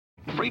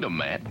freedom,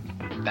 man.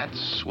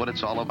 That's what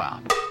it's all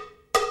about.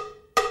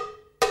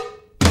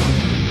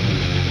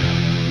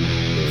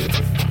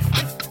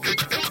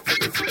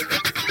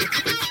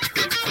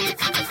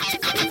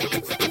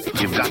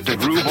 You've got to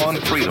groove on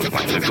freedom,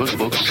 like the good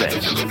book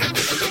says.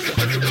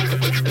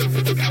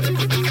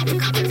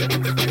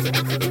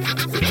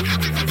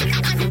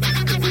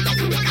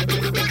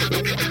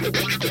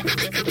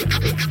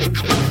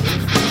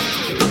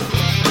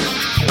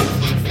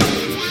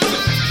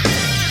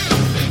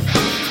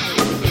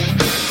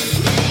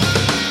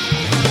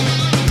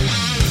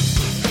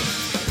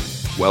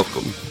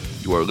 Welcome.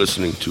 You are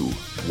listening to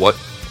What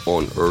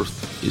on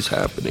Earth is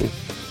Happening.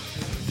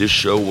 This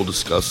show will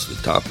discuss the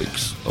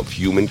topics of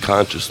human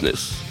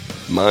consciousness,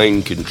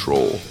 mind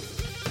control,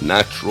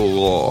 natural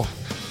law,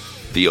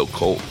 the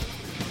occult,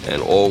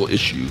 and all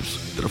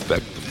issues that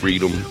affect the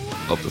freedom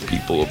of the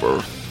people of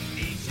Earth.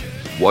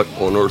 What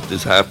on Earth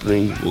is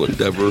Happening will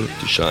endeavor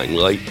to shine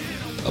light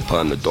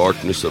upon the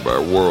darkness of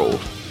our world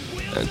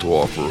and to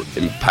offer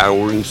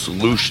empowering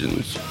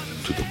solutions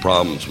to the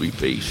problems we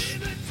face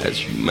as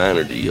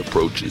humanity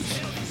approaches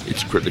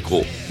its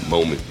critical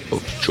moment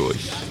of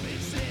choice.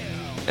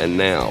 And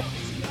now,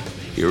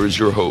 here is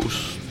your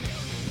host,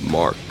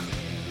 Mark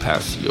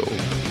Passio.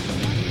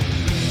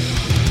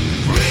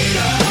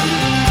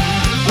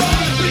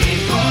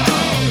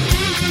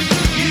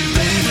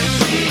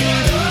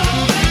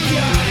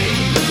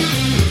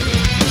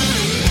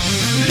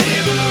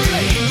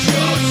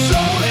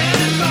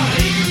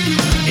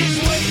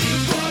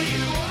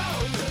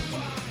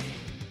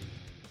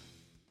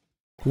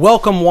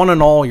 Welcome one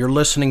and all, you're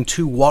listening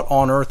to What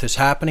on Earth is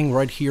Happening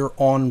right here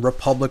on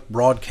Republic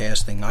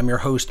Broadcasting. I'm your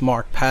host,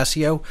 Mark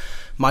Passio.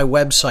 My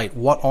website,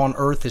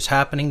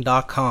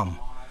 whatonearthishappening.com.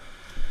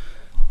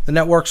 The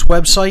network's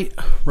website,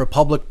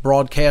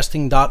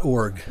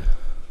 republicbroadcasting.org.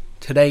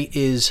 Today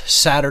is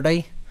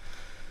Saturday,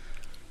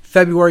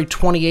 February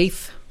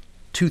 28th,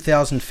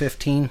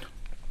 2015.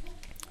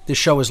 This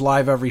show is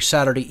live every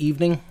Saturday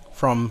evening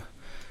from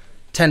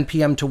 10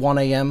 p.m. to 1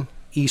 a.m.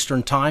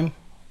 Eastern Time.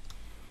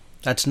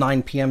 That's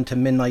 9 p.m. to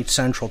midnight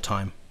Central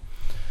Time.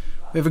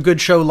 We have a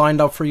good show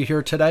lined up for you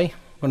here today.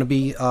 I'm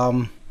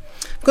going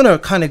to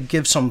kind of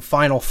give some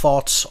final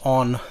thoughts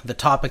on the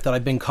topic that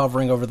I've been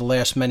covering over the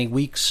last many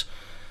weeks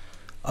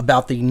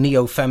about the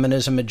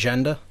neo-feminism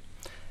agenda.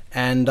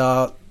 And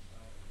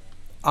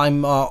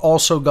I'm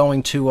also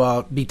going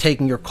to be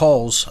taking your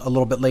calls a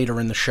little bit later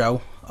in the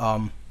show.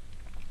 Want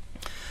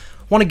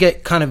to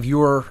get kind of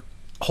your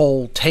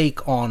whole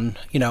take on,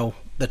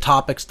 the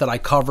topics that I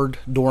covered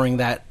during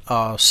that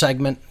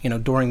segment,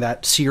 during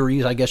that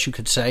series, I guess you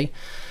could say.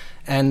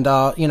 And,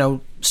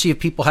 see if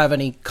people have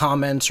any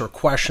comments or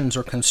questions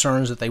or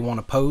concerns that they want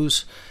to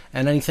pose.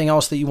 And anything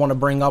else that you want to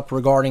bring up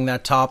regarding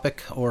that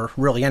topic, or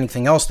really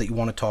anything else that you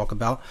want to talk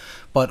about.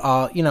 But,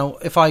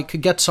 if I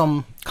could get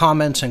some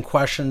comments and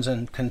questions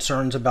and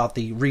concerns about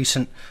the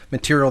recent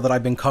material that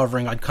I've been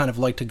covering, I'd kind of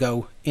like to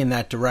go in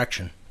that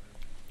direction.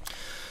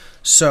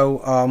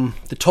 So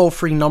the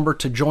toll-free number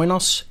to join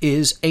us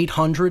is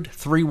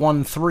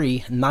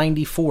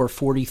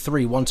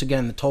 800-313-9443. Once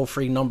again, the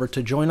toll-free number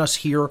to join us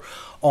here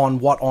on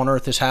What on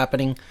Earth is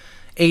Happening,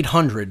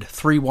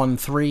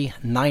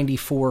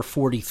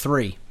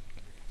 800-313-9443.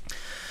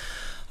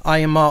 I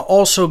am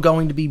also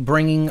going to be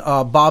bringing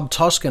Bob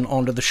Tuskin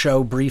onto the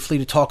show briefly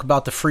to talk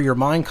about the Free Your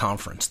Mind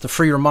Conference. The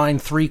Free Your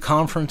Mind 3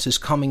 Conference is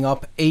coming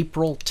up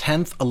April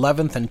 10th,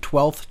 11th, and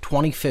 12th,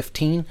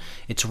 2015.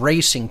 It's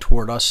racing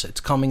toward us.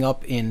 It's coming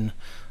up in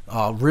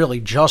really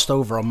just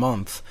over a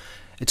month.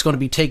 It's going to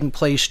be taking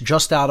place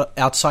just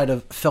outside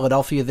of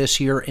Philadelphia this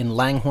year in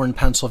Langhorne,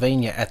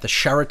 Pennsylvania at the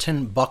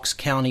Sheraton Bucks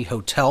County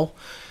Hotel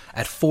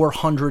at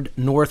 400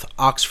 North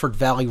Oxford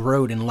Valley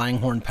Road in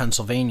Langhorne,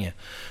 Pennsylvania.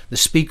 The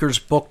speakers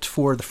booked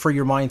for the Free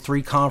Your Mind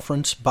 3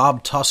 conference: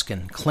 Bob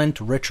Tuskin, Clint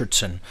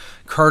Richardson,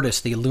 Curtis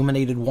the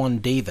Illuminated One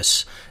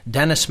Davis,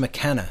 Dennis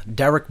McKenna,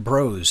 Derek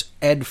Brose,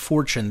 Ed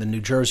Fortune, the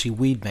New Jersey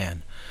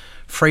Weedman,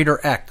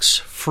 Frater X,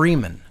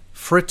 Freeman,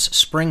 Fritz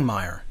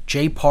Springmeyer,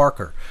 Jay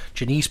Parker,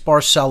 Janice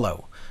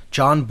Barcelo,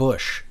 John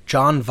Bush,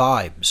 John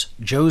Vibes,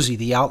 Josie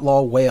the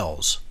Outlaw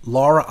Wales,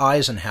 Laura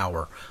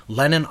Eisenhower,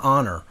 Lennon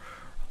Honor,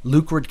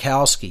 Luke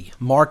Rudkowski,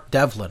 Mark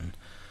Devlin,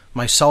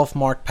 myself,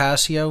 Mark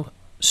Passio,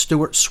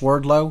 Stuart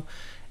Swerdlow,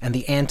 and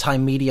the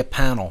Anti-Media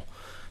Panel.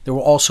 There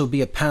will also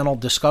be a panel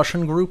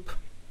discussion group,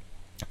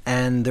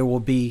 and there will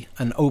be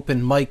an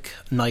open mic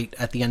night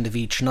at the end of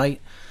each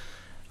night.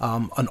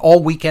 An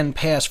all-weekend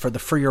pass for the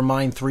Free Your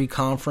Mind 3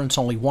 conference,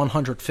 only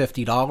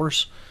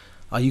 $150.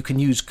 You can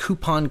use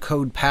coupon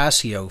code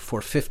PASSIO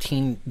for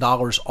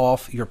 $15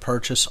 off your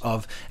purchase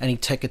of any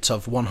tickets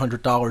of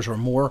 $100 or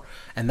more,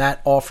 and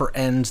that offer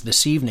ends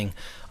this evening.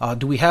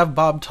 Do we have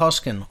Bob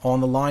Tuskin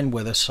on the line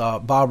with us?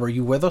 Bob, are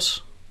you with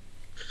us?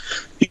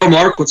 Yo,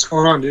 Mark, what's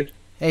going on, dude?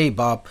 Hey,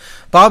 Bob.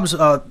 Bob's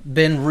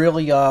been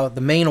really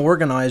the main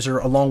organizer,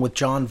 along with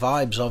John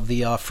Vibes, of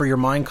the Free Your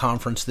Mind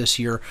Conference this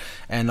year,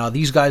 and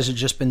these guys have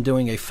just been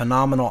doing a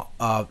phenomenal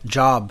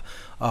job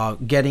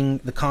getting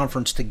the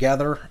conference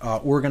together,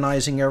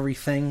 organizing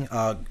everything,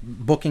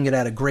 booking it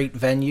at a great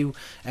venue,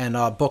 and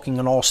booking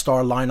an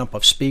all-star lineup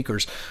of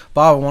speakers.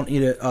 Bob, I want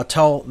you to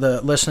tell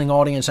the listening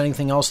audience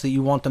anything else that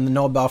you want them to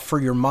know about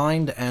Free Your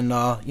Mind, and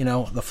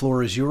the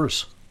floor is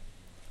yours.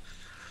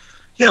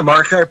 Yeah,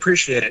 Mark, I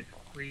appreciate it.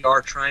 We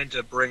are trying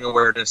to bring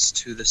awareness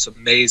to this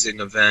amazing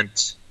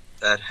event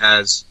that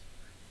has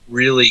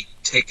really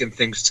taken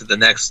things to the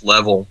next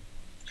level.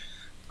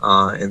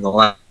 In the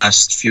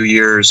last few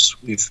years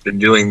we've been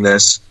doing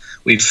this,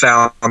 we've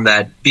found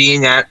that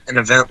being at an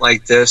event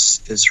like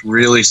this is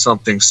really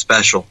something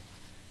special.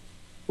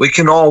 We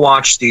can all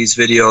watch these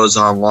videos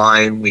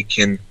online, we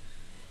can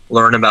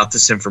learn about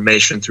this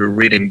information through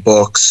reading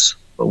books,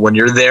 but when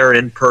you're there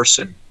in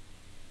person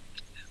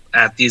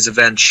at these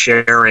events,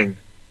 sharing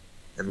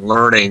and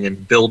learning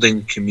and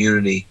building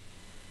community,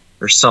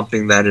 there's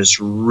something that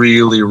is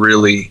really,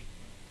 really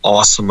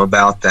awesome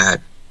about that.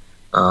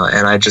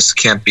 And I just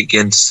can't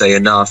begin to say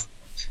enough.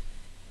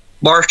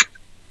 Mark,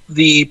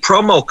 the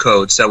promo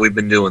codes that we've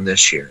been doing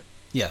this year.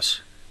 Yes.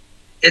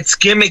 It's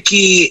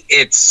gimmicky,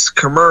 it's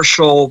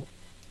commercial,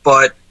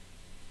 but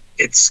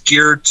it's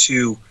geared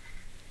to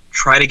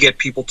try to get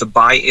people to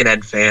buy in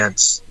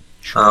advance.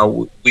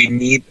 Sure. We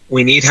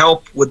need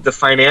help with the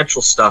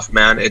financial stuff,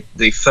 man.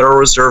 The Federal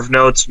Reserve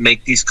notes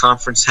make these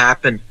conferences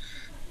happen.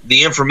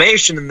 The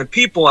information and the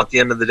people at the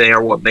end of the day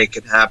are what make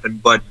it happen,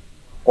 but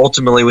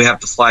ultimately, we have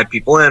to fly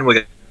people in.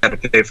 We got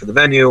to pay for the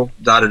venue.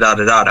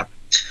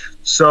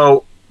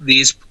 So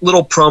these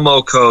little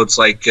promo codes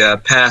like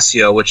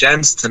Passio, which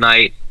ends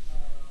tonight,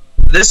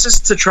 this is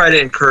to try to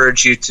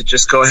encourage you to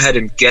just go ahead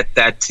and get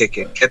that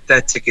ticket. Get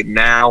that ticket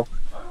now.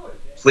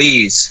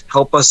 Please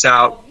help us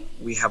out.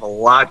 We have a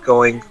lot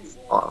going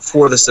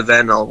for this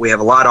event. We have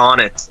a lot on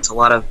it. A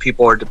lot of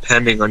people are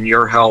depending on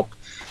your help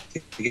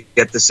to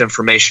get this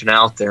information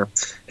out there.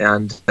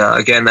 And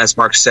again, as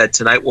Mark said,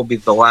 tonight will be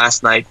the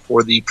last night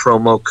for the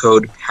promo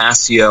code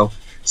Passio.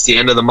 It's the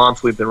end of the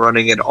month. We've been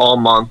running it all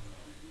month.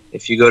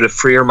 If you go to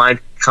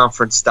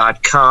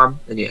freeyourmindconference.com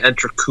and you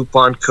enter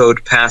coupon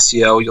code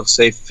Passio, you'll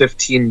save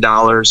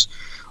 $15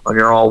 on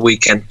your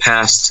all-weekend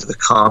pass to the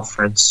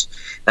conference.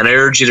 And I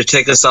urge you to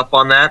take us up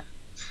on that.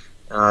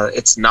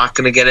 It's not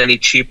going to get any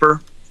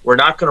cheaper. We're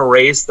not going to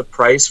raise the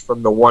price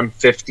from the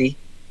 $150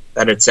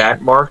 that it's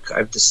at, Mark.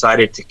 I've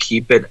decided to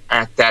keep it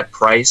at that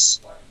price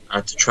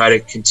to try to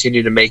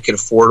continue to make it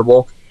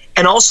affordable.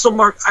 And also,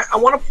 Mark, I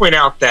want to point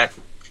out that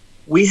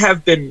we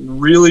have been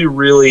really,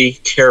 really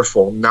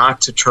careful not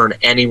to turn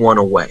anyone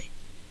away.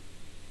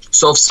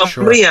 So if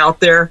somebody out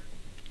there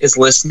is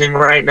listening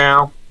right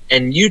now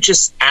and you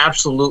just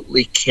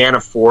absolutely can't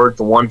afford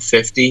the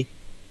 $150,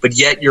 but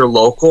yet you're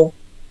local,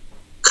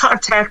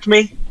 contact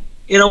me.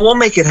 We'll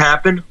make it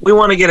happen. We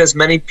want to get as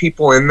many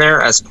people in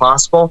there as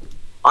possible.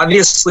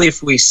 Obviously,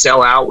 if we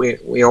sell out,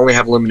 we only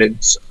have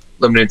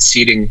limited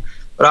seating.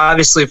 But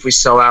obviously, if we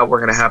sell out, we're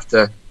going to have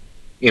to,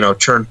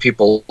 turn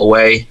people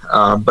away.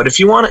 But if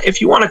you want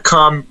to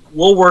come,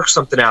 we'll work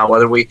something out.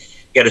 Whether we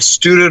get a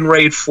student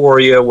rate for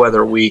you,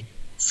 whether we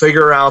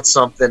figure out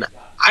something,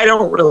 I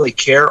don't really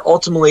care.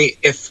 Ultimately,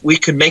 if we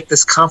could make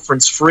this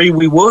conference free,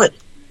 we would.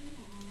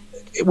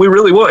 We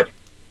really would.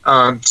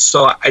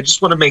 So I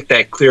just want to make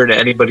that clear to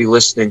anybody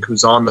listening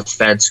who's on the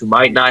fence, who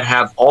might not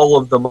have all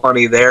of the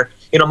money there.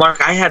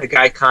 Mark, I had a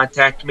guy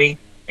contact me,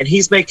 and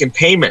he's making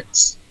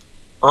payments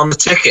on the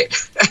ticket.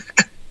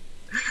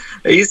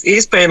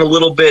 he's paying a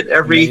little bit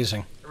every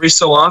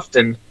so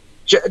often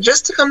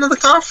just to come to the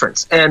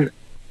conference, and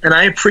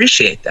I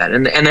appreciate that.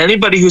 And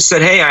anybody who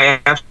said, "Hey, I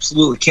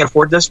absolutely can't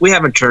afford this," we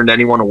haven't turned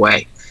anyone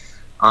away.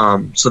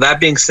 So that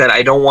being said,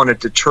 I don't want to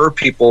deter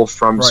people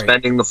from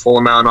spending the full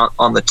amount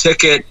on the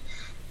ticket.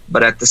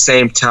 But at the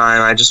same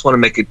time, I just want to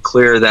make it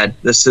clear that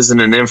this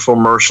isn't an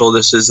infomercial.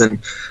 This isn't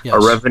a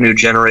revenue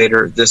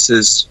generator. This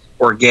is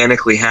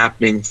organically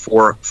happening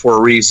for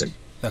a reason.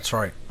 That's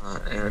right.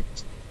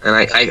 And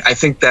I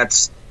think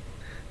that's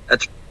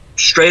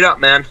straight up,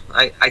 man.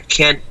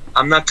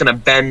 I'm not going to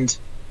bend,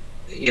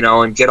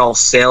 and get all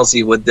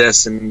salesy with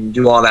this and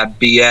do all that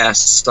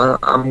BS.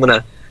 I'm going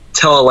to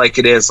tell it like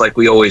it is, like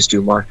we always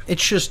do, Mark.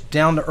 It's just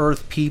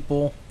down-to-earth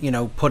people,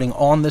 putting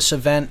on this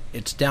event.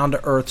 It's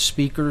down-to-earth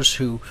speakers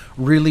who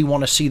really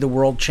want to see the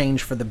world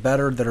change for the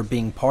better that are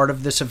being part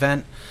of this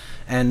event.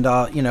 And,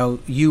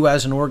 you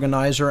as an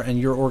organizer and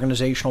your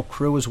organizational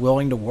crew is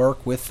willing to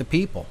work with the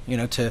people,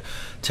 to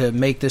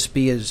make this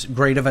be as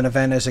great of an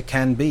event as it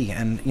can be.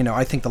 And,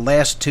 I think the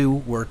last two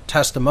were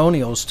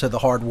testimonials to the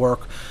hard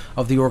work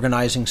of the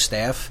organizing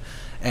staff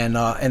and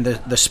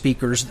the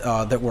speakers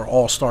that were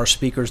all-star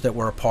speakers that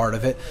were a part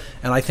of it.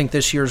 And I think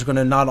this year is going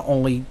to not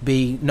only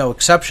be no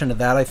exception to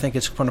that, I think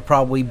it's going to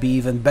probably be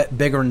even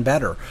bigger and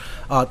better.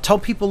 Tell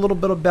people a little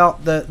bit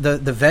about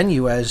the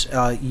venue as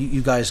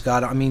you guys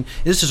got it. I mean,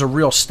 this is a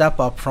real step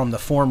up from the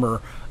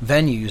former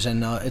venues,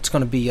 and it's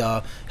going to be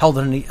held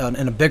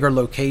in a bigger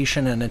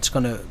location, and it's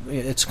kind of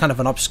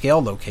an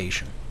upscale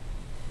location.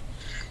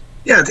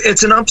 Yeah,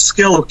 it's an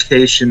upscale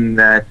location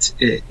that,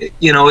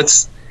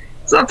 it's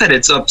it's not that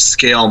it's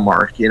upscale,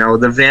 Mark.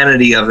 The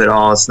vanity of it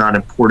all is not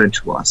important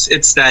to us.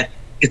 It's that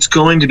it's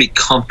going to be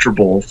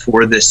comfortable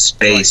for this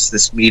space, right.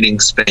 This meeting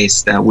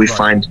space that we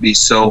find to be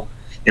so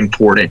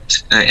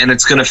important. And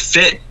it's going to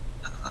fit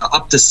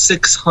up to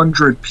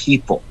 600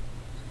 people.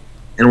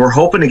 And we're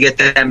hoping to get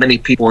that many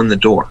people in the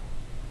door.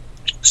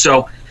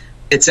 So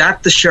it's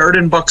at the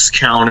Sheridan Bucks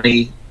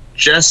County,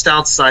 just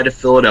outside of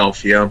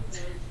Philadelphia.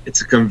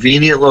 It's a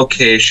convenient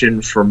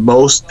location for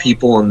most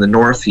people in the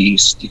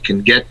Northeast. You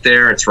can get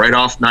there. It's right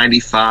off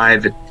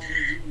 95.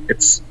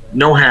 It's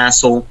no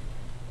hassle.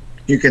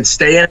 You can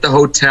stay at the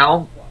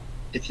hotel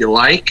if you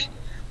like,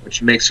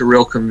 which makes it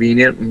real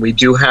convenient. And we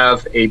do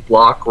have a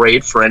block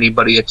rate for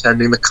anybody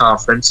attending the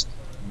conference.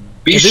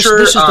 This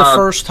is the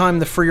first time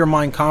the Free Your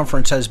Mind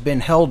conference has been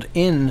held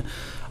in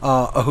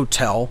a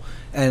hotel.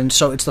 And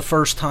so it's the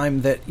first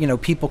time that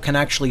people can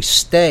actually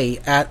stay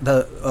at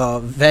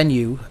the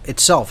venue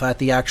itself, at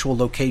the actual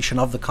location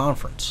of the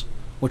conference,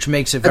 which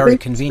makes it very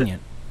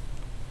convenient.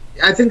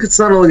 I think it's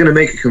not only going to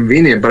make it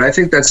convenient, but I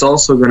think that's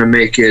also going to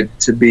make it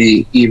to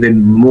be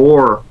even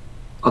more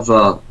of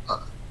a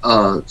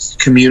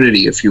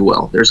community, if you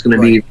will. There's going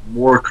to be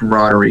more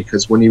camaraderie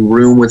because when you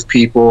room with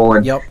people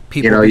and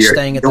people will be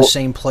staying at the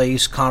same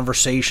place,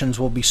 conversations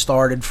will be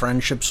started,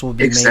 friendships will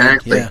be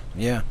made.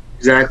 Yeah.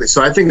 Exactly.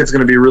 So I think it's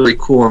going to be really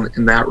cool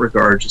in that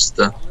regard, just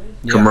the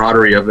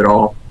camaraderie of it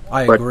all.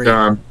 I agree.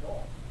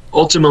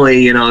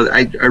 Ultimately,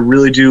 I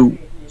really do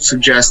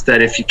suggest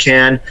that if you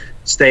can,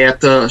 stay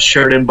at the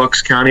Sheridan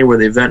Bucks County where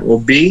the event will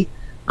be.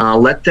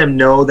 Let them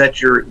know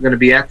that you're going to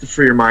be at the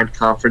Free Your Mind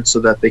conference so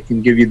that they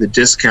can give you the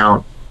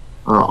discount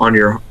on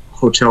your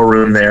hotel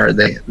room there.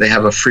 They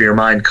have a Free Your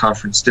Mind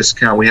conference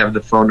discount. We have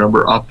the phone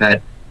number up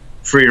at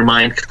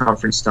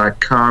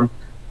freeyourmindconference.com.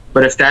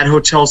 But if that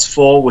hotel's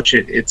full, which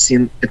it's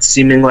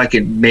seeming like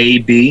it may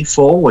be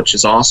full, which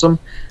is awesome,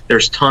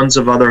 there's tons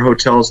of other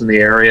hotels in the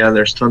area.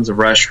 There's tons of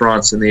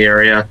restaurants in the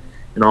area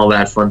and all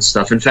that fun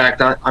stuff. In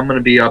fact, I'm going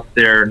to be up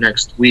there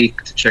next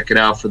week to check it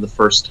out for the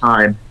first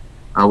time.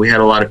 We had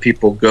a lot of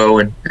people go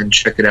and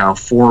check it out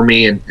for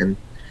me and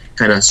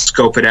kind of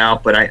scope it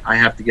out, but I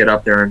have to get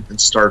up there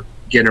and start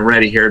getting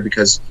ready here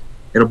because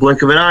in a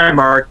blink of an eye,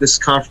 Mark, this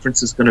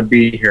conference is going to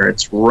be here.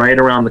 It's right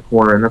around the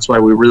corner, and that's why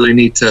we really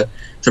need to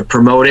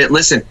promote it.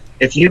 Listen,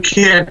 if you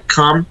can't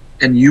come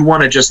and you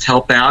want to just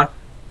help out,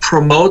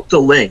 promote the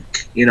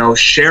link.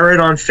 Share it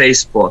on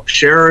Facebook.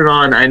 Share it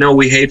on, I know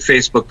we hate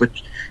Facebook, but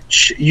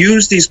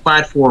use these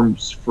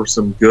platforms for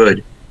some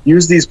good.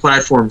 Use these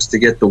platforms to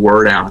get the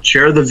word out.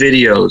 Share the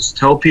videos.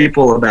 Tell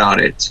people about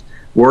it.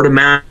 Word of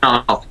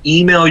mouth.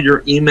 Email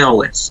your email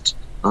list.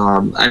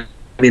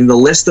 The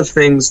list of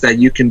things that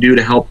you can do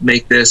to help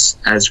make this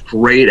as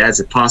great as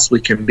it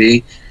possibly can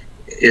be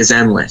is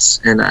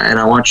endless. And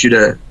I want you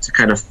to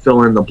kind of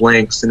fill in the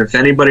blanks. And if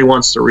anybody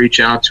wants to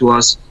reach out to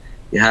us,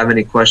 you have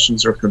any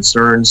questions or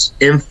concerns,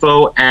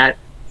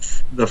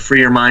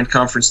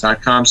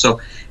 info@thefreeyourmindconference.com.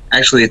 So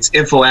actually it's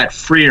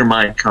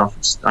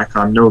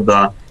info@freeyourmindconference.com. No,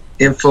 the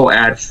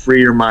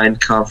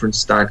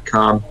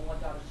info@freeyourmindconference.com.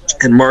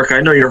 And Mark,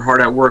 I know you're hard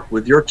at work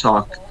with your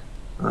talk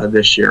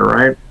this year,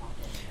 right?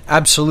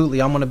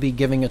 Absolutely. I'm going to be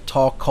giving a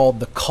talk called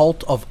The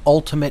Cult of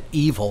Ultimate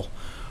Evil,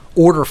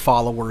 Order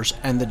Followers,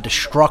 and the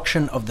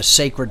Destruction of the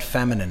Sacred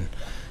Feminine.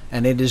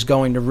 And it is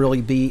going to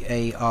really be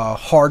a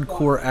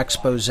hardcore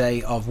expose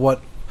of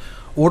what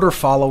order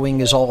following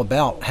is all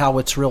about, how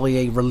it's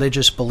really a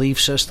religious belief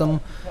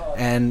system,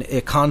 and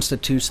it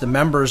constitutes the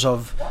members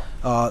of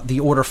the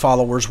order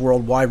followers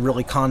worldwide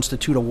really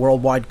constitute a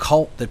worldwide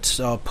cult that's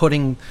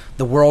putting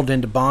the world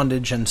into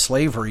bondage and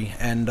slavery.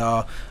 And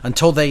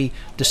until they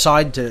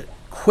decide to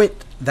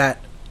quit that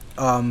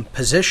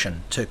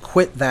position, to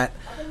quit that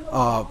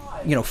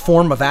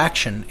form of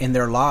action in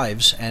their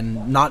lives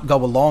and not go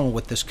along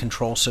with this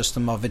control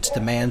system of its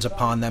demands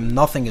upon them,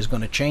 nothing is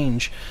going to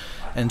change.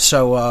 And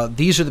so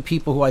these are the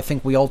people who I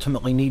think we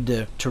ultimately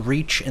need to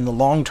reach in the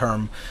long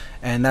term,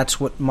 and that's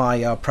what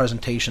my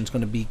presentation is going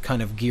to be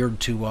kind of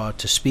geared to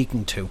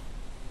speaking to.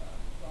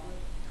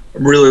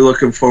 I'm really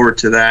looking forward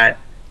to that.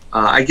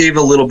 I gave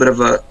a little bit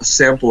of a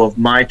sample of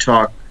my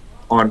talk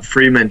on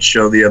Freeman's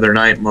show the other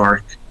night,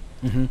 Mark.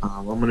 Mm-hmm.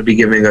 I'm going to be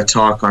giving a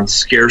talk on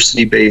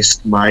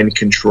scarcity-based mind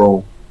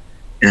control,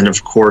 and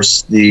of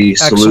course the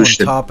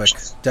solution. Excellent topic,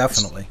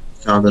 definitely.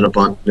 Found in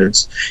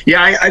abundance.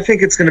 Yeah, I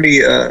think it's going to be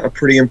a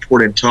pretty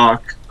important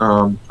talk.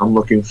 I'm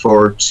looking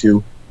forward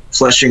to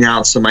fleshing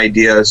out some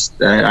ideas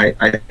that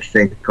I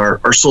think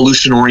are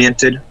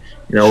solution-oriented.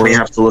 We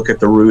have to look at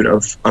the root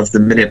of the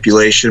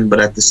manipulation, but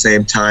at the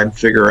same time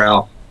figure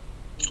out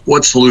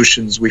what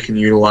solutions we can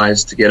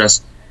utilize to get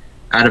us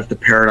out of the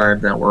paradigm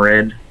that we're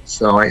in.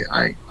 So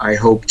I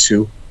hope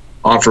to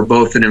offer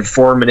both an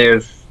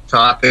informative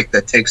topic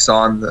that takes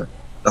on the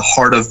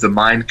heart of the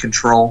mind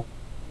control,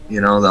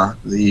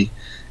 the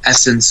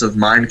essence of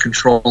mind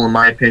control, in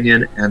my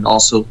opinion, and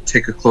also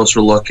take a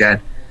closer look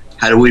at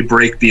how do we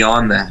break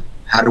beyond that?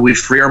 How do we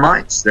free our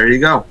minds? There you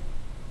go.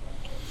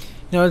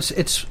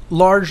 It's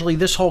largely,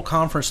 this whole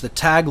conference, the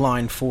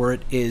tagline for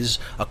it is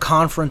a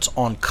conference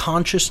on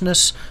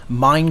consciousness,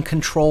 mind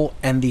control,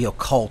 and the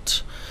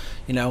occult.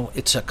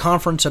 It's a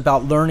conference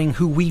about learning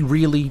who we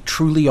really,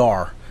 truly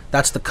are.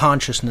 That's the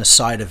consciousness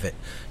side of it.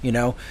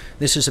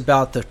 This is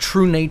about the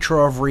true nature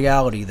of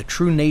reality, the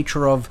true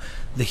nature of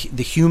the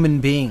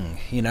human being,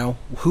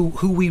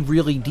 who we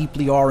really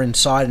deeply are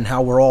inside, and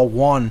how we're all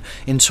one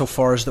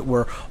insofar as that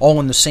we're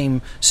all in the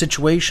same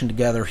situation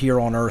together here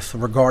on Earth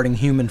regarding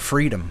human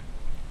freedom.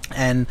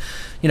 And,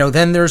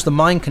 then there's the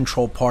mind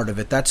control part of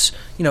it. That's,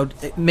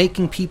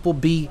 making people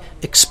be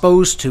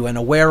exposed to and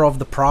aware of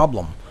the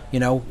problem.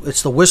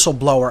 It's the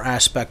whistleblower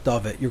aspect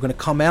of it. You're going to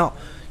come out,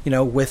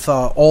 with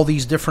all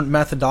these different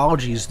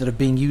methodologies that are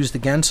being used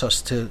against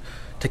us to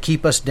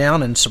keep us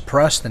down and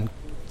suppressed and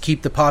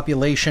keep the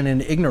population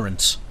in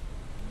ignorance.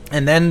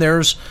 And then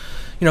there's,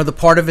 the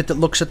part of it that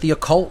looks at the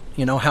occult,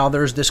 how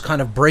there's this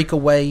kind of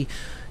breakaway,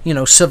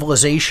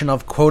 civilization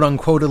of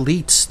quote-unquote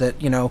elites that,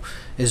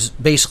 is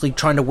basically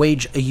trying to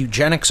wage a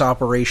eugenics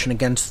operation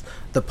against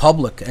the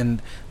public.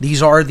 And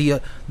these are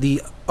the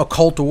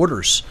occult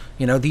orders.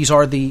 These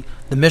are the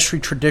mystery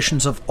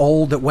traditions of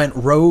old that went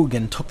rogue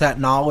and took that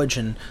knowledge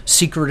and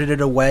secreted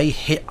it away,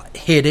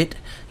 hid it,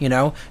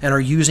 and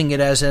are using it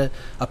as a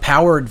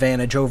power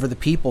advantage over the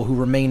people who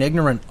remain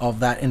ignorant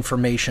of that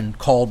information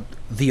called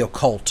the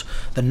occult,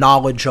 the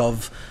knowledge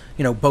of,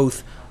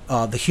 both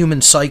the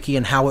human psyche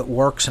and how it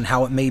works and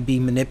how it may be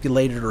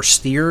manipulated or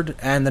steered,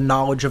 and the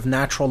knowledge of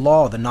natural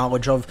law, the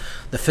knowledge of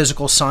the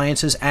physical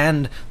sciences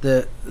and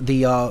the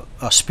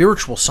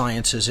spiritual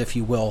sciences, if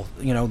you will,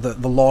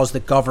 the laws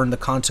that govern the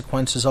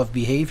consequences of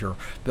behavior,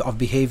 of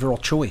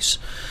behavioral choice.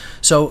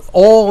 So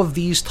all of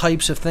these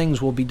types of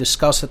things will be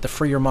discussed at the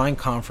Free Your Mind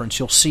Conference.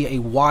 You'll see a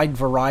wide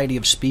variety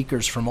of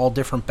speakers from all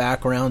different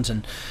backgrounds,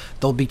 and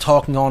they'll be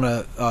talking on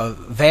a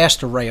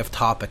vast array of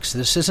topics.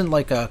 This isn't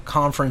like a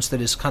conference that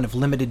is kind of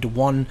limited to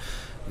one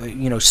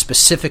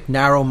specific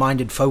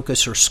narrow-minded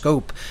focus or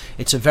scope.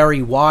 It's a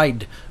very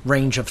wide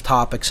range of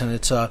topics, and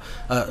it's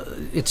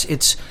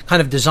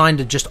kind of designed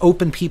to just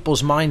open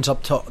people's minds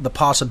up to the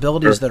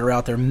possibilities that are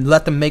out there and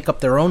let them make up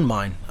their own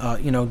mind. Do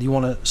you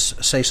want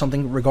to say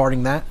something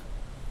regarding that?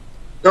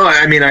 No,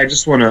 I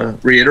just want to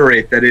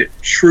reiterate that it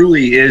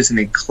truly is an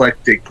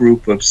eclectic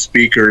group of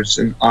speakers,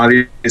 and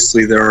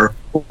obviously there are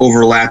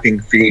overlapping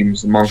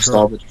themes amongst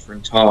all the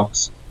different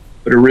talks.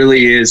 But it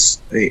really is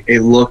a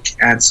look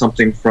at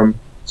something from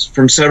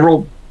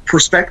several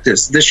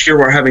perspectives. This year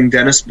we're having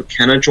Dennis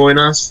McKenna join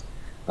us,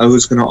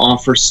 who's going to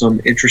offer some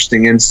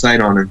interesting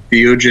insight on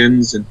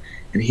entheogens, and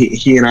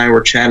he and I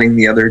were chatting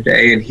the other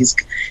day, and he's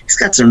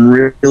got some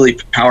really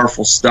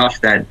powerful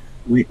stuff that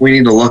we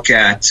need to look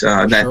at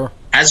that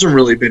hasn't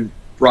really been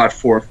brought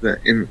forth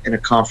in a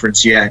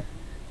conference yet.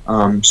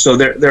 So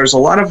there's a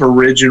lot of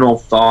original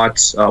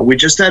thoughts. We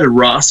just had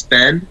Ross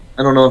Ben.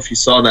 I don't know if you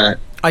saw that.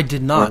 I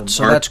did not,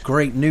 so that's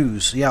great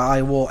news. Yeah,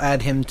 I will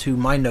add him to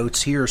my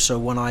notes here, so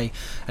when I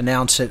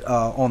announce it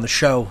on the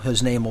show,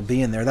 his name will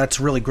be in there. That's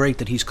really great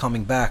that he's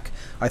coming back.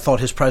 I thought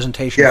his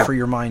presentation for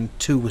Your Mind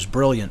 2 was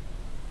brilliant.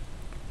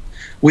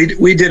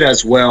 We did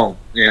as well,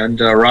 and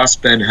Ross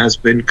Ben has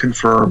been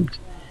confirmed.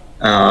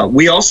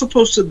 We also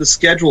posted the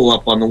schedule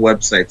up on the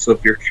website, so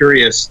if you're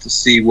curious to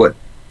see what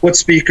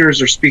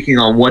speakers are speaking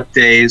on what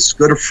days,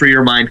 go to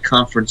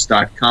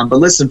freeyourmindconference.com. But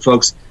listen,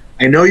 folks,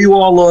 I know you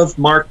all love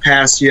Mark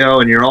Passio,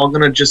 and you're all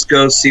going to just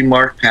go see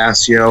Mark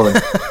Passio,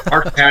 and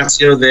Mark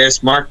Passio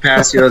this, Mark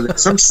Passio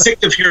this. I'm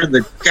sick of hearing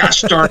the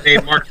gosh darn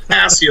name Mark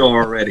Passio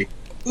already.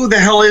 Who the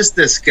hell is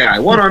this guy?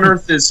 What on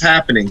earth is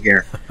happening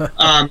here?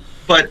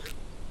 But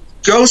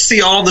go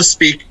see all the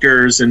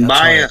speakers and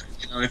buy,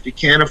 if you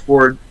can't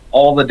afford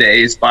all the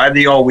days, buy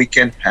the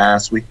all-weekend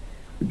pass. We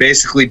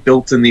basically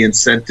built in the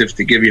incentive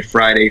to give you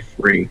Friday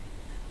free.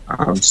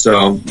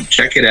 So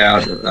check it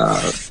out.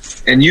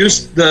 And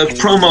use the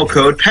promo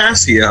code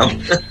Passio.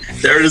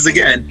 There it is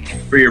again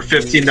for your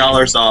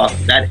 $15 off.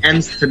 That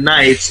ends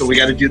tonight, so we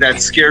got to do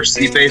that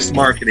scarcity-based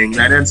marketing.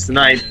 That ends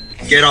tonight.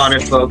 Get on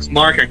it, folks.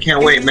 Mark, I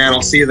can't wait, man.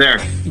 I'll see you there.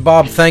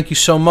 Bob, thank you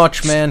so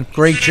much, man.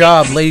 Great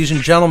job, ladies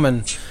and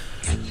gentlemen.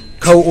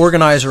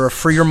 Co-organizer of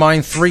Free Your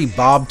Mind 3,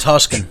 Bob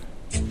Tuskin.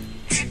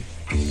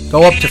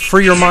 Go up to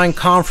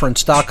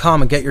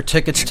freeyourmindconference.com and get your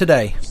tickets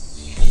today.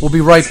 We'll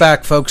be right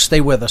back, folks. Stay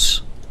with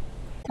us.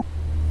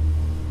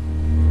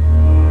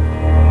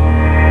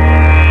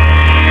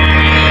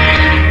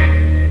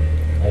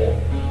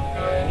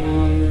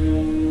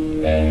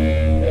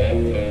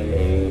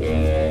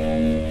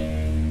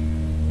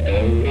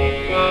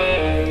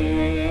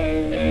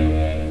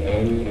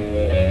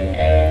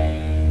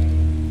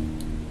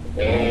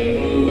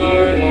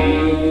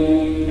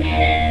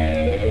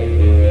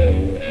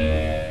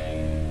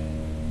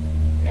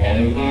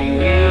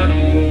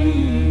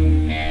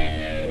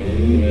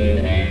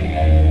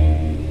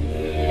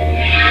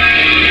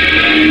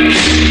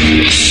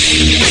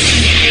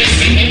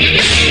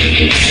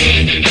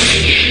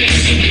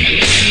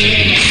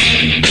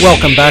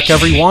 Welcome back,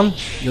 everyone.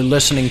 You're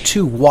listening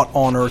to What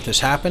on Earth is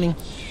Happening.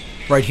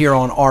 right here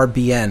on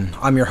RBN.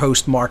 I'm your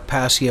host, Mark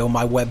Passio,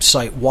 my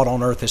website,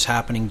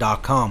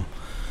 whatonearthishappening.com.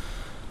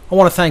 I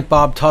want to thank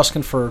Bob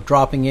Tuskin for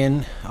dropping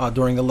in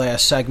during the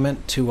last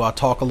segment to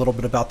talk a little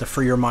bit about the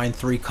Free Your Mind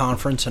 3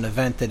 conference, an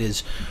event that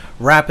is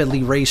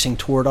rapidly racing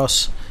toward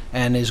us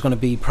and is going to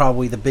be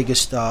probably the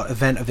biggest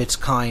event of its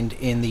kind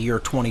in the year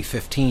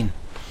 2015.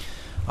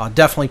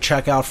 Definitely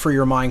check out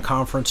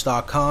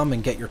freeyourmindconference.com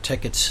and get your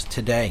tickets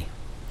today.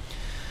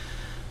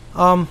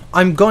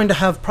 I'm going to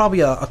have probably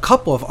a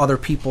couple of other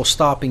people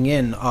stopping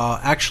in.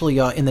 Actually,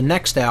 in the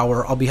next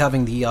hour, I'll be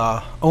having the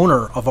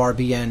owner of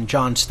RBN,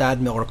 John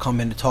Stadmiller,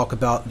 come in to talk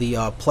about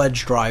the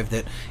pledge drive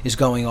that is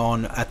going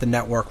on at the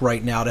network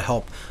right now to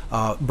help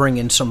bring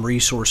in some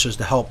resources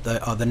to help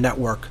the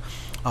network.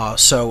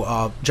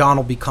 So John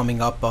will be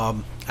coming up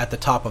at the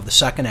top of the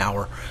second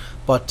hour.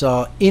 But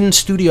in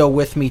studio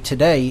with me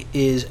today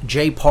is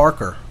Jay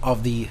Parker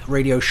of the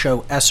radio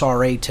show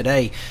SRA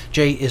Today.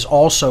 Jay is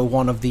also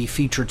one of the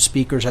featured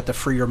speakers at the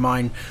Free Your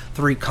Mind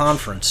 3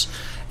 conference.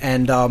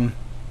 And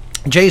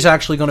Jay's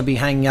actually going to be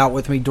hanging out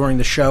with me during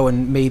the show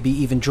and maybe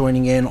even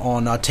joining in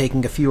on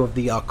taking a few of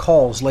the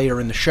calls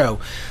later in the show.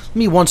 Let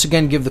me once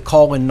again give the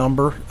call-in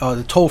number,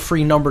 the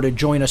toll-free number to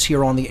join us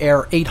here on the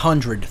air,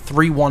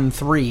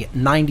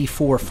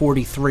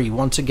 800-313-9443.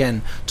 Once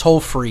again,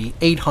 toll-free,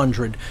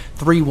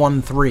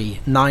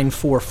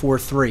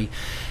 800-313-9443.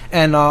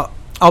 And I'll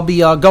be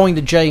going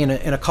to Jay in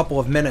a couple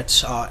of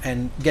minutes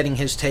and getting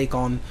his take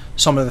on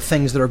some of the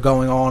things that are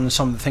going on and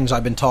some of the things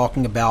I've been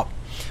talking about.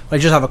 I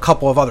just have a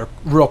couple of other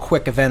real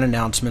quick event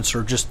announcements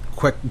or just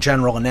quick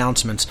general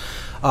announcements.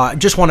 I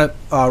just want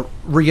to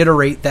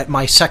reiterate that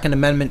my Second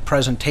Amendment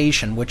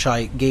presentation, which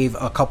I gave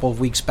a couple of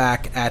weeks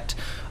back at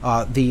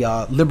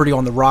the Liberty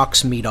on the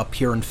Rocks meetup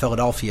here in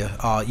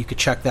Philadelphia, you could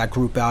check that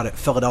group out at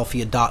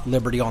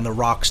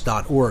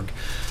philadelphia.libertyontherocks.org.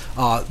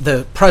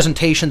 The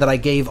presentation that I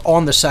gave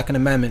on the Second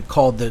Amendment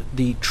called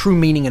the True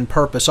Meaning and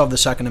Purpose of the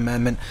Second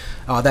Amendment,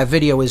 that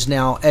video is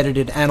now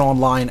edited and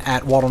online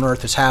at What on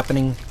Earth is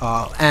Happening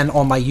and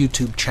on my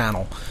YouTube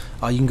channel.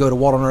 You can go to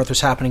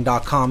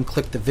whatonearthishappening.com,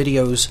 click the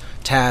videos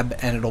tab,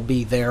 and it'll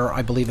be there.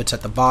 I believe it's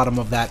at the bottom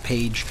of that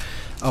page.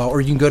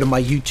 Or you can go to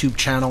my YouTube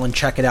channel and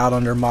check it out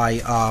under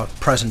my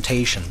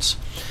presentations.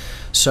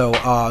 So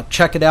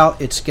check it out.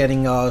 It's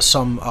getting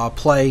some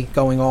play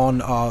going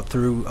on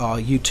through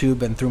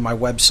YouTube and through my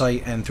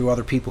website and through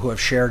other people who have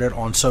shared it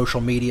on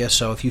social media.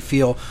 So if you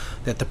feel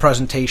that the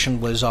presentation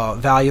was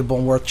valuable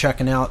and worth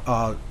checking out,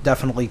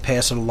 definitely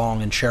pass it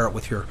along and share it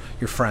with your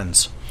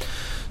friends.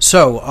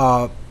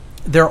 So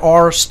there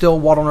are still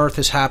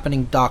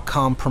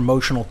whatonearthishappening.com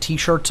promotional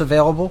t-shirts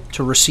available.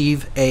 To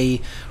receive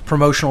a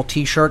promotional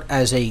t-shirt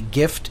as a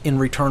gift in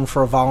return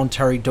for a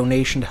voluntary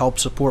donation to help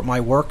support my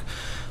work,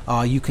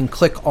 you can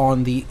click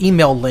on the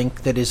email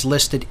link that is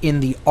listed in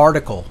the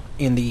article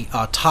in the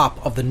top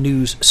of the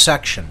news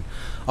section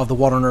of the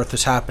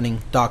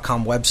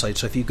whatonearthishappening.com website.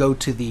 So if you go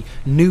to the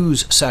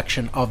news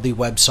section of the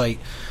website,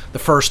 the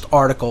first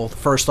article, the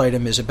first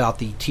item is about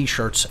the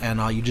t-shirts, and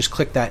you just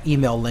click that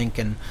email link,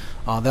 and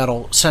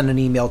that'll send an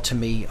email to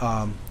me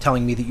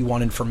telling me that you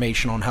want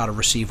information on how to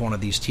receive one of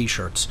these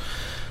t-shirts.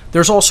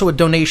 There's also a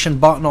donation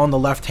button on the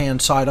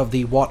left-hand side of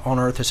the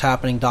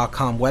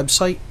whatonearthishappening.com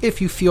website.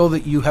 If you feel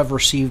that you have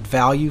received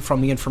value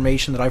from the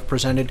information that I've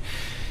presented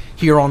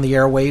here on the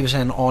airwaves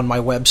and on my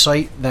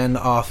website, then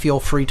feel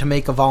free to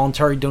make a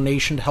voluntary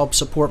donation to help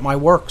support my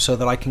work so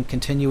that I can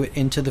continue it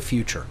into the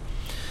future.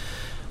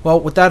 Well,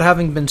 with that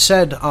having been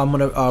said, I'm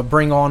going to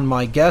bring on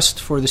my guest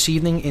for this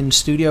evening in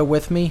studio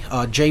with me,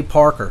 Jay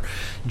Parker.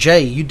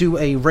 Jay, you do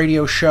a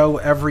radio show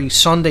every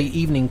Sunday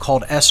evening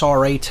called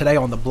SRA Today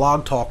on the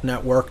Blog Talk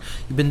Network.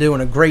 You've been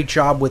doing a great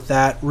job with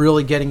that,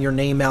 really getting your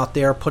name out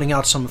there, putting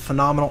out some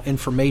phenomenal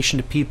information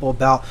to people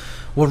about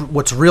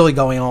what's really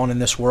going on in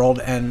this world,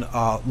 and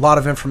a lot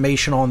of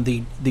information on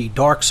the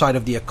dark side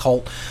of the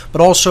occult, but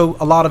also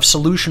a lot of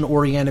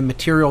solution-oriented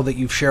material that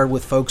you've shared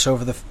with folks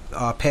over the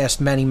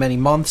past many, many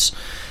months.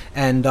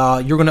 And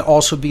you're going to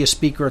also be a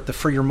speaker at the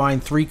Free Your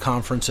Mind 3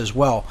 conference as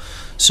well.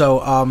 So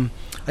I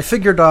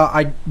figured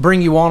I'd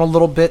bring you on a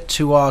little bit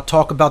to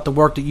talk about the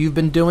work that you've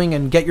been doing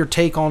and get your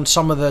take on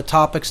some of the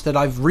topics that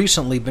I've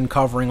recently been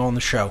covering on the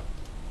show.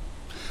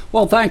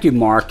 Well, thank you,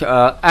 Mark.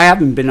 I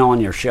haven't been on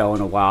your show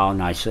in a while,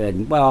 and I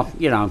said, well,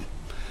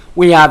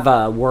 we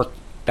have work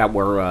that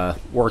we're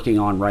working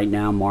on right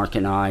now, Mark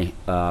and I,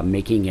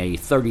 making a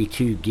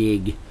 32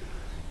 gig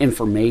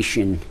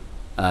information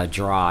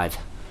drive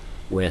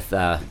with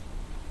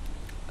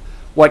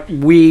what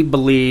we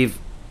believe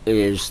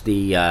is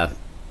the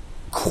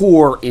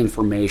core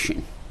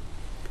information,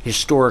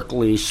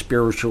 historically,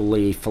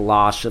 spiritually,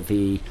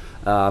 philosophy,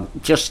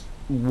 just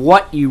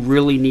what you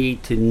really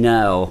need to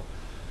know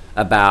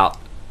about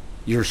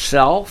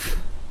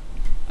yourself,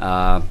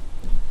 the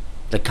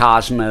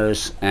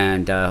cosmos,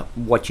 and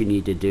what you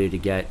need to do to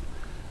get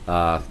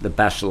the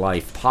best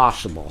life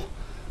possible.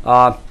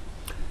 All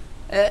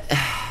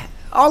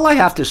I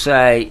have to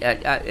say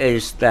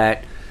is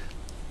that,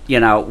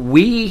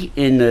 we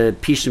in the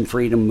peace and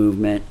freedom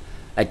movement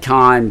at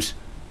times,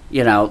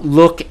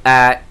 look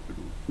at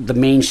the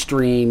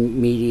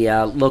mainstream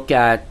media, look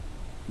at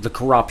the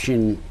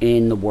corruption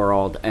in the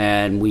world,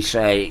 and we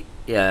say,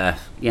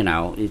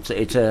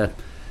 it's a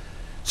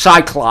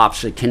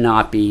cyclops that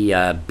cannot be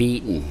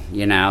beaten,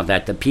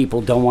 that the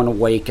people don't want to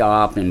wake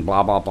up and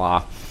blah, blah,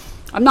 blah.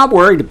 I'm not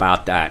worried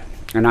about that.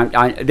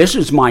 And this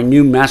is my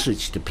new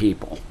message to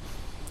people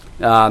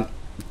who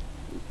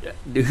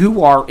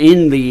are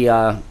in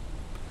the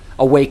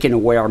Awake and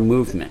Aware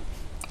movement,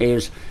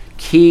 is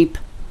keep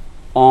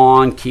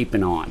on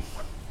keeping on.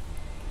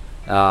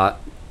 The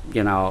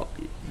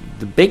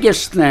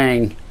biggest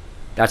thing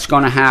that's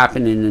going to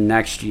happen in the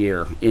next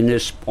year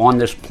on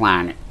this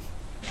planet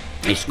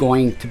is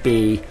going to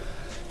be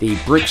the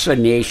BRICS of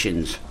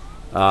nations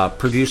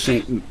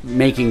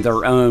making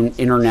their own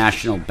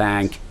international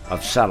bank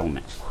of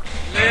settlement.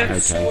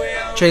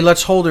 Okay. Jay,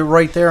 let's hold it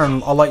right there,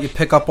 and I'll let you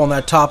pick up on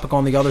that topic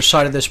on the other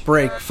side of this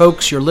break.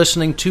 Folks, you're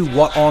listening to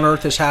What on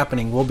Earth is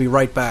Happening. We'll be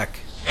right back.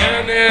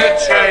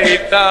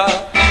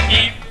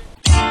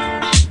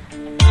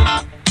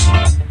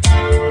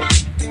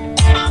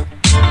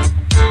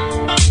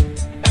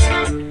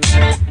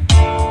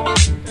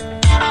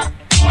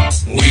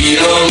 We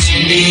don't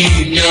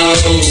need no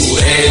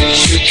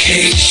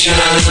education.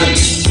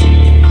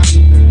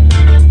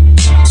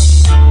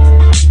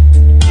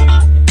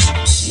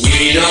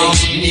 We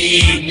don't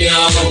need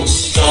no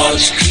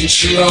thought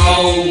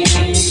control.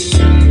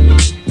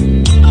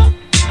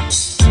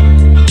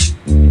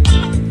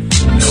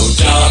 No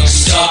dark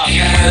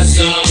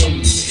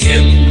sarcasm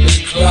in the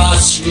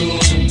classroom.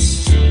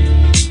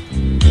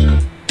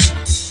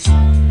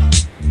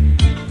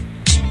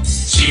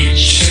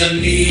 Teacher,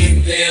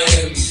 leave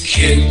them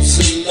kids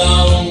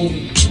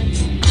alone.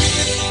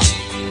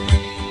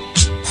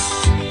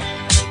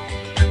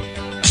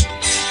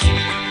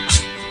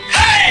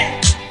 Hey!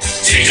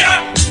 Teacher,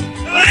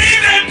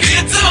 leave them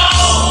kids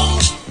alone!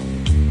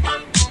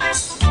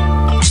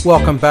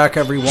 Welcome back,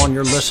 everyone.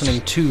 You're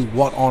listening to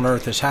What on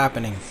Earth is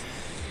Happening,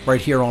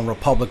 right here on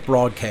Republic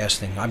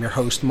Broadcasting. I'm your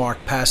host,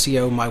 Mark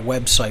Passio. My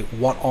website,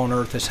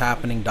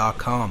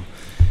 whatonearthishappening.com.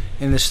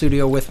 In the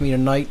studio with me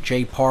tonight,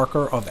 Jay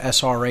Parker of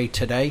SRA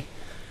Today.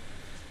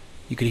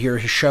 You could hear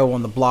his show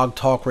on the Blog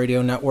Talk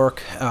Radio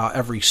Network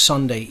every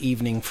Sunday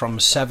evening from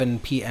 7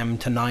 p.m.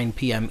 to 9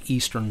 p.m.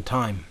 Eastern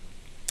Time.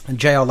 And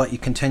Jay, I'll let you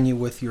continue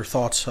with your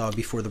thoughts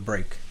before the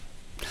break.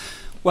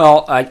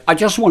 Well, I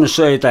just want to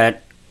say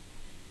that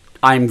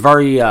I'm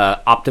very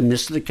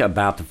optimistic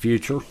about the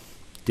future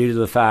due to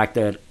the fact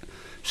that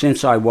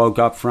since I woke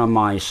up from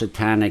my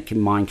satanic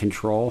mind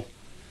control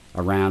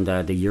around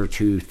the year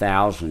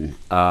 2000,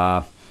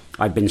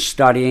 I've been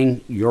studying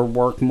your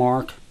work,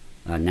 Mark,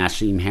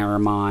 Nassim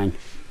Haramein,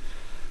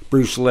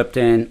 Bruce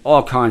Lipton,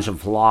 all kinds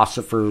of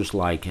philosophers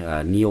like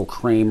Neil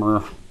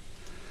Kramer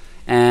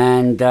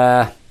and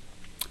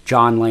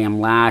John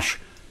Lamb Lash.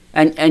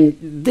 And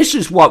this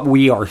is what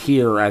we are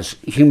here as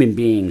human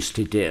beings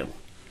to do.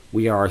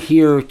 We are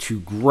here to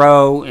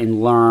grow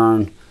and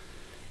learn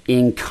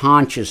in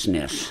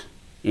consciousness,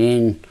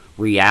 in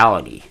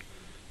reality,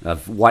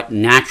 of what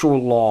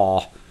natural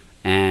law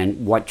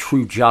and what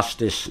true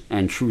justice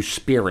and true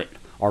spirit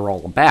are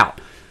all about.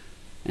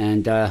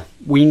 And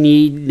we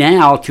need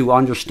now to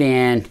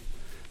understand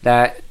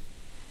that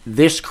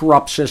this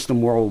corrupt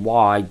system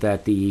worldwide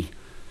that the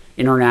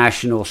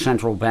international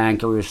central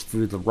bankers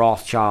through the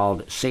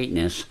Rothschild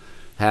Satanists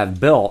have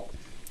built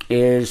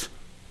is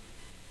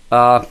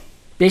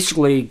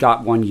basically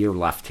got 1 year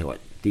left to it.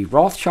 The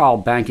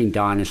Rothschild banking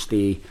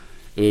dynasty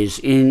is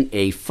in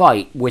a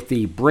fight with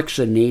the BRICS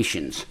of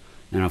nations.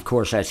 And of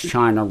course that's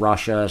China,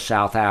 Russia,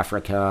 South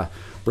Africa,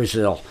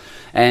 Brazil.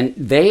 And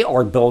they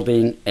are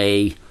building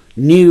a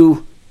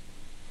new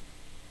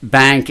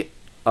Bank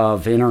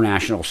of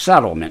International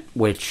Settlement,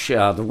 which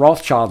the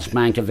Rothschilds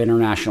Bank of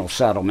International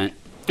Settlement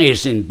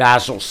is in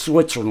Basel,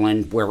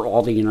 Switzerland, where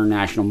all the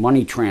international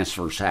money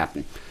transfers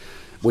happen,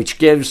 which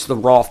gives the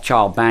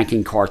Rothschild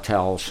banking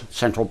cartels,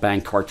 central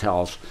bank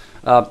cartels,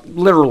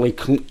 literally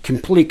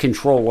complete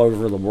control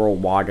over the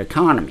worldwide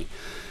economy.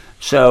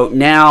 So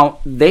now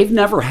they've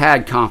never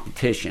had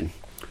competition.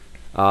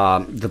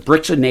 The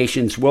BRICS of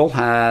nations will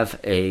have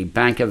a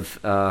Bank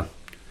of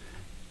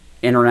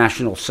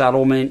International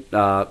Settlement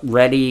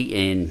ready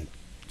in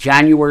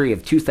January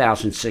of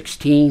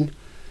 2016,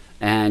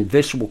 and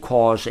this will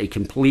cause a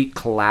complete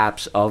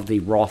collapse of the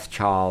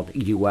Rothschild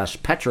U.S.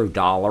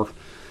 petrodollar.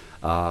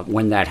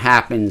 When that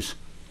happens,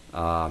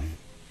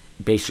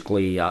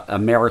 basically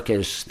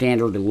America's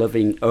standard of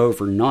living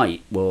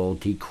overnight will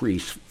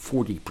decrease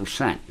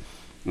 40%.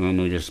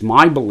 And it is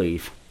my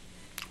belief,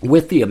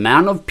 with the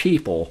amount of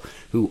people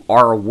who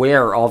are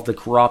aware of the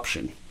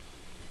corruption,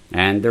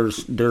 and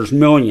there's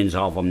millions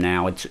of them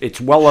now. It's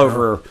well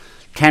over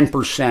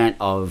 10%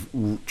 of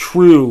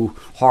true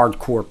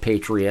hardcore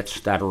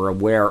patriots that are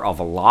aware of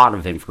a lot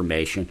of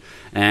information.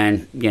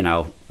 And,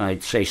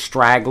 I'd say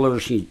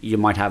stragglers, you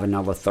might have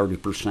another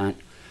 30%.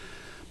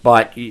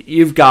 But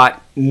you've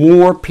got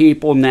more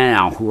people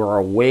now who are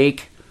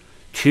awake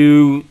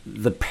to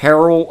the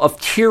peril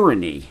of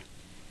tyranny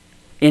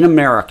in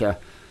America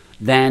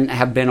then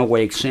have been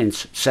awake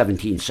since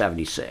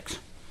 1776.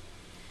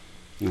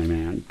 I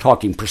mean, I'm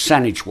talking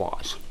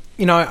percentage-wise.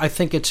 You know, I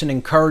think it's an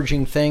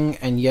encouraging thing,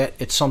 and yet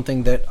it's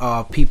something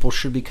that people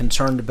should be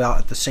concerned about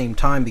at the same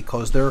time,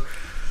 because they're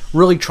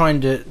really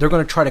going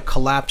to try to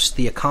collapse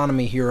the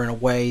economy here in a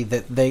way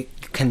that they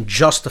can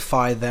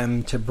justify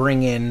them to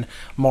bring in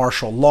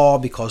martial law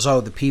because,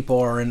 the people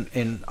are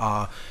in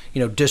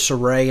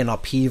disarray and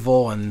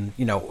upheaval, and,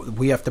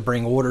 we have to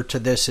bring order to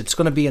this. It's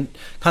going to be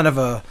kind of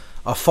a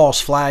false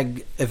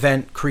flag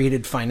event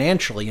created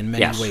financially in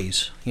many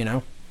ways,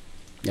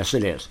 Yes,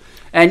 it is.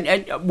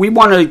 And we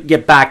want to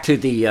get back to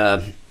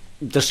the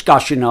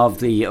discussion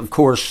of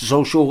course,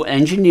 social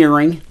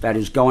engineering that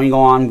is going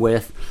on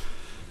with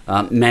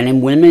men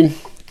and women,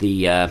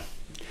 the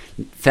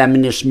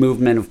feminist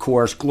movement, of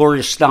course.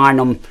 Gloria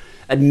Steinem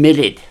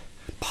admitted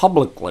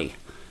publicly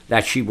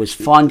that she was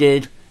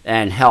funded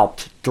and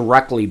helped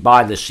directly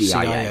by the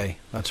CIA.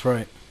 That's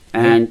right.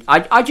 And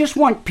I just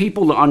want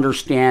people to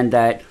understand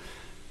that,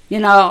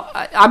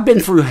 I've been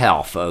through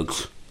hell,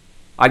 folks.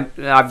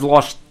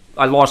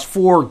 I lost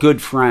 4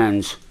 good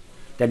friends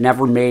that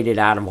never made it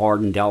out of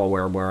Hardin,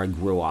 Delaware, where I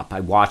grew up.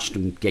 I watched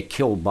them get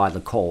killed by the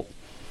Colt.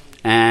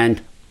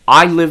 And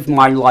I live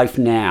my life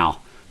now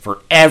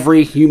for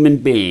every human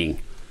being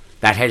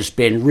that has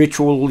been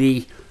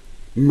ritually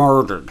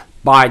murdered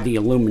by the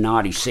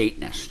Illuminati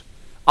Satanists.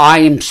 I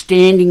am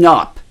standing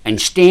up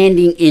and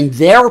standing in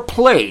their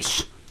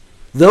place,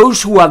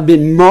 those who have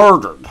been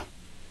murdered,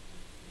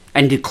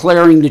 and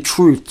declaring the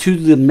truth to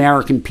the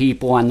American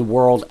people and the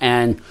world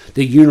and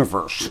the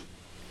universe.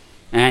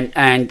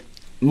 And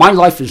my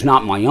life is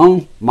not my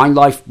own. My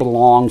life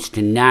belongs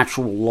to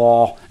natural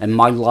law, and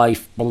my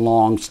life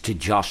belongs to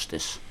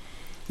justice.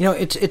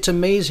 It's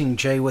amazing,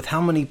 Jay, with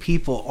how many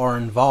people are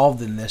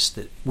involved in this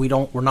that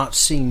we're not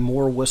seeing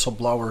more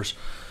whistleblowers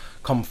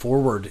come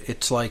forward.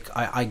 It's like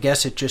I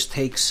guess it just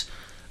takes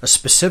a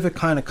specific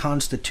kind of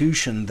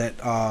constitution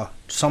that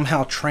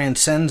somehow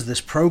transcends this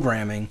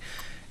programming.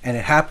 And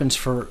it happens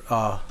for,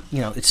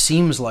 it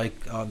seems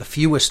like the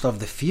fewest of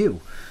the few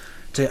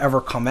to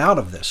ever come out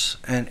of this.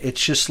 And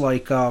it's just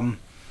like, I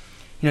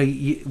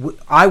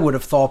would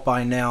have thought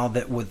by now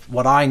that with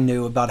what I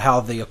knew about how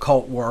the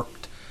occult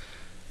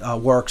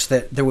works,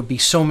 that there would be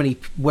so many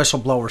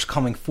whistleblowers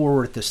coming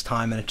forward at this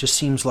time. And it just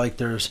seems like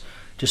there's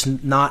just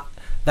not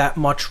that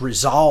much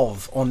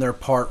resolve on their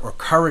part or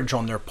courage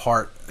on their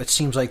part. It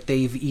seems like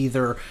they've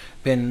either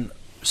been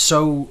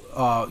so,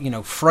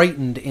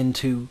 frightened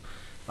into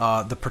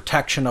the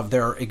protection of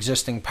their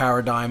existing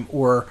paradigm,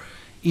 or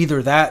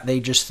either that they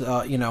just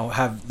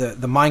have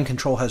the mind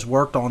control has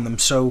worked on them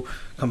so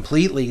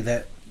completely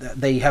that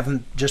they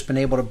haven't just been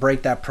able to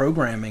break that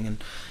programming.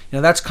 And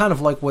that's kind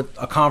of like what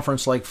a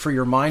conference like Free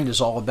Your Mind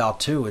is all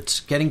about too. It's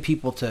getting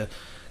people to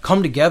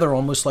come together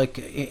almost like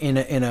in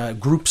a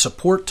group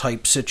support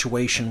type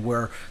situation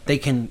where they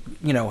can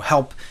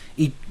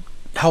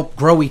help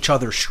grow each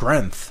other's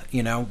strength,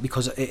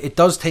 because it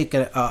does take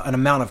an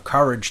amount of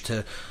courage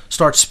to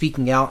start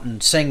speaking out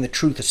and saying the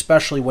truth,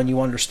 especially when you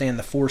understand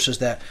the forces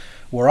that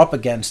we're up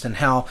against and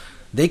how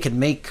they can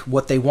make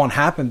what they want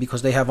happen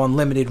because they have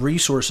unlimited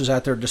resources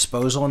at their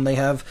disposal, and they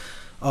have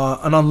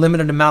an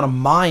unlimited amount of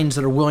minds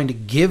that are willing to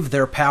give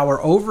their power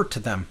over to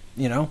them,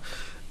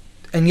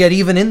 And yet,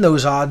 even in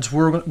those odds,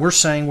 we're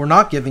saying we're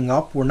not giving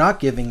up, we're not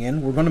giving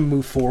in, we're going to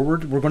move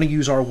forward, we're going to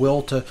use our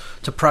will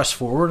to press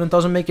forward. And it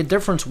doesn't make a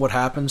difference what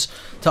happens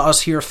to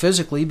us here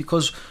physically,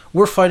 because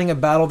we're fighting a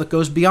battle that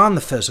goes beyond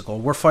the physical.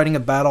 We're fighting a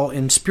battle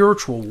in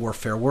spiritual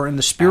warfare. We're in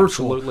the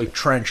spiritual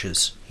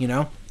trenches,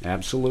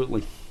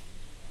 Absolutely.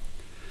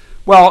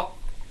 Well,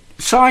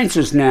 science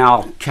is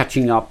now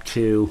catching up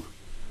to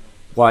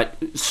what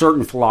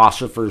certain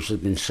philosophers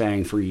have been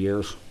saying for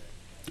years.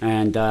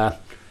 And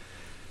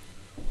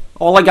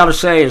all I got to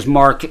say is,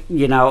 Mark,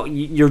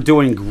 you're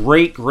doing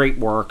great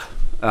work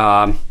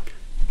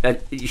at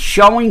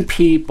showing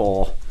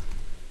people,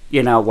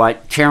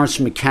 what Terence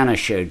McKenna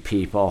showed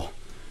people,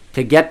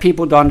 to get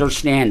people to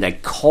understand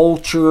that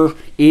culture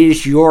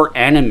is your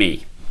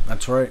enemy.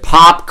 That's right.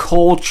 Pop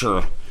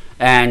culture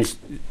and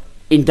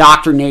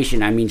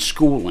indoctrination,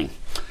 schooling,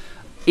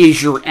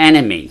 is your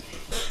enemy.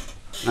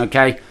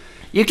 Okay?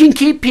 You can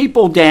keep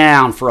people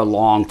down for a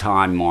long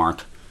time,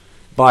 Mark,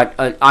 but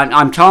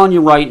I'm telling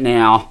you right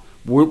now,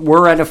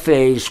 we're at a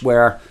phase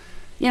where,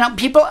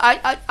 people,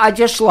 I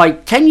just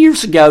like 10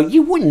 years ago,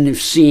 you wouldn't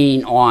have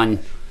seen on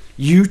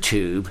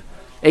YouTube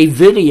a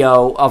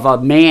video of a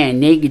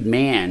naked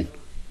man,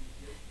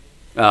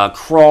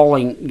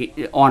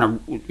 crawling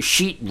on a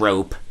sheet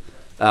rope,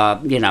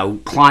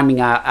 climbing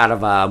out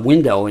of a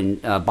window in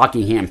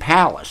Buckingham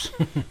Palace.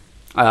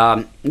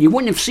 You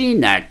wouldn't have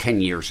seen that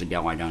 10 years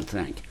ago, I don't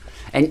think.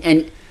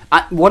 And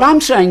what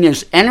I'm saying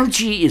is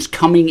energy is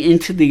coming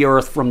into the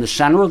Earth from the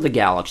center of the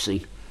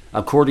galaxy.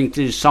 According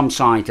to some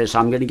scientists,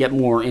 I'm going to get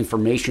more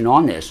information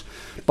on this.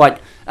 But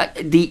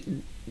the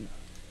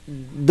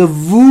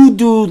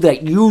voodoo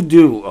that you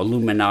do,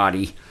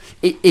 Illuminati,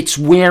 it's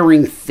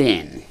wearing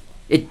thin.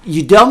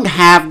 You don't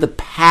have the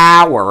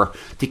power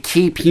to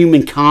keep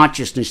human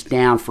consciousness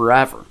down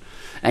forever.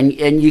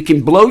 And you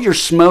can blow your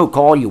smoke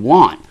all you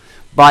want,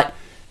 but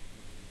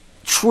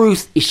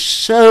truth is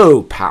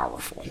so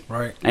powerful.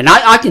 Right. And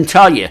I can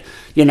tell you,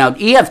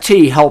 EFT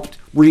helped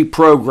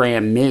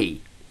reprogram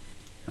me.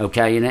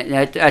 Okay, and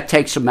that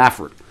takes some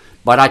effort.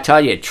 But I tell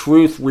you,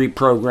 truth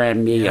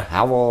reprogrammed me a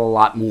hell of a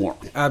lot more.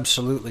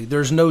 Absolutely.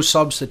 There's no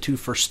substitute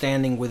for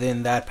standing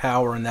within that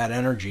power and that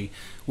energy,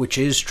 which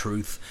is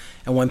truth.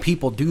 And when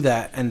people do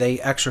that and they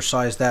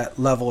exercise that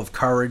level of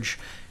courage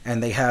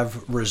and they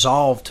have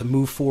resolve to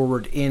move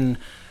forward in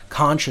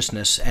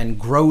consciousness and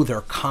grow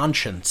their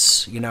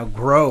conscience,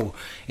 grow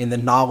in the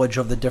knowledge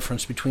of the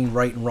difference between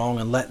right and wrong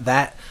and let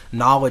that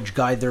knowledge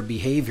guide their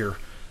behavior,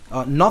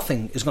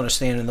 nothing is going to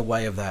stand in the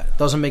way of that. It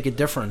doesn't make a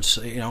difference,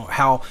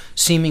 how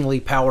seemingly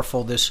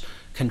powerful this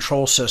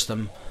control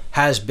system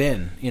has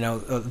been.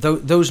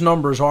 Those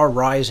numbers are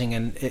rising,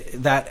 and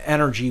that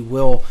energy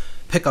will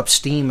pick up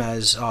steam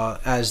as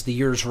the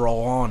years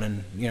roll on,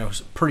 and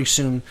pretty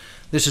soon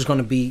this is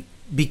going to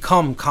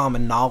become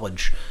common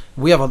knowledge.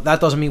 That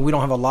doesn't mean we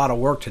don't have a lot of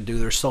work to do.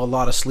 There's still a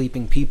lot of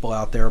sleeping people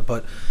out there,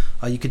 but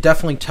you could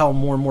definitely tell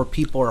more and more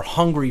people are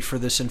hungry for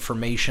this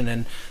information,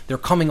 and they're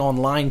coming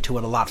online to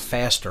it a lot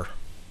faster.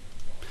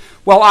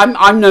 Well,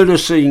 I'm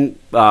noticing,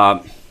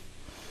 I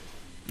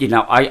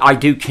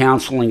do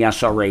counseling,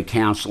 SRA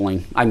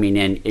counseling. I mean,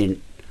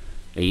 in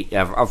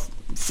a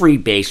free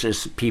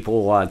basis,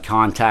 people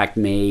contact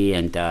me,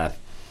 and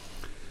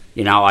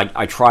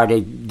I try to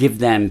give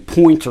them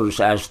pointers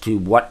as to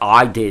what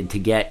I did to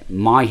get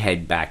my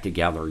head back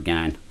together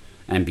again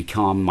and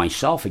become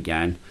myself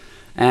again.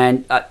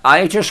 And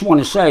I just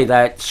want to say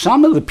that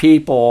some of the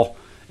people,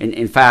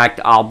 in fact,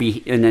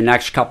 in the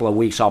next couple of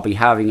weeks, I'll be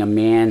having a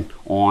man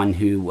on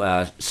who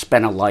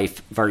spent a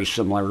life very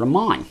similar to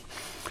mine.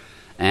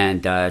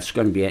 And it's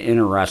going to be an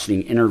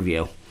interesting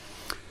interview.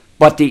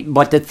 But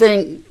the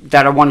thing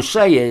that I want to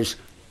say is,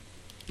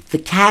 the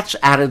cat's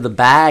out of the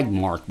bag,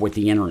 Mark, with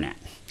the internet.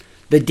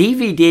 The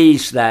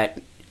DVDs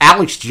that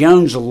Alex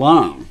Jones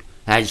alone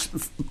has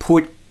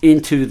put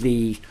into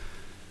the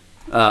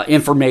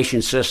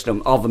information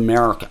system of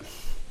America.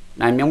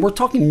 I mean, we're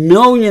talking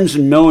millions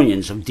and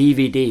millions of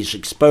DVDs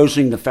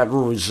exposing the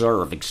Federal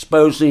Reserve,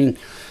 exposing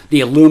the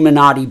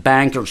Illuminati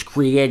bankers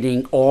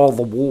creating all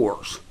the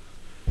wars.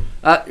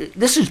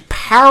 This is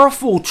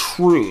powerful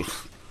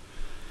truth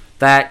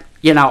that,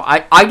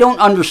 I don't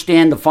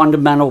understand the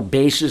fundamental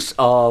basis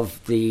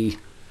of the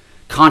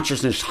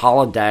consciousness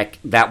holodeck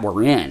that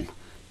we're in,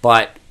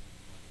 but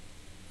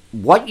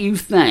what you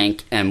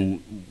think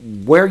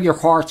and where your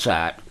heart's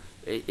at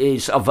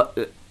is of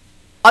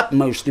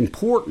utmost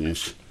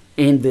importance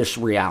in this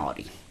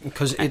reality.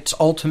 Because it's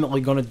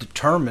ultimately going to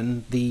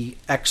determine the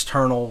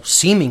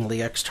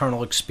seemingly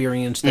external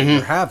experience that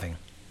you're having.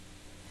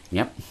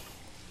 Yep.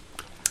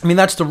 I mean,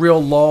 that's the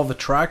real law of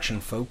attraction,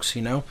 folks,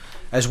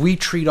 As we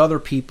treat other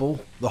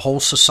people, the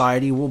whole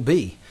society will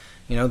be.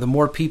 The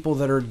more people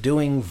that are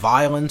doing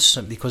violence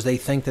because they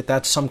think that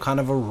that's some kind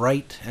of a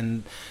right,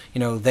 and,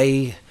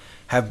 they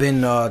have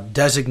been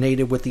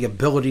designated with the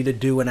ability to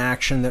do an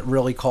action that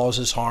really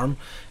causes harm,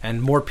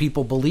 and more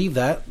people believe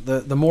that,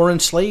 the more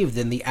enslaved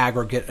in the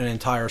aggregate an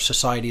entire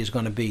society is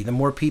going to be. The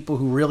more people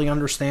who really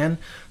understand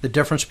the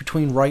difference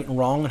between right and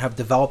wrong and have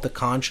developed a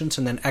conscience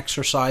and then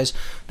exercise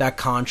that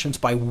conscience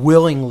by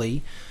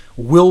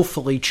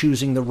willfully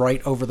choosing the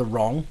right over the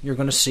wrong, you're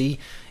going to see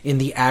in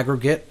the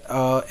aggregate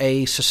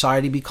a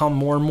society become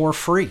more and more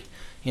free.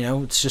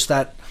 It's just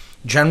that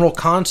general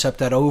concept,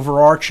 that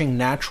overarching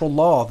natural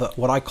law,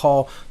 what I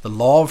call the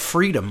law of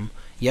freedom.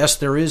 Yes,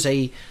 there is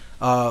a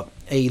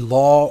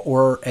law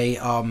or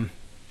a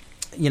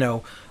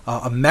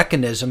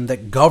mechanism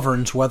that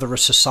governs whether a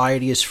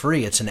society is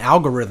free. It's an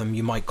algorithm,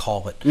 you might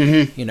call it.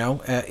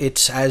 Mm-hmm.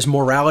 It's as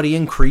morality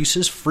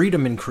increases,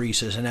 freedom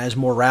increases, and as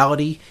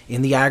morality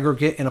in the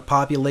aggregate in a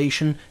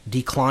population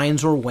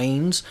declines or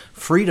wanes,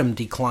 freedom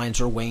declines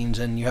or wanes,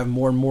 and you have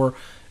more and more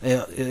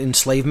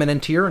enslavement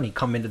and tyranny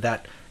come into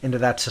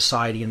that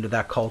society, into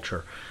that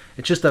culture.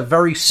 It's just a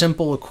very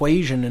simple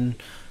equation, and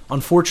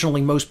unfortunately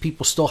most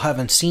people still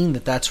haven't seen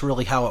that that's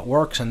really how it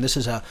works, and this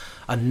is a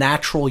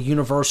natural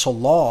universal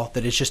law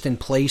that is just in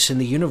place in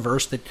the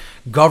universe that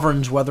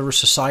governs whether a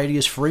society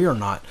is free or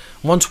not.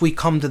 Once we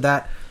come to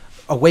that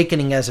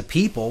awakening as a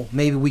people,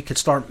 maybe we could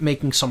start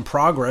making some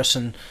progress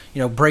and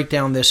break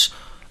down this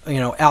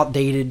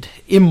outdated,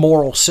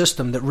 immoral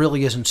system that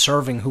really isn't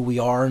serving who we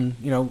are, and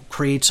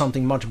create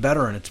something much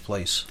better in its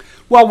place.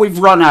 Well, we've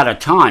run out of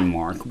time,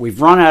 Mark.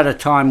 We've run out of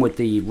time with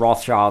the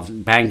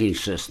Rothschild banking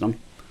system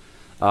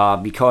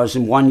because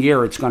in 1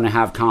 year it's going to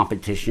have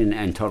competition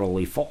and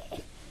totally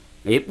fall.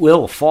 It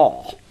will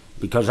fall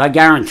because I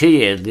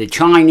guarantee you the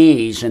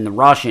Chinese and the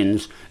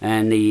Russians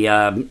and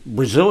the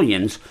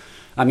Brazilians,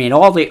 I mean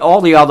all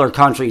the other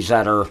countries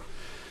that are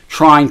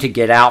trying to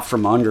get out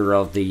from under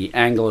of the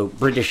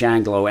British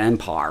Anglo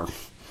Empire,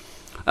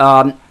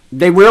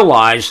 they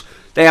realize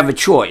they have a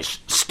choice: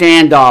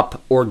 stand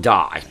up or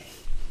die.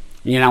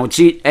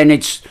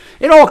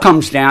 It all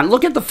comes down.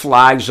 Look at the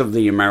flags of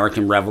the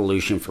American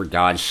Revolution, for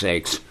God's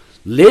sakes.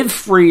 Live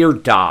free or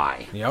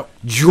die. Yep.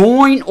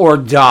 Join or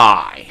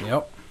die.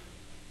 Yep.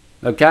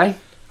 Okay?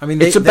 I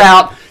mean, it's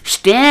about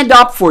stand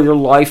up for your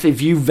life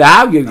if you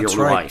value your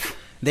life.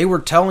 They were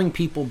telling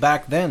people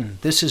back then,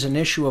 this is an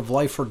issue of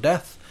life or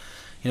death.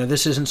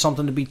 This isn't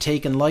something to be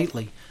taken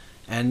lightly.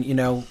 And,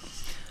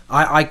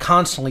 I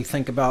constantly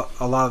think about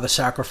a lot of the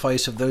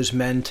sacrifice of those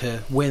men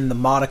to win the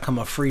modicum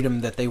of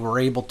freedom that they were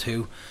able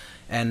to,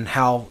 and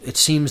how it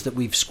seems that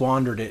we've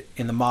squandered it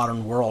in the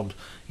modern world.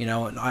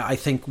 And I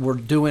think we're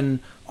doing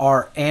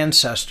our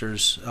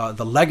ancestors,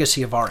 the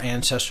legacy of our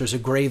ancestors, a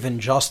grave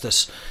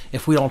injustice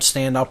if we don't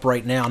stand up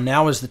right now.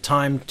 Now is the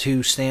time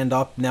to stand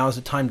up. Now is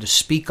the time to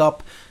speak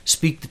up,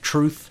 speak the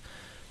truth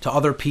to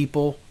other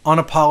people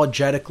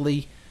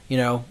unapologetically,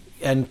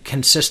 and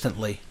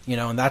consistently,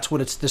 and that's what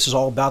this is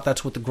all about.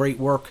 That's what the great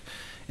work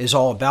is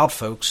all about,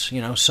 folks.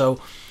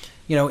 So,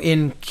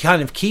 in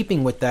kind of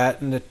keeping with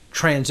that and the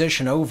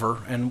transition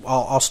over, and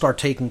I'll start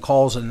taking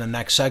calls in the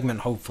next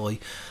segment, hopefully.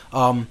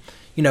 Over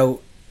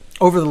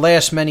the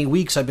last many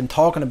weeks, I've been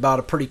talking about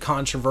a pretty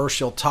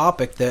controversial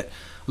topic that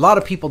a lot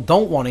of people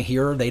don't want to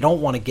hear, they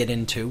don't want to get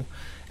into,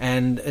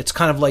 and it's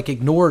kind of like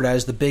ignored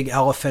as the big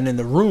elephant in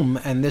the room,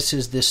 and this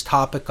is this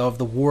topic of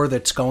the war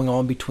that's going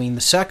on between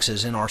the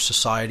sexes in our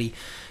society.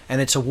 And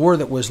it's a war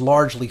that was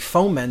largely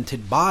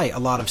fomented by a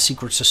lot of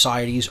secret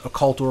societies,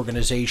 occult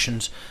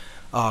organizations,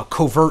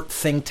 covert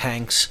think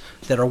tanks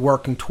that are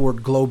working toward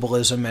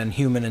globalism and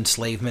human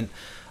enslavement,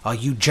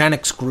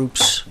 eugenics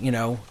groups,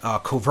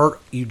 covert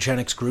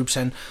eugenics groups,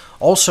 and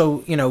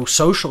also,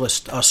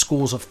 socialist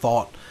schools of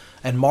thought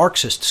and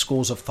Marxist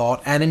schools of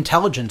thought and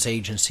intelligence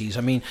agencies.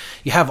 I mean,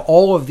 you have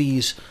all of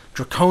these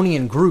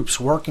draconian groups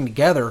working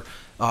together,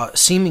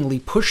 seemingly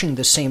pushing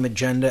the same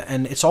agenda,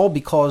 and it's all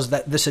because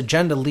that this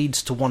agenda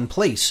leads to one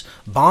place: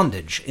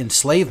 bondage,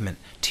 enslavement,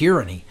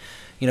 tyranny,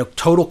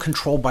 total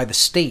control by the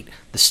state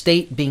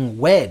being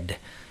wed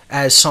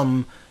as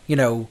some,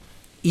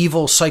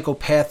 evil,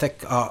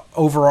 psychopathic,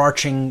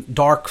 overarching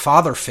dark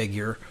father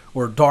figure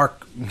or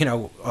dark,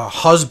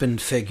 husband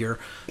figure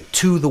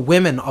to the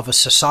women of a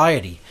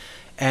society.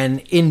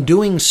 And in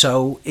doing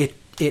so, it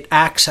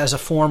acts as a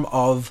form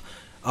of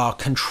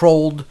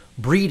controlled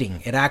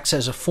breeding. It acts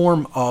as a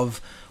form of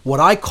what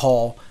I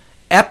call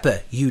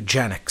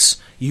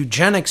epi-eugenics.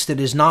 Eugenics that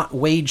is not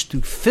waged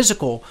through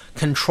physical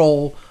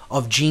control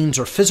of genes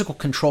or physical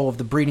control of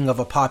the breeding of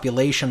a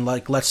population,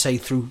 like, let's say,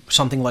 through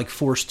something like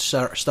forced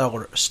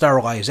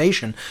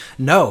sterilization.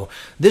 No,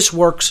 this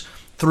works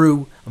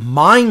through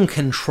mind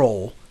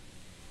control,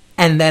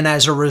 and then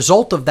as a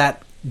result of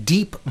that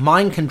deep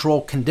mind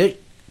control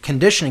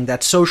conditioning,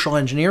 that social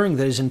engineering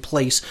that is in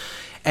place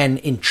and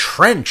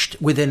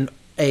entrenched within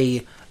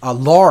a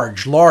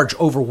large,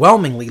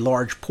 overwhelmingly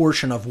large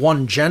portion of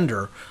one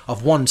gender,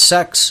 of one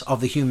sex of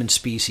the human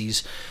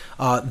species,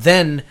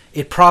 then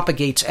it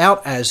propagates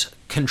out as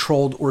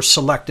controlled or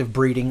selective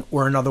breeding,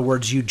 or in other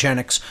words,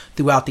 eugenics,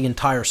 throughout the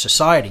entire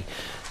society.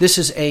 This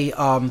is a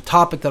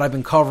topic that I've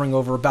been covering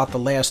over about the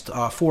last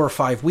 4 or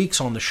 5 weeks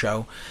on the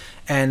show.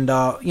 And,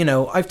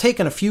 I've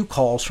taken a few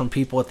calls from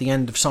people at the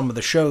end of some of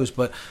the shows,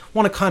 but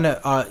want to kind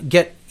of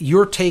get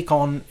your take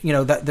on,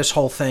 this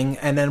whole thing,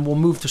 and then we'll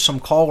move to some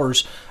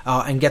callers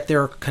and get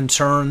their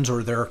concerns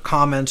or their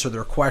comments or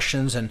their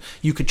questions, and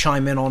you could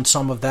chime in on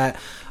some of that.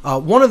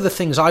 One of the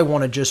things I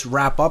want to just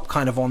wrap up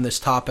kind of on this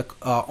topic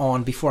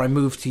on before I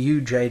move to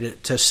you, Jay,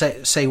 to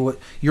say what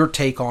your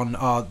take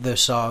on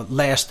this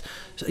last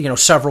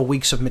several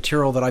weeks of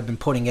material that I've been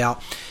putting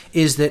out,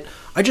 is that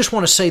I just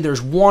want to say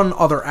there's one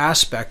other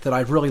aspect that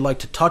I'd really like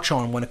to touch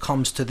on when it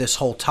comes to this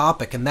whole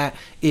topic, and that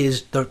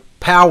is the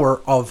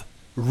power of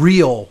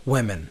real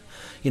women.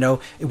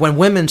 When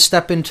women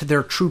step into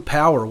their true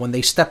power, when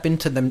they step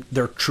into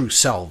their true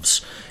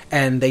selves,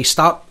 and they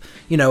stop,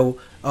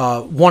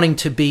 wanting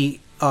to be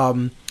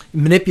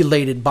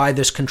manipulated by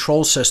this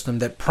control system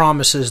that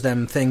promises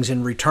them things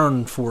in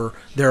return for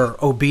their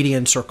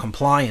obedience or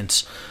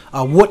compliance,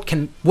 what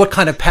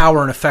kind of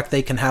power and effect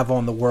they can have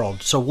on the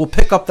world. So we'll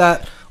pick up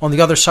that on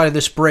the other side of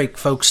this break,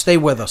 folks. Stay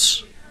with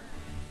us.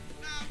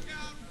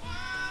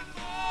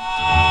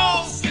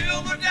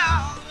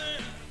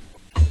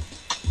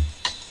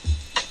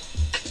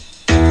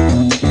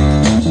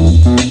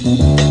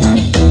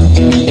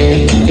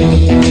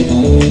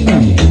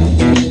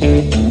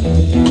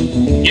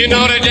 You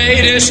know the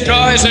day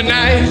destroys the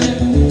night,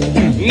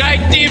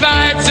 night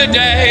divides the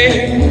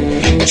day.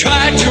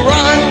 Try to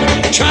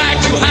run, try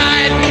to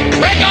hide,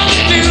 break on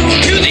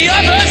through to the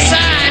other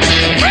side,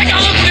 break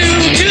on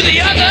through to the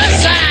other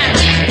side,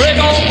 break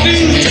on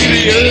through to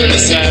the other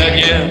side,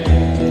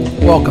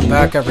 yeah. Welcome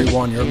back,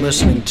 everyone. You're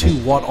listening to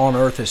What on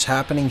Earth is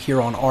Happening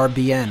here on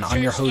RBN.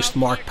 I'm your host,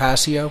 Mark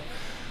Passio.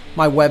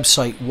 My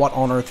website,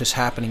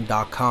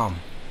 whatonearthishappening.com.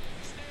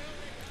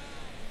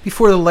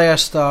 Before the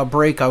last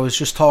break, I was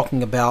just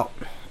talking about,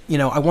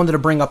 I wanted to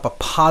bring up a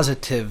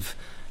positive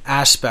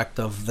aspect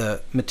of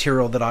the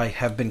material that I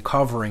have been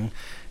covering,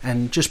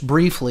 and just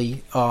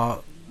briefly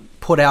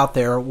put out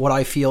there what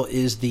I feel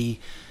is the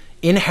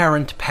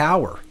inherent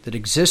power that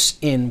exists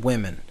in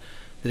women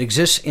that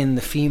exists in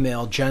the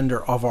female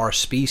gender of our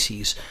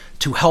species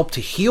to help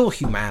to heal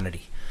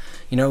humanity.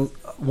 You know,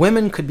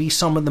 women could be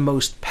some of the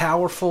most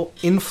powerful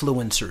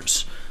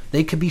influencers.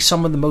 They could be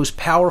some of the most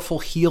powerful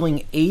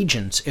healing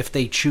agents if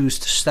they choose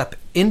to step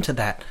into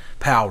that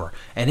power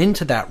and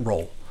into that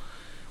role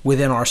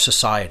within our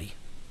society.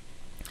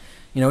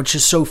 You know, it's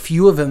just so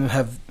few of them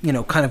have, you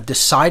know, kind of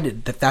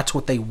decided that that's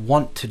what they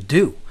want to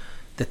do,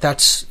 that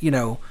that's, you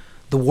know,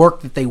 the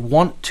work that they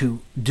want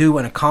to do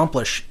and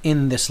accomplish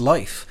in this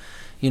life.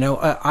 You know,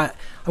 I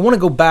want to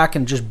go back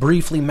and just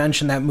briefly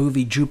mention that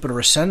movie Jupiter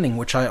Ascending,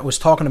 which I was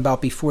talking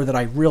about before, that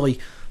I really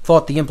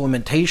thought the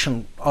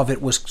implementation of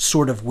it was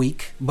sort of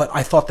weak, but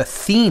I thought the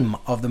theme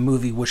of the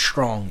movie was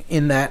strong,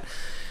 in that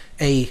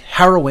a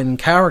heroine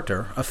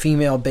character, a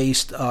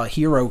female-based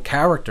hero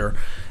character,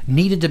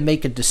 needed to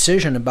make a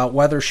decision about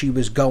whether she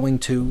was going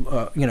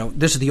to, you know,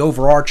 this is the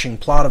overarching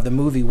plot of the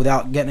movie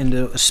without getting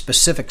into a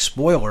specific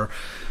spoiler.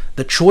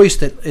 The choice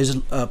that is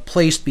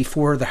placed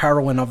before the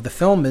heroine of the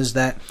film is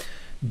that,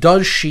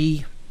 does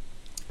she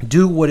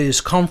do what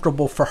is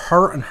comfortable for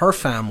her and her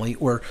family,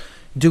 or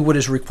do what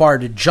is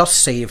required to just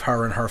save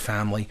her and her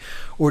family,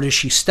 or does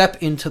she step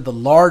into the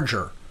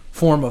larger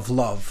form of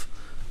love,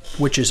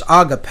 which is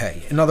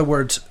agape? In other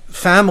words,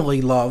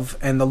 family love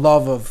and the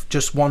love of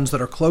just ones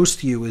that are close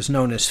to you is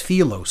known as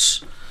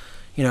philos.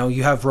 You know,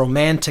 you have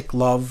romantic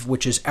love,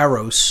 which is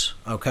eros,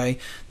 okay?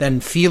 Then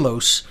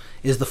philos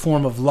is the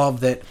form of love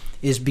that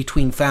is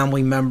between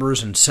family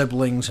members and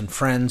siblings and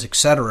friends,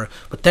 etc.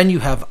 But then you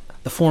have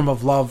the form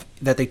of love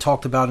that they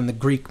talked about in the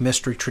Greek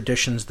mystery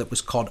traditions that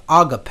was called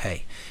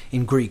agape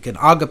in Greek. And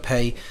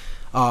agape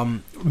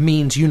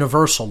means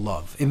universal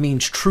love. It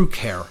means true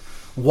care,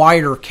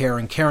 wider care,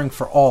 and caring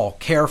for all,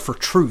 care for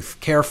truth,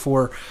 care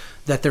for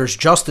that there's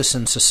justice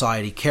in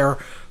society, care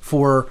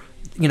for,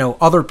 you know,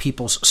 other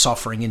people's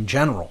suffering in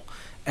general.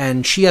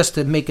 And she has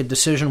to make a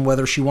decision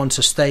whether she wants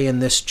to stay in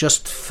this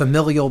just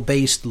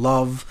familial-based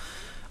love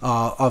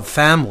of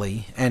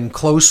family and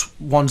close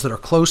ones that are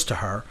close to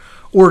her,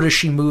 or does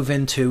she move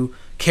into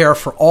care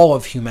for all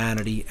of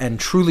humanity and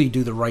truly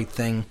do the right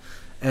thing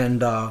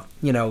and,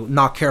 you know,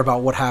 not care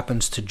about what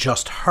happens to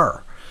just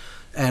her.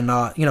 And,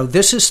 you know,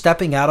 this is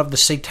stepping out of the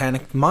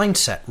satanic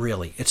mindset,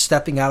 really. It's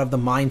stepping out of the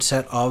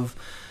mindset of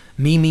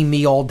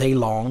me all day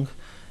long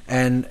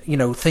and, you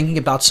know, thinking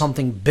about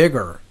something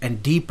bigger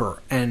and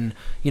deeper and,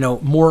 you know,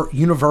 more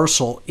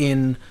universal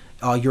in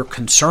your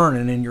concern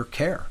and in your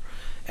care.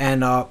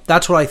 And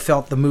that's what I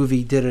felt the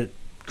movie did a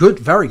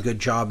very good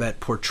job at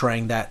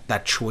portraying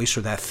that choice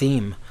or that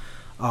theme.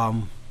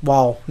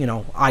 While, you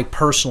know, I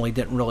personally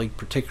didn't really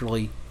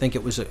particularly think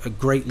it was a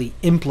greatly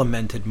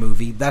implemented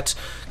movie. That's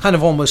kind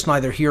of almost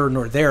neither here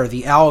nor there.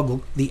 The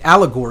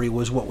allegory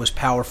was what was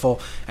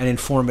powerful and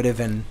informative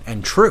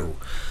and true.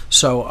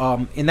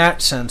 So in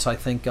that sense, I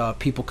think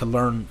people could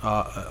learn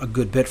a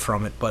good bit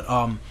from it. But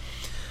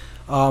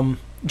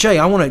Jay,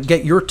 I want to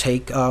get your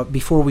take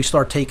before we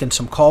start taking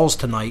some calls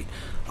tonight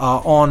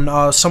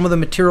on some of the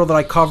material that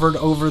I covered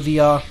over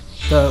the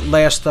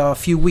last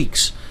few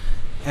weeks.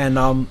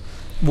 And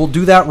we'll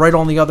do that right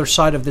on the other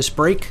side of this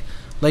break.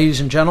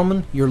 Ladies and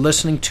gentlemen, you're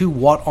listening to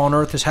What on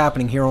Earth is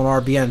Happening here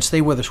on RBN.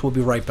 Stay with us. We'll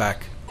be right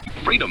back.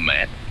 Freedom,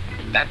 man.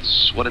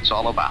 That's what it's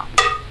all about.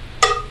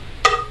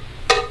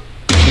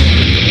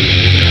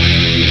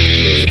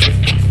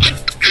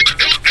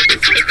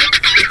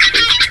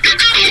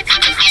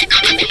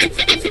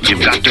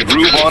 You've got to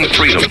groove on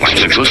freedom, like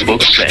the good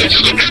book says.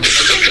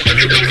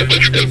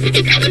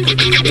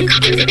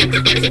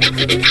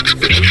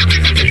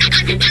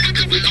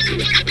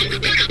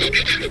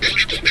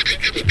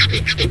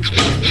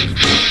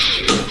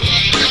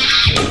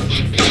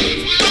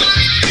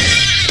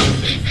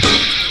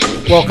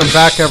 Welcome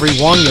back,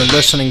 everyone. You're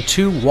listening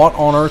to What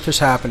on Earth is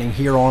Happening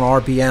here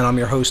on RBN. I'm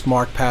your host,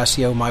 Mark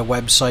Passio. My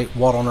website,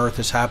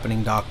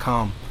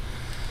 whatonearthishappening.com.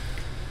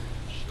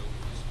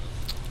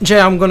 Jay,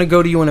 I'm going to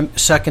go to you in a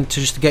second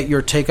just to get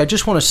your take. I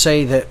just want to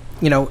say that,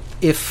 you know,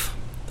 if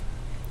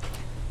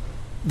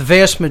the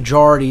vast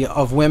majority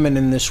of women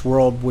in this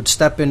world would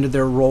step into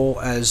their role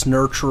as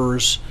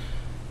nurturers,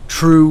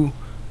 true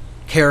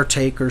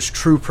caretakers,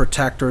 true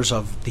protectors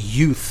of the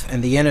youth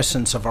and the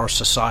innocence of our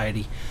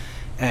society,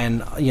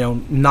 and, you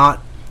know,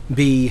 not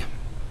be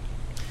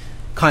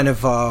kind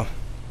of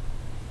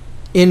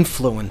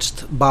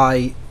influenced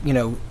by, you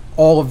know,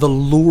 all of the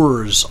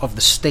lures of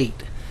the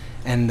state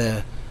and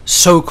the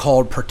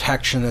so-called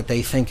protection that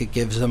they think it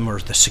gives them or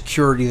the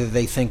security that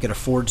they think it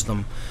affords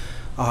them,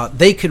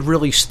 they could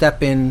really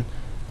step in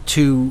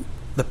to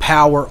the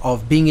power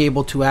of being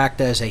able to act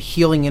as a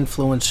healing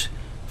influence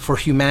for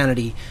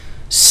humanity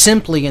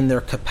simply in their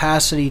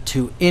capacity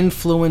to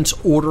influence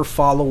order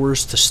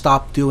followers to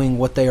stop doing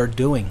what they are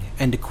doing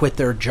and to quit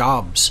their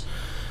jobs.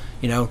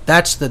 You know,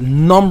 that's the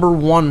number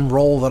one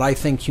role that I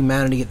think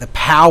humanity, the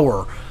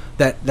power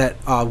that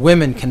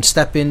women can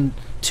step in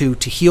to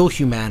heal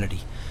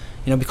humanity.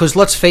 You know, because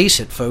let's face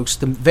it, folks,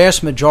 the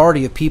vast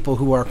majority of people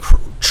who are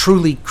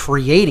truly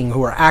creating,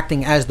 who are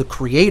acting as the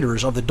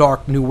creators of the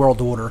Dark New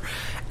World Order,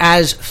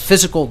 as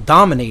physical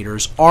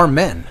dominators, are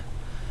men.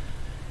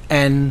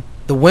 And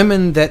the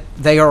women that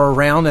they are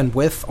around and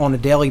with on a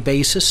daily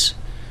basis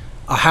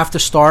have to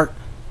start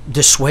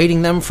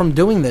dissuading them from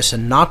doing this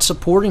and not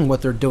supporting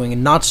what they're doing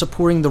and not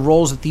supporting the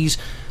roles that these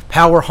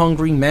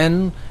power-hungry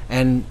men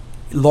and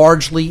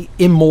largely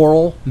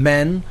immoral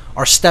men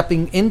are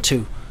stepping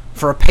into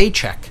for a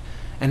paycheck.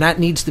 And that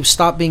needs to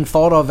stop being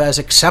thought of as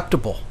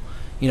acceptable.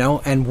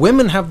 And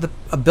women have the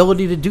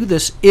ability to do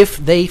this if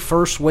they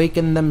first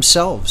waken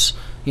themselves,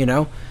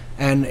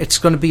 and it's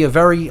going to be a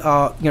very,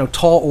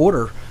 tall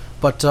order.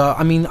 But,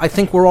 I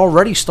think we're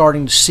already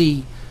starting to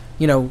see,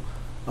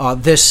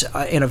 this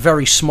in a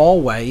very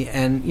small way.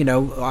 And,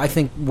 I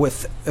think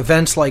with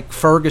events like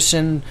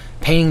Ferguson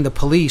painting the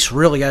police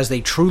really as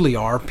they truly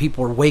are,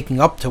 people are waking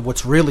up to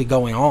what's really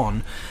going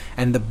on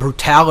and the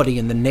brutality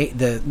and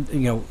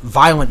the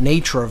violent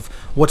nature of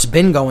what's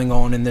been going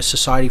on in this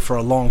society for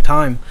a long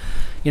time.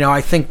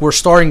 I think we're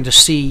starting to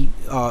see,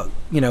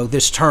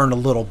 this turn a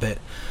little bit.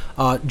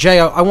 Jay,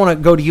 I want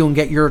to go to you and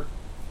get your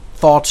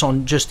thoughts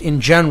on just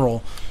in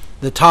general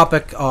the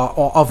topic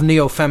of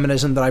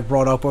neo-feminism that I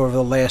brought up over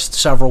the last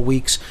several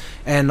weeks.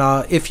 And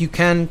if you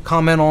can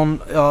comment on,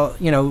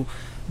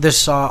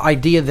 this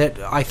idea that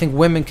I think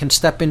women can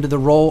step into the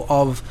role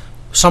of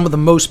some of the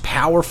most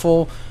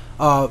powerful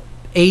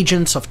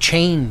agents of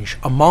change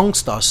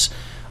amongst us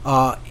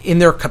in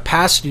their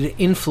capacity to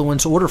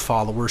influence order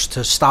followers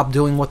to stop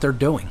doing what they're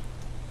doing.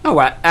 Oh,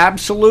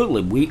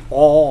 absolutely. We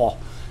all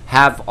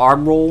have our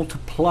role to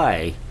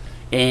play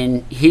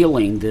in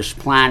healing this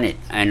planet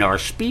and our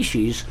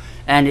species,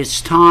 and it's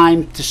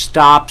time to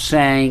stop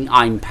saying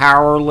I'm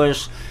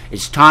powerless.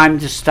 It's time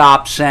to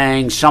stop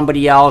saying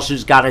somebody else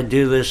has got to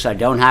do this, I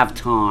don't have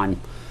time.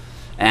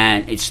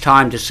 And it's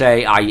time to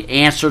say I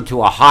answer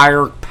to a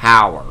higher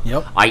power.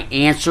 Yep. I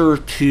answer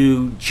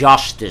to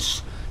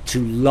justice,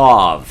 to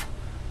love,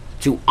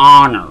 to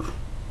honor,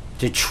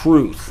 to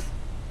truth.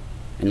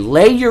 And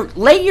lay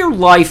your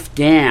life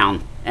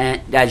down,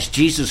 and as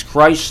Jesus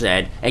Christ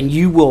said, and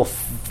you will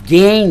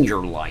gain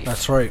your life.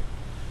 That's right.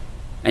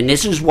 And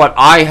this is what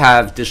I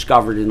have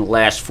discovered in the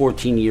last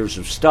 14 years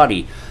of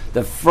study.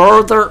 The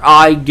further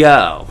I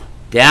go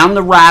down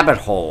the rabbit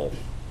hole,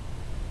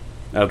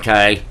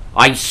 okay,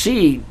 I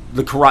see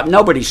the corrupt.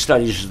 Nobody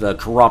studies the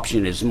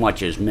corruption as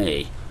much as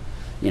me.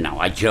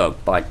 I joke,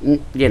 but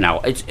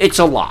it's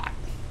a lot.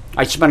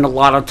 I spend a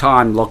lot of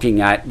time looking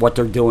at what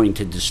they're doing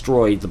to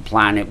destroy the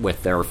planet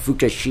with their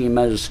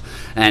Fukushimas,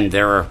 and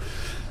they're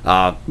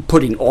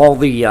putting all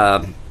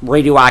the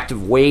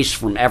radioactive waste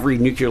from every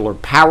nuclear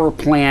power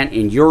plant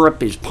in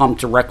Europe is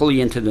pumped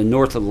directly into the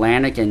North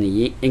Atlantic and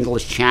the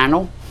English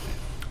Channel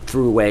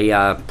through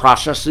a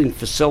processing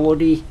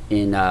facility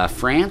in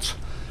France.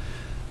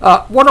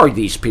 What are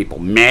these people,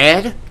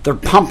 mad? They're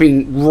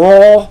pumping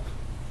raw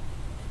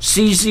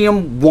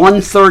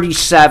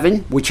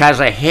cesium-137, which has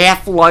a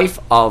half-life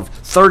of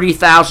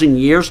 30,000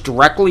 years,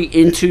 directly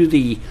into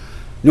the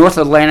North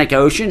Atlantic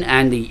Ocean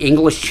and the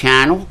English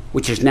Channel,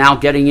 which is now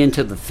getting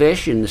into the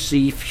fish and the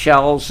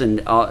seashells,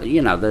 and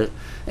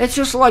it's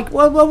just like,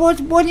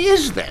 what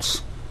is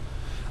this?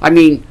 I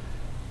mean,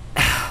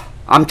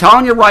 I'm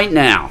telling you right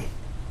now,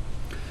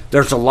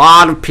 there's a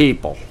lot of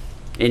people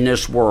in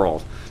this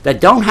world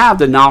that don't have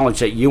the knowledge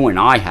that you and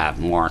I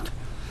have, Mark.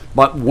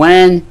 But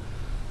when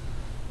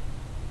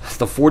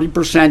the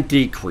 40%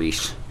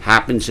 decrease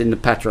happens in the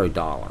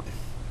petrodollar,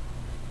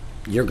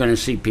 you're going to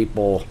see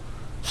people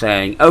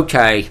saying,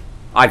 okay,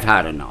 I've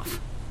had enough.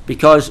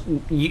 Because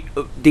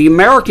the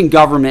American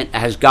government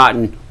has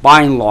gotten,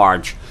 by and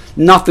large,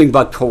 nothing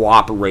but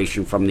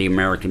cooperation from the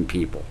American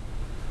people.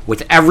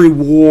 With every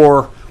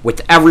war,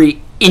 with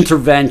every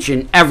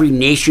intervention, every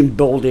nation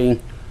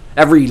building,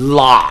 every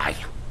lie,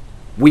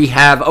 we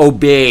have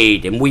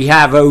obeyed and we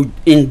have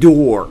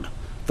endured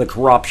the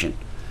corruption.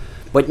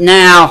 But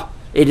now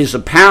it is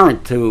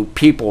apparent to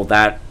people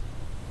that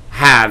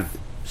have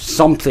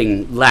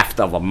something left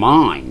of a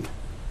mind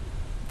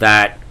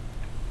that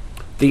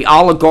the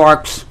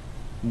oligarchs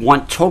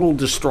want total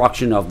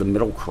destruction of the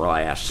middle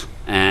class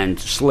and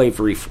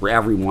slavery for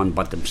everyone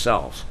but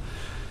themselves.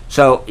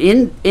 So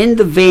in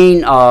the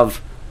vein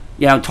of,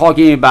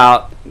 talking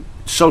about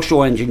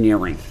social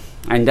engineering,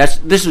 and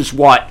this is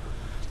what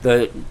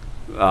the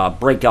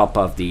breakup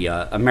of the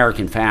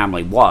American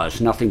family was,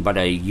 nothing but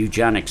a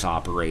eugenics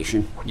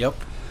operation. Yep.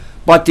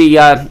 But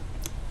the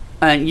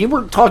you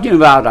were talking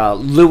about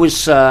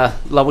Louis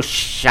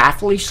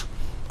Schlafly's?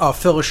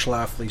 Phyllis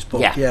Schlafly's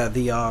book. Yeah,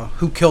 the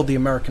Who Killed the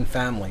American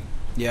Family.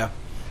 Yeah.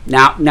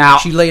 Now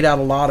she laid out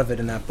a lot of it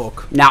in that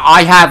book. Now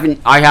I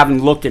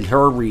haven't looked at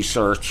her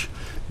research,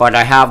 but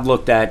I have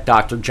looked at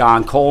Dr.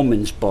 John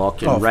Coleman's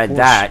book and read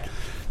that,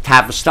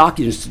 Tavistock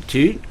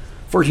Institute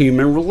for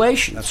Human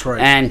Relations. That's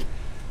right. And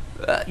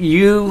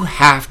you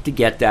have to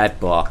get that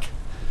book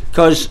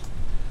because,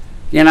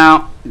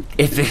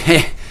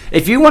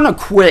 if you want to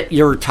quit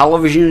your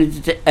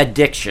television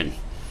addiction,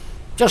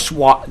 just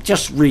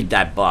read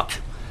that book.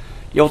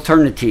 You'll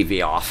turn the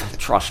TV off.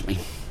 Trust me.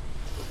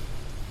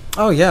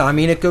 Oh yeah, I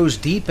mean it goes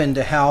deep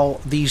into how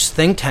these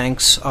think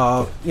tanks,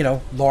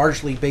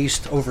 largely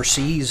based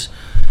overseas,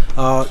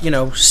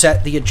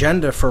 set the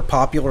agenda for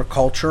popular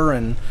culture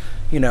and,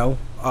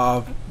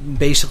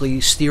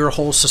 basically steer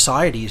whole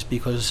societies,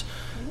 because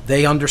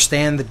they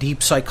understand the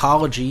deep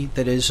psychology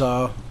that is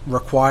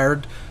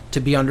required to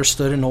be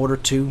understood in order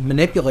to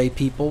manipulate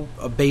people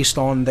based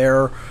on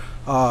their,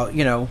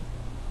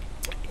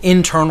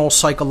 internal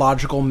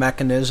psychological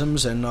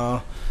mechanisms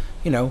and,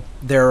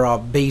 their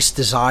base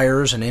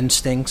desires and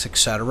instincts,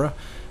 etc.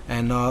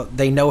 And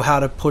they know how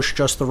to push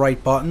just the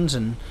right buttons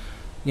and,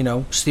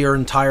 steer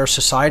entire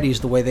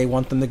societies the way they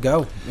want them to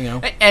go.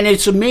 And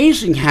it's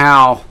amazing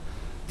how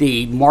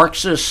the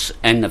Marxists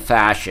and the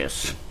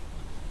fascists,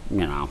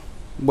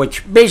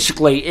 which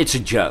basically it's a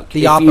joke.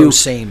 The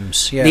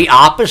opposames, yeah. The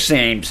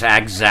opposames,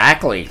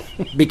 exactly.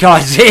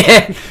 Because,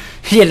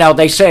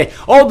 they say,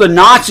 the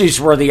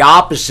Nazis were the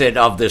opposite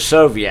of the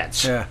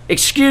Soviets. Yeah.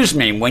 Excuse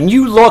me, when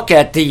you look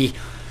at the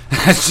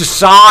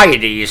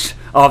societies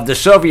of the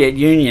Soviet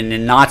Union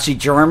and Nazi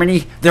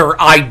Germany, they're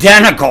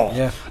identical.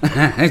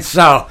 Yeah.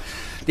 So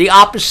the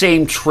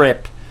opposame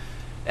trip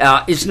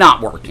is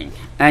not working.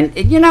 And,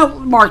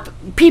 Mark,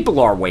 people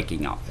are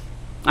waking up.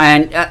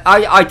 And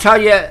I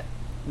tell you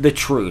the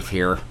truth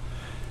here.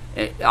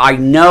 I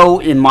know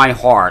in my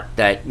heart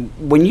that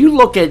when you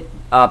look at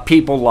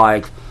people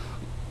like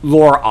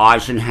Laura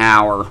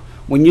Eisenhower,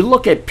 when you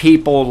look at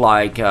people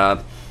like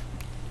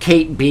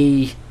Kate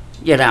B.,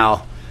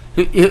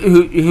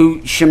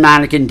 who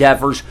shamanic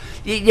endeavors,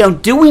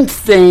 doing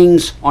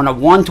things on a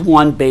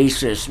one-to-one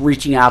basis,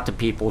 reaching out to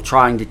people,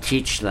 trying to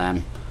teach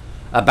them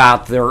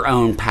about their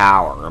own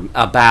power,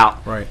 about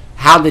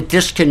how to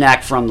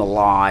disconnect from the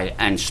lie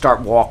and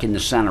start walking the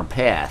center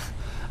path.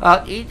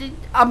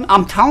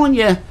 I'm telling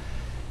you,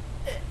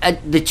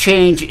 the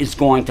change is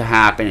going to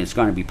happen. It's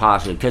going to be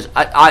positive. Because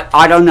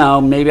I don't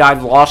know, maybe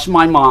I've lost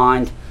my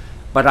mind,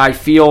 but I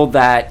feel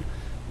that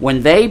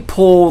when they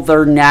pull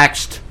their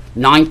next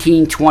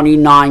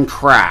 1929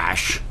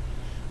 crash,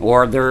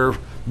 or their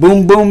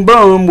boom, boom,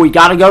 boom, we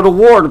got to go to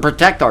war to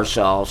protect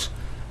ourselves,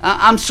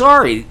 I'm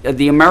sorry,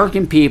 the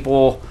American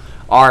people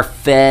are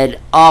fed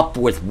up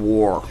with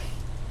war.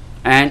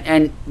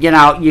 And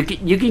you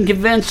can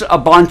convince a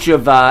bunch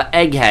of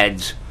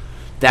eggheads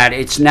that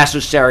it's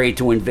necessary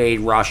to invade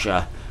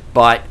Russia,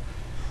 but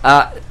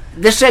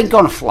this ain't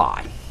going to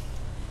fly.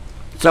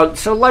 So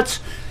let's,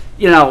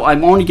 I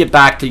want to get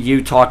back to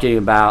you talking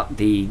about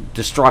the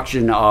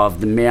destruction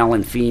of the male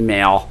and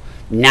female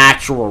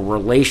natural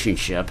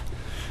relationship,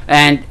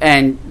 and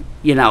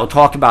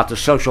talk about the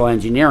social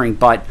engineering.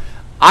 But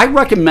I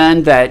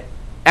recommend that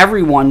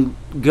everyone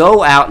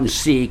go out and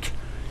seek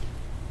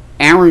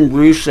Aaron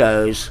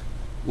Russo's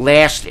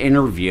last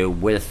interview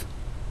with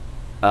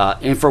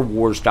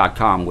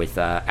Infowars.com with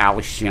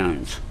Alex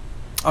Jones.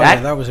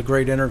 That was a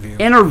great interview.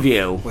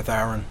 With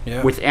Aaron.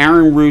 Yeah. With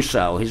Aaron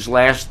Russo, his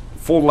last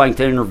full-length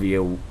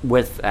interview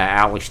with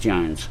Alex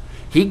Jones.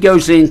 He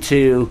goes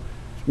into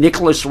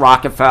Nicholas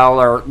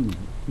Rockefeller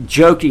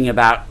joking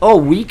about,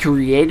 we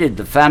created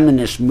the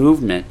feminist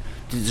movement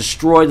to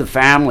destroy the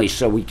family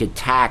so we could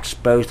tax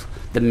both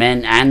the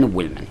men and the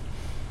women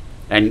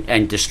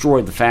and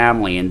destroy the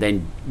family, and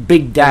then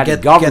big daddy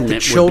government get the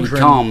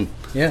children, would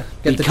get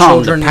become the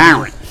children the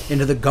parent.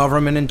 Into the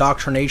government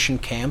indoctrination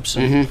camps,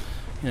 and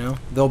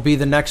they'll be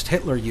the next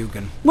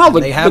Hitler-Jugend. Well,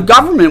 the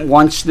government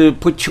wants to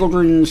put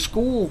children in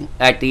school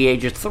at the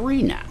age of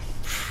 3 now.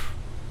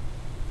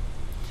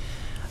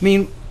 I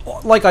mean,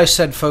 like I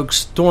said,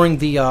 folks, during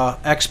the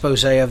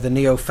expose of the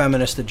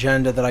neo-feminist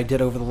agenda that I did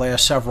over the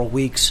last several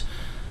weeks,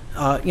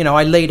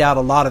 I laid out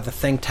a lot of the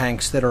think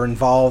tanks that are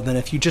involved, and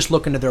if you just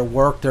look into their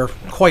work, they're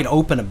quite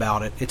open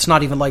about it. It's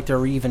not even like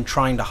they're even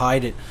trying to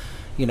hide it,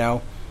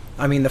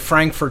 I mean, the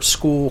Frankfurt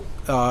School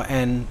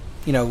and,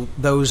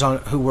 those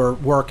who were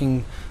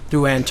working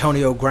through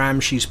Antonio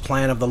Gramsci's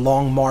plan of the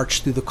long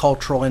march through the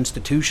cultural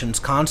institutions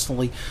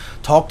constantly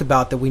talked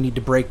about that we need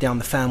to break down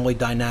the family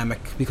dynamic,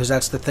 because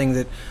that's the thing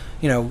that,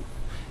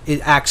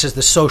 it acts as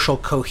the social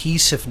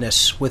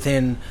cohesiveness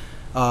within,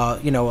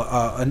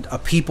 a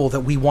people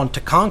that we want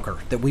to conquer,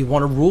 that we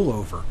want to rule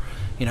over,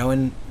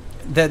 and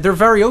that they're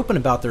very open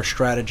about their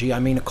strategy. I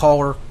mean, a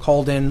caller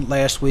called in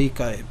last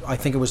week, I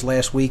think it was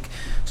last week,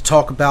 to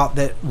talk about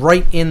that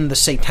right in the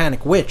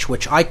Satanic Witch,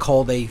 which I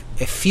called a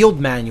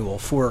field manual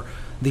for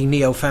the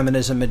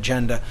neo-feminism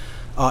agenda.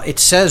 It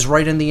says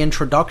right in the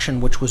introduction,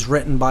 which was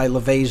written by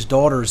LaVey's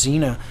daughter,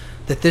 Zena,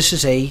 that this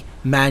is a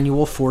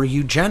manual for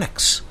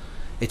eugenics.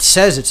 It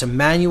says it's a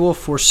manual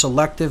for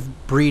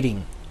selective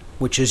breeding,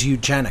 which is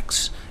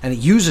eugenics, and it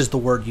uses the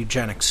word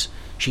eugenics.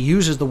 She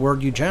uses the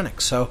word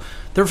eugenics. So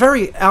they're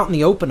very out in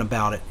the open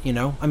about it,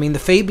 I mean, the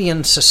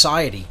Fabian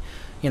Society,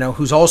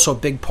 who's also a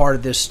big part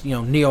of this,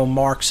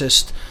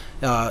 neo-Marxist,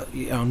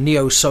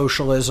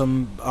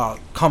 neo-socialism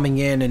coming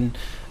in and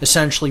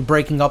essentially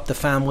breaking up the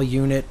family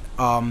unit,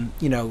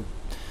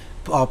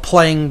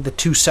 playing the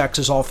two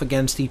sexes off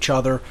against each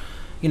other.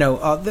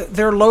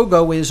 Their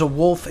logo is a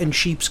wolf in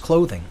sheep's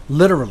clothing,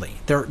 literally.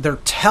 They're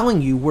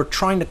telling you we're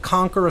trying to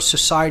conquer a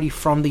society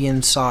from the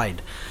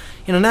inside.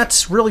 And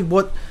that's really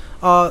what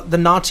the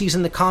Nazis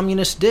and the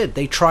communists did.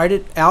 They tried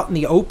it out in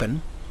the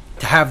open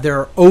to have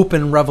their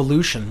open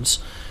revolutions.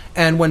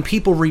 And when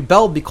people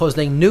rebelled because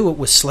they knew it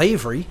was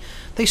slavery,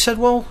 they said,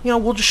 well,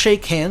 we'll just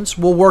shake hands.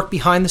 We'll work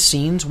behind the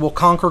scenes. We'll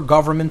conquer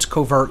governments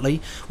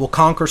covertly. We'll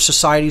conquer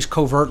societies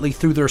covertly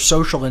through their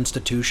social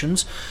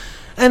institutions.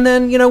 And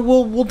then,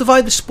 we'll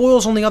divide the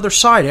spoils on the other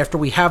side after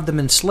we have them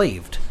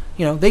enslaved.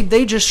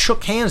 They just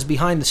shook hands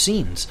behind the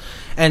scenes.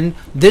 And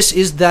this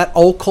is that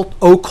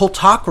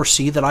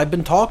occultocracy that I've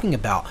been talking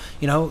about.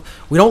 We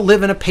don't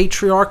live in a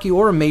patriarchy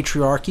or a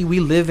matriarchy. We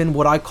live in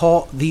what I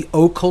call the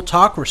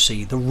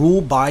occultocracy, the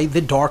rule by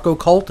the dark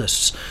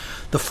occultists.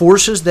 The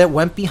forces that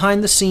went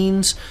behind the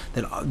scenes,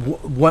 that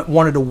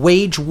wanted to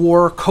wage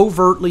war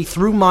covertly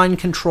through mind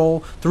control,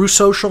 through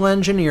social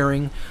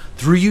engineering,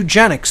 through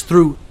eugenics,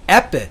 through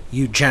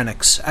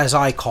epi-eugenics, as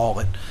I call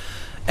it.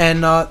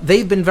 And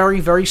they've been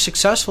very, very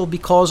successful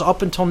because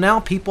up until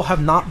now, people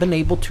have not been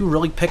able to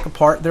really pick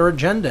apart their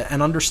agenda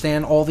and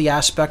understand all the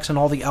aspects and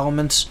all the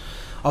elements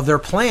of their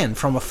plan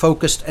from a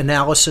focused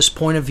analysis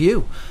point of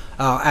view,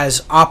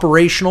 as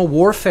operational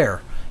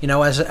warfare,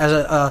 as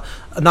a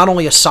not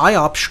only a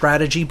psyop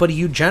strategy, but a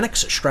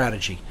eugenics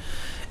strategy.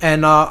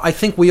 And I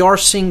think we are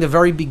seeing the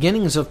very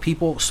beginnings of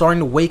people starting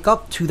to wake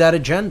up to that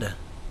agenda.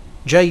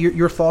 Jay,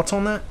 your thoughts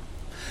on that?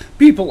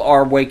 People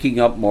are waking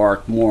up,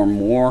 Mark, more and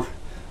more.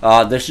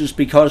 This is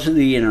because of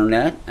the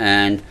internet,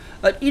 and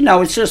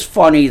it's just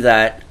funny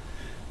that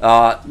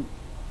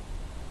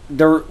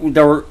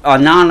they're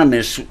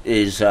Anonymous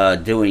is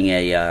doing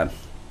a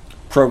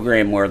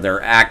program where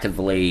they're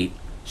actively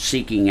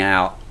seeking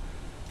out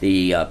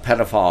the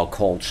pedophile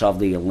cults of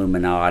the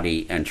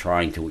Illuminati and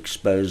trying to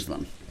expose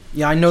them.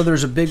 Yeah, I know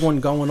there's a big one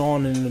going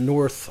on in the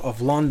north of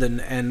London,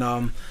 and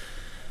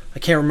I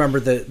can't remember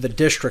the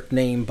district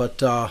name,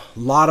 but a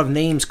lot of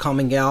names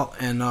coming out,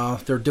 and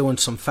they're doing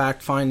some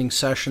fact-finding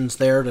sessions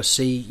there to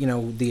see,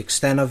 the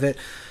extent of it.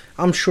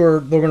 I'm sure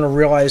they're going to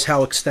realize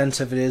how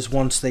extensive it is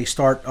once they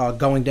start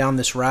going down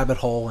this rabbit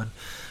hole. And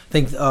I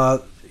think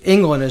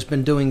England has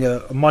been doing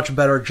a much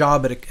better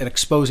job at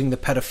exposing the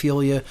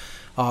pedophilia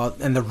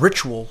and the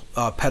ritual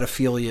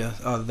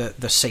pedophilia,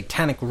 the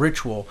satanic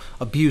ritual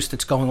abuse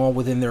that's going on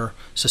within their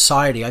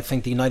society. I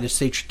think the United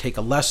States should take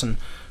a lesson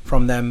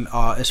from them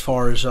as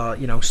far as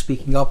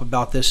speaking up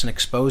about this and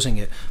exposing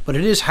it. But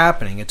it is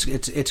happening.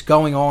 It's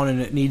going on,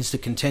 and it needs to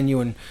continue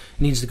and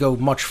needs to go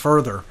much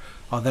further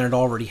than it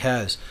already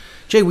has.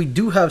 Jay, we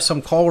do have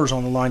some callers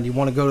on the line. Do you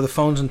want to go to the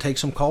phones and take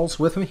some calls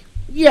with me?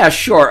 Yeah,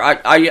 sure.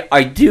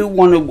 I do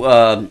want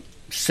to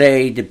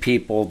say to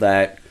people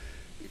that,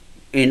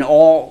 in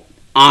all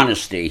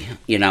honesty,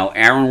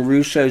 Aaron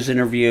Russo's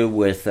interview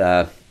with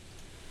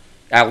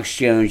Alex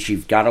Jones,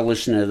 you've got to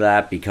listen to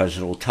that because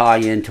it'll tie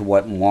into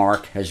what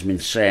Mark has been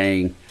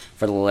saying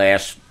for the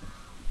last,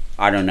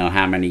 I don't know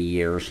how many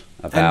years,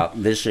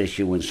 about this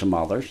issue and some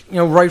others.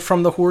 Right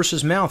from the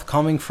horse's mouth,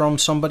 coming from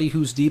somebody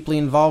who's deeply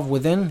involved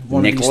within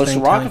one Nicholas of these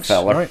think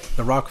Rockefeller. Tanks. Right,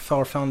 the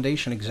Rockefeller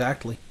Foundation,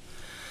 exactly.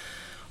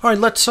 All right,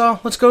 let's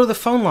go to the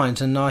phone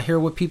lines and hear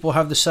what people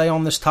have to say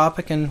on this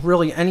topic. And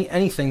really,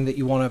 anything that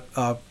you want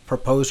to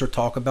propose or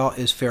talk about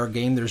is fair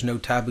game. There's no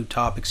taboo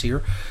topics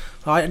here.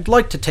 I'd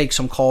like to take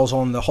some calls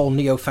on the whole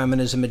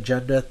neo-feminism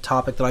agenda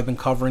topic that I've been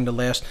covering the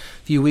last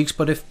few weeks.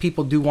 But if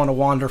people do want to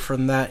wander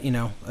from that,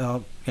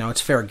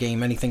 it's fair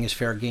game. Anything is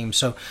fair game.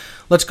 So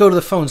let's go to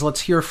the phones.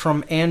 Let's hear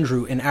from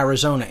Andrew in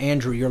Arizona.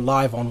 Andrew, you're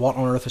live on What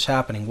on Earth is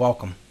Happening.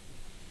 Welcome.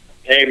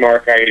 Hey,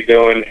 Mark. How you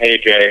doing? Hey,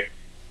 Jay.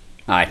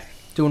 Hi.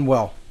 Doing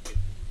well.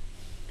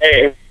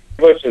 Hey,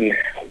 listen,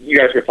 you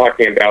guys were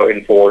talking about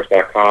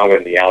Infowars.com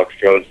and the Alex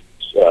Jones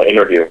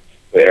interview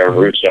with Aaron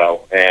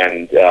Russo,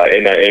 and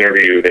in that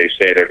interview they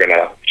say they're going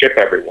to chip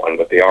everyone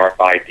with the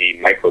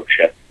RFID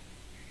microchip.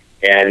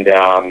 And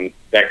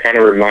that kind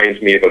of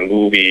reminds me of a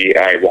movie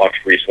I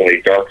watched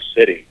recently, Dark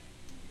City.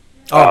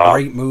 Oh,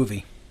 great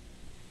movie.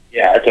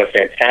 Yeah, it's a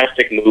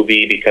fantastic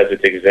movie because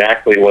it's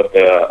exactly what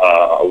the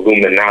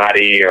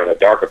Illuminati or the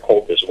dark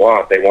occultists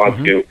want. They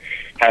want to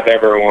have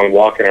everyone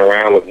walking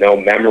around with no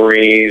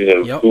memories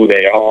of who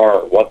they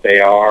are or what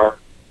they are.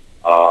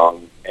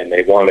 And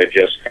they want to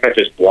just kind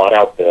of blot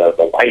out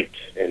the light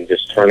and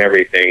just turn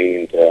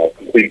everything into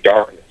complete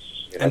darkness.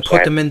 And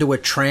put them into a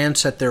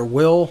trance at their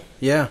will.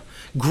 Yeah.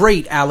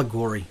 Great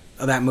allegory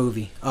of that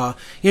movie.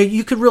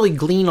 You could really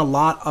glean a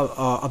lot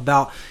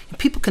about...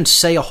 People can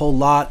say a whole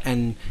lot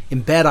and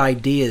embed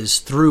ideas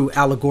through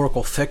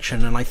allegorical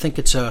fiction, and I think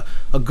it's a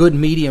good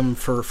medium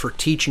for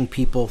teaching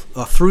people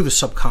through the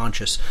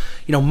subconscious.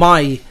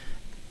 My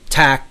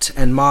tact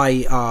and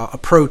my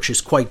approach is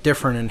quite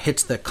different and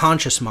hits the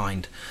conscious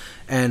mind.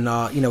 And,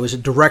 is a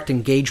direct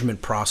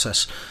engagement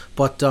process.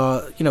 But,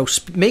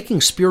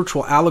 making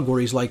spiritual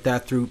allegories like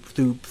that through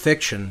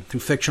fiction,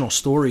 through fictional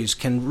stories,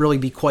 can really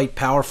be quite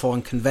powerful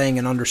in conveying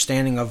an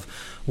understanding of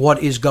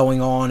what is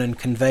going on and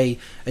convey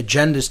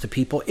agendas to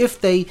people, if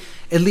they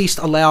at least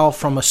allow,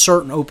 from a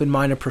certain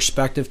open-minded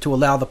perspective, to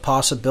allow the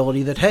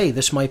possibility that, hey,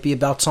 this might be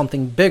about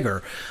something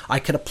bigger. I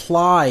could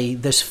apply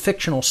this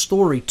fictional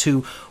story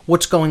to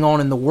what's going on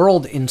in the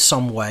world in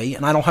some way,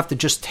 and I don't have to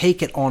just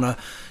take it on a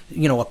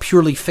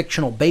purely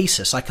fictional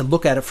basis. I could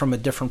look at it from a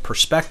different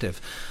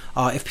perspective.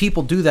 If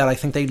people do that, I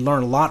think they'd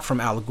learn a lot from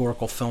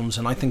allegorical films,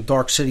 and I think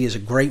Dark City is a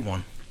great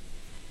one.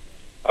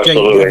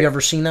 Absolutely. Jay, have you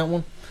ever seen that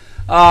one?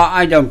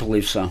 I don't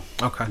believe so.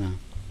 Okay. No.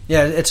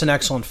 Yeah, it's an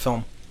excellent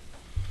film.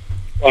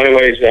 Well,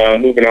 anyways,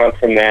 moving on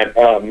from that,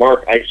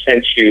 Mark, I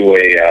sent you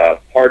a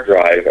hard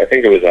drive, I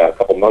think it was a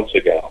couple months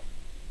ago,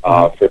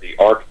 for the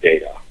ARC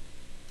data.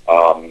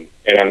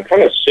 And I'm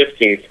kind of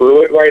sifting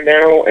through it right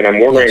now, and I'm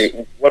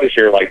wondering, what is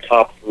your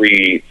top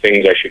 3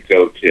 things I should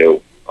go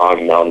to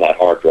on that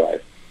hard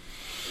drive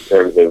in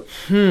terms of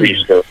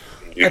research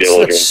and due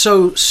diligence?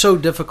 That's so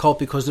difficult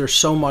because there's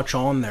so much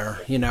on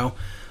there,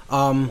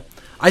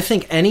 I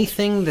think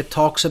anything that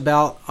talks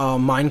about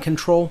mind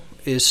control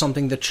is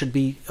something that should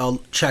be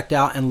checked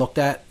out and looked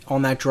at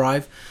on that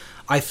drive.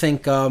 I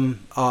think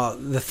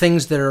the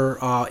things that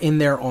are in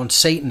there on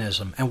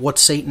Satanism and what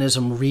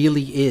Satanism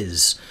really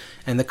is,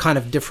 and the kind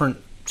of different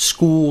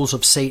schools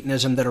of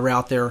Satanism that are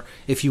out there,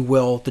 if you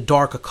will, the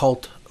dark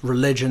occult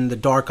religion, the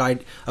dark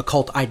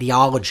occult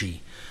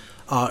ideology,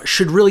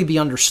 should really be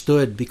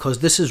understood, because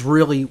this is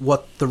really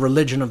what the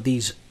religion of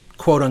these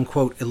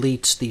quote-unquote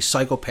elites, these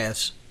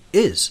psychopaths,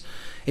 is.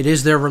 It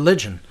is their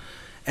religion.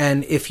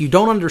 And if you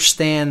don't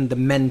understand the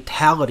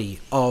mentality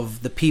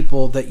of the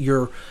people that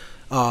you're,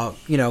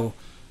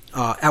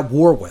 at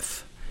war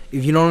with,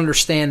 if you don't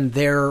understand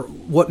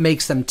what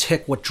makes them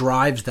tick, what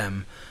drives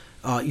them,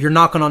 you're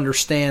not going to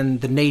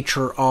understand the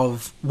nature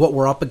of what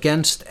we're up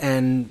against,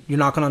 and you're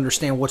not going to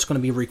understand what's going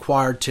to be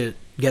required to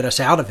get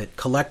us out of it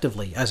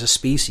collectively as a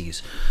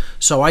species.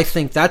 So I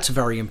think that's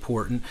very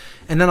important.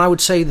 And then I would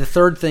say the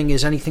third thing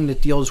is anything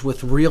that deals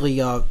with really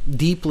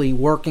deeply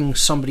working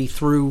somebody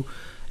through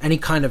any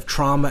kind of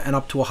trauma and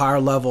up to a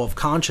higher level of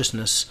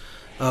consciousness.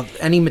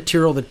 Any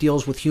material that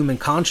deals with human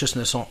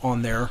consciousness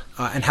on there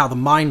and how the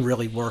mind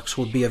really works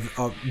would be a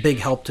big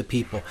help to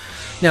people.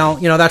 Now,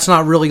 that's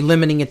not really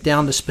limiting it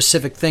down to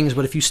specific things,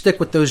 but if you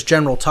stick with those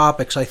general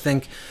topics, I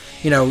think,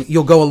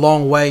 you'll go a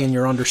long way in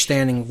your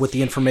understanding with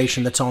the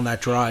information that's on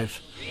that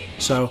drive.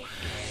 So,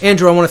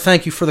 Andrew, I want to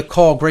thank you for the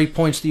call. Great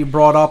points that you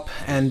brought up.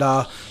 And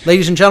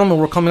ladies and gentlemen,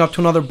 we're coming up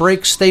to another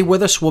break. Stay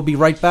with us. We'll be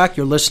right back.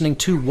 You're listening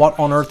to What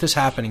on Earth is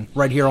Happening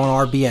right here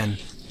on RBN.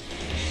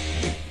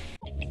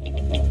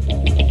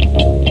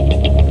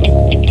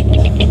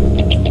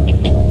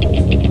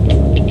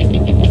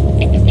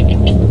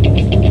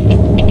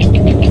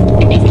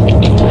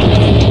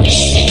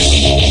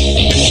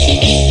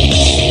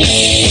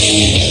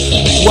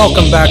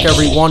 Welcome back,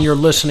 everyone. You're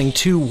listening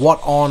to What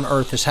on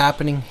Earth is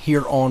Happening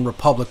here on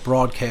Republic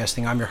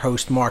Broadcasting. I'm your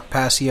host, Mark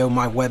Passio.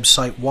 My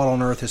website,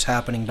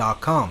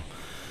 whatonearthishappening.com.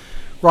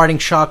 Riding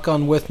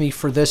shotgun with me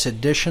for this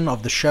edition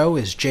of the show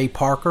is Jay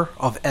Parker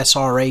of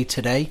SRA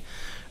Today,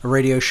 a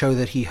radio show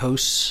that he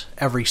hosts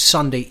every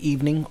Sunday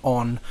evening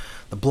on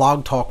the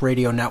Blog Talk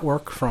Radio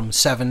Network from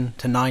 7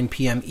 to 9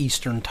 p.m.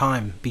 Eastern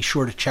Time. Be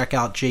sure to check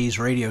out Jay's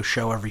radio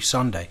show every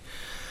Sunday.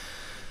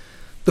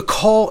 The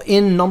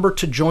call-in number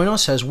to join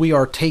us, as we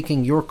are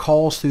taking your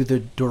calls through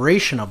the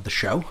duration of the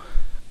show,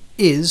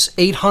 is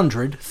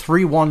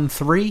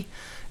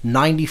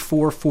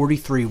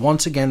 800-313-9443.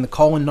 Once again, the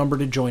call-in number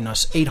to join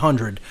us,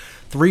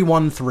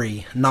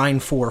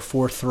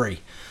 800-313-9443. I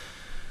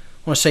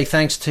want to say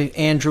thanks to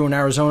Andrew in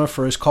Arizona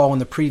for his call in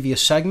the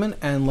previous segment,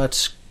 and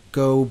let's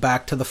go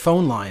back to the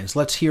phone lines.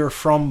 Let's hear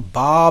from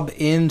Bob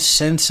in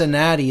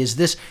Cincinnati. Is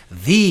this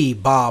the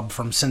Bob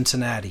from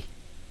Cincinnati?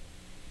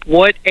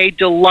 What a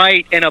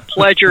delight and a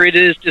pleasure it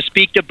is to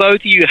speak to both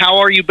of you. How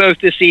are you both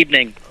this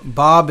evening?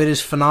 Bob, it is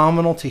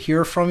phenomenal to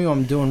hear from you.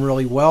 I'm doing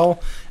really well,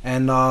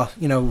 and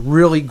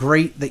really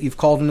great that you've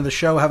called into the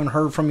show. Haven't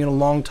heard from you in a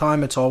long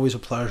time. It's always a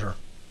pleasure.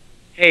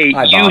 Hey,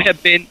 hi, you Bob.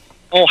 have been...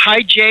 Oh,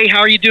 hi, Jay. How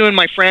are you doing,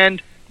 my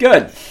friend?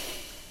 Good.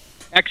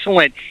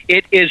 Excellent.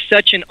 It is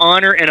such an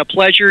honor and a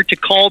pleasure to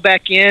call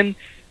back in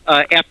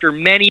after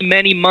many,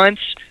 many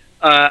months.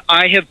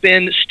 I have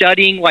been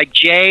studying like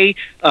Jay.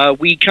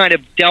 We kind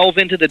of delve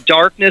into the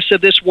darkness of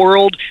this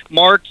world.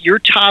 Mark, your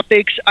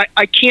topics,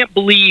 I can't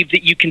believe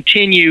that you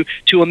continue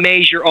to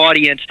amaze your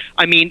audience.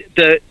 I mean,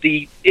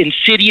 the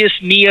insidious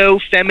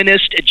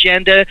neo-feminist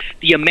agenda,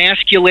 the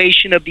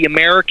emasculation of the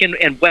American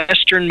and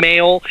Western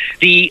male,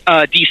 the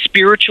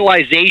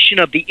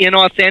despiritualization of the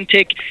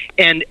inauthentic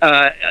and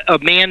a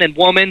man and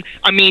woman.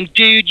 I mean,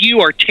 dude,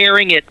 you are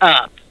tearing it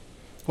up.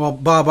 Well,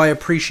 Bob, I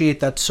appreciate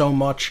that so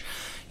much.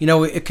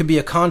 It could be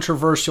a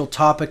controversial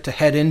topic to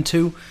head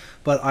into,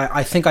 but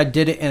I think I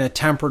did it in a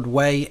tempered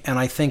way, and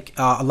I think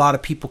a lot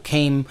of people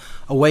came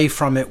away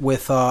from it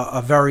with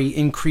a very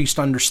increased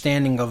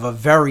understanding of a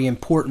very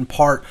important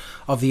part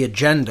of the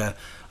agenda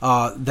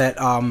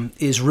that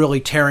is really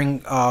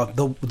tearing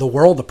the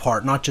world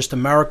apart, not just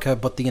America,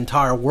 but the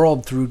entire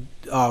world through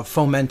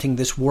fomenting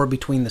this war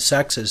between the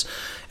sexes.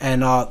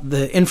 And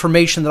the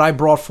information that I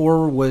brought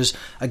forward was,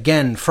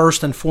 again,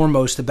 first and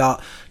foremost about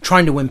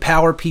trying to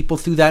empower people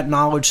through that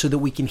knowledge so that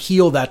we can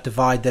heal that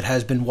divide that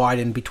has been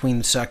widened between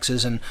the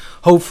sexes. And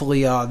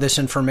hopefully this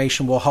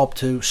information will help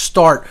to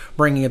start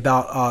bringing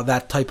about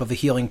that type of a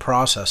healing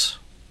process.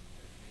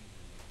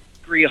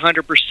 I agree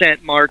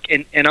 100%, Mark,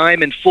 and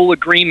I'm in full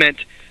agreement.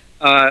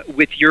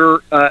 with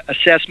your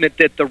assessment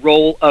that the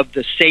role of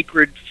the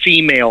sacred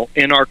female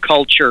in our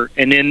culture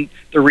and in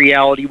the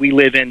reality we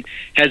live in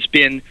has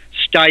been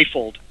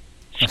stifled,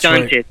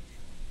 stunted,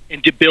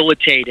 and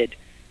debilitated.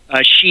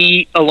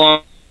 She,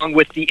 along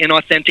with the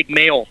inauthentic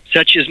male,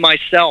 such as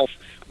myself,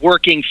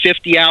 working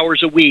 50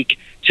 hours a week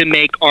to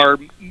make our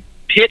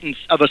pittance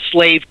of a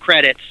slave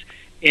credits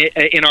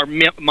in our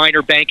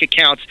minor bank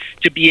accounts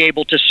to be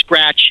able to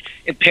scratch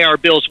and pay our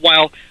bills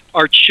while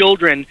our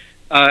children,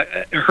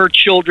 her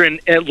children,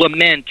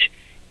 lament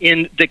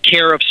in the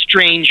care of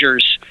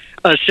strangers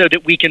so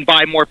that we can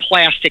buy more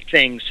plastic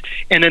things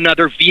and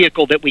another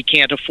vehicle that we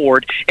can't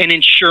afford and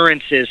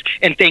insurances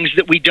and things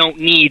that we don't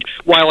need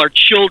while our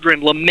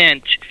children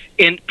lament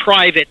in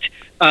private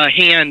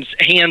hands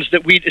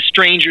that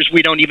strangers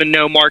we don't even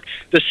know, Mark.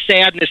 The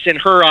sadness in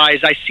her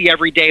eyes I see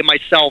every day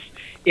myself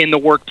in the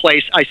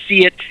workplace. I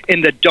see it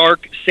in the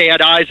dark,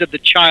 sad eyes of the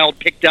child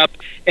picked up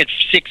at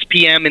 6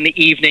 p.m. in the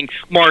evening.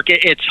 Mark,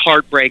 it's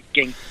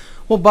heartbreaking.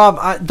 Well,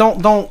 Bob,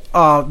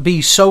 don't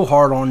be so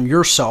hard on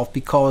yourself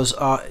because,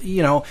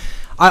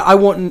 I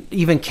wouldn't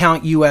even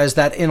count you as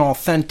that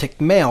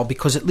inauthentic male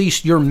because at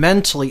least you're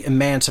mentally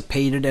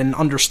emancipated and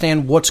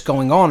understand what's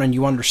going on and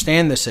you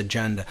understand this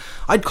agenda.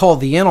 I'd call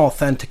the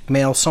inauthentic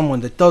male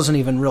someone that doesn't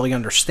even really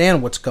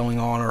understand what's going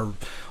on or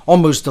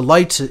almost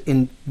delights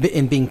in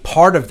being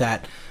part of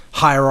that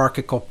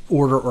hierarchical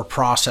order or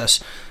process.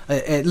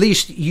 At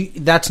least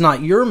that's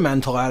not your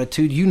mental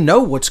attitude. You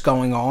know what's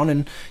going on,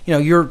 and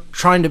you're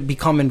trying to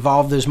become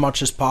involved as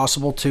much as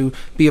possible to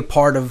be a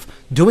part of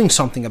doing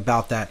something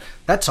about that.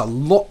 That's a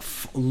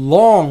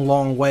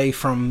long way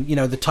from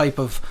the type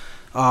of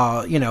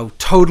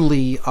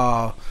totally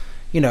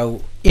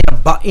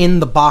in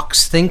the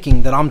box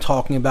thinking that I'm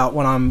talking about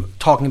when I'm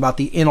talking about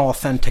the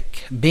inauthentic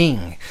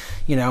being.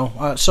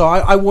 So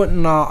I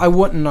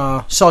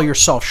wouldn't sell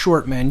yourself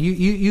short, man.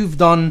 You've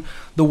done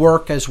the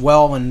work as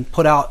well and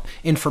put out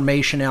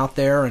information out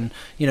there and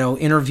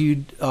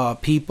interviewed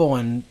people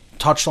and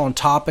touched on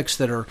topics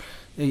that are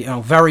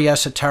very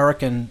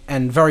esoteric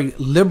and very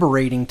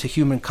liberating to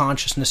human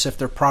consciousness if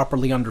they're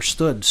properly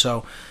understood.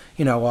 So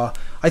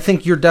I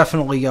think you're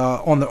definitely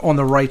on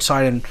the right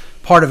side and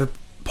part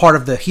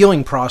of the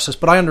healing process.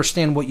 But I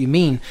understand what you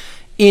mean.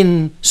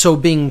 In so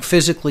being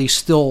physically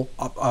still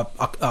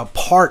a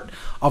part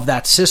of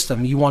that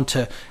system, you want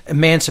to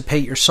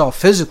emancipate yourself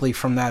physically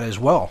from that as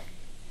well.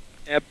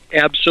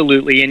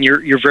 Absolutely, and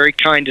you're very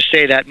kind to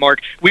say that,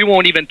 Mark. We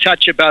won't even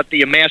touch about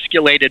the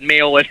emasculated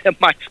male and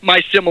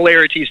my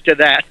similarities to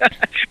that.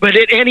 But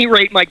at any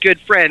rate, my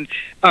good friend,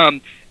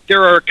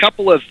 there are a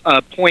couple of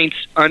points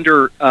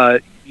under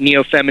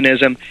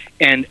neo-feminism,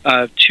 and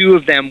two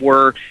of them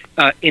were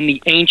in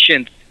the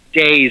ancient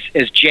days,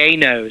 as Jay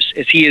knows,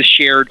 as he has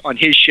shared on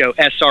his show,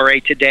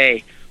 SRA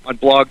Today, on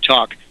Blog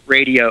Talk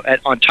Radio,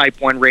 on Type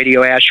 1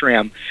 Radio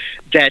Ashram,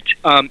 that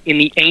in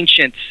the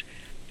ancients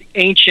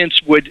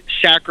would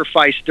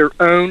sacrifice their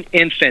own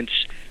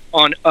infants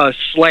on a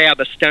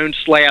stone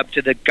slab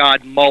to the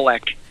god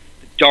Molech,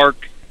 the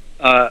dark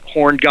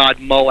horned god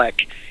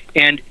Molech.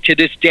 And to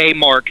this day,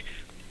 Mark,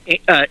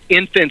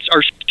 infants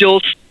are still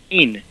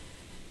seen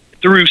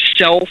through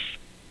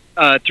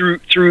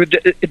through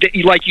the,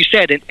 like you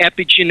said, an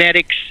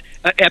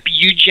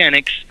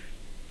eugenics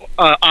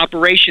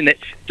operation that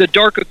the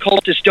dark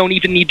occultists don't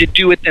even need to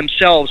do it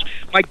themselves.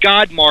 My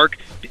God, Mark,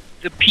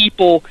 the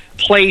people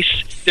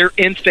place their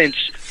infants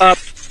up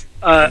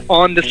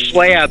on the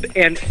slab,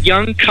 and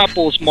young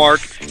couples,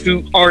 Mark,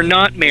 who are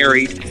not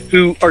married,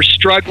 who are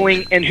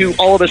struggling, and who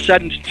all of a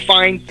sudden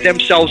find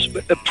themselves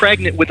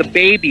pregnant with a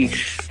baby,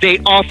 they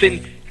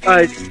often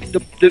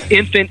the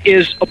infant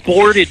is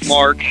aborted,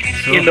 Mark.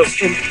 Sure.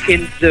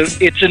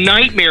 It's a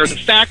nightmare. The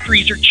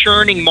factories are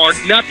churning, Mark.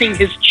 Nothing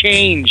has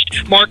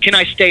changed. Mark, can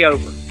I stay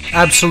over?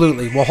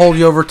 Absolutely. We'll hold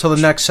you over till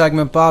the next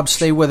segment, Bob.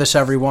 Stay with us,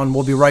 everyone.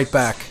 We'll be right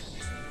back.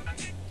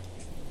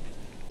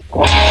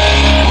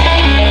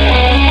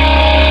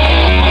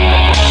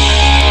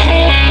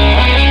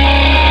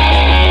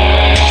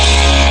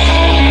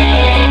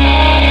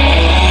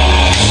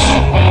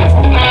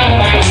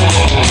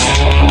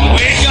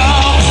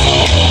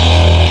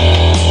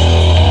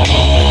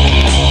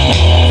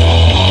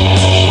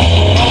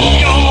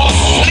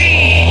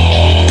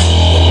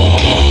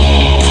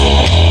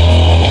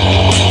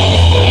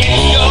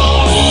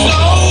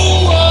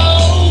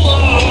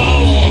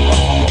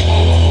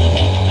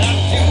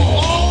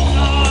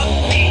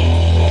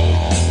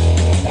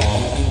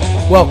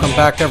 Welcome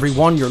back,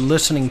 everyone. You're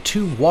listening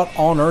to What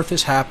on Earth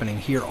is Happening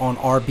here on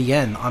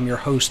RBN. I'm your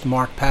host,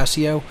 Mark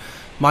Passio.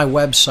 My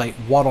website,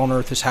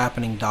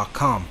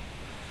 whatonearthishappening.com.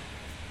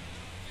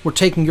 We're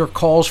taking your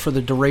calls for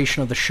the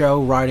duration of the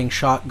show. Riding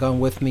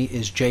shotgun with me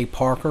is Jay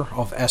Parker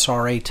of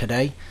SRA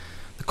Today.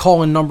 The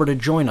call-in number to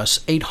join us,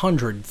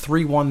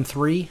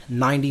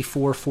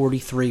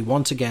 800-313-9443.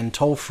 Once again,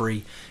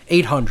 toll-free,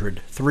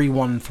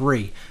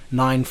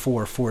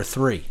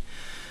 800-313-9443.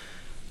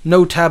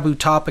 No taboo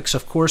topics,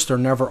 of course, there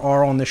never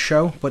are on this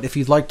show, but if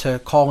you'd like to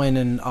call in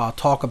and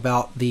talk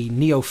about the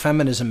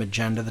neo-feminism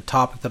agenda, the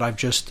topic that I've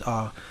just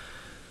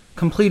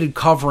completed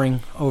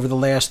covering over the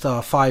last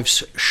 5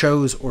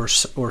 shows or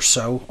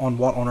so on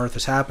What on Earth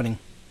is Happening.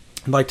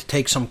 I'd like to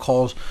take some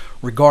calls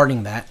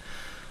regarding that.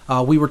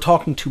 We were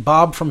talking to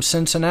Bob from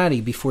Cincinnati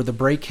before the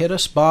break hit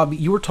us. Bob,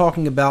 you were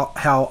talking about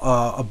how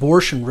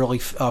abortion really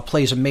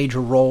plays a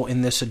major role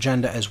in this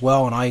agenda as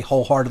well, and I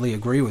wholeheartedly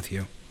agree with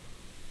you.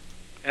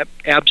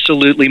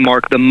 Absolutely,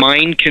 Mark. The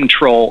mind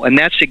control, and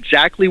that's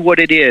exactly what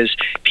it is.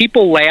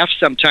 People laugh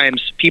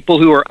sometimes, people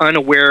who are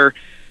unaware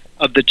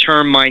of the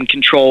term mind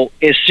control.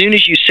 As soon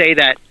as you say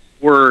that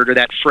word or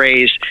that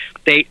phrase,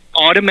 they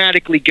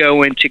automatically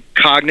go into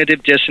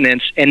cognitive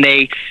dissonance, and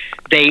they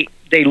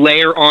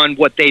layer on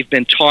what they've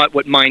been taught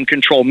what mind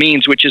control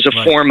means, which is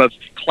a form of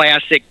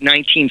classic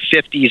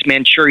 1950s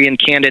Manchurian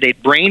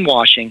Candidate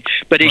brainwashing.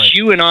 But as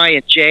you and I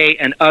and Jay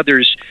and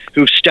others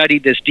who've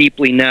studied this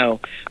deeply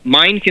know,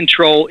 mind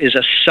control is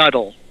a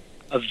subtle,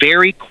 a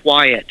very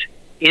quiet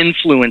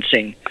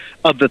influencing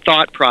of the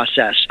thought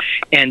process.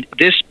 And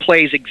this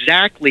plays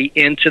exactly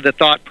into the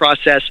thought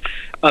process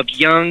of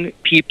young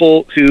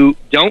people who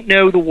don't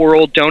know the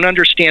world, don't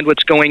understand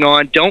what's going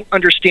on, don't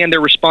understand their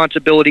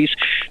responsibilities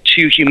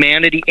to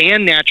humanity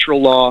and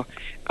natural law,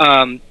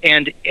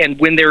 and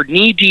when they're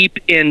knee-deep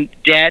in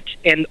debt,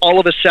 and all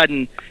of a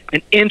sudden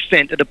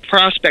the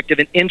prospect of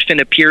an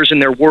infant appears in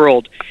their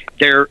world,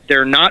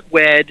 they're not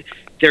wed,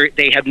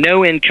 they have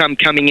no income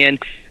coming in,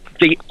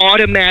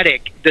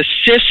 the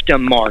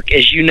system, Mark,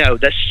 as you know,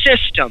 the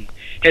system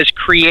has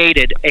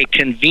created a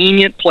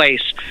convenient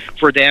place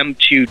for them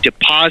to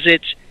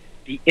deposit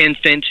the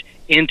infant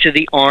into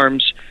the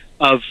arms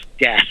of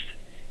death.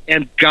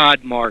 And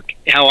God, Mark,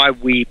 how I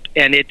weep,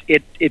 and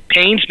it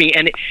pains me.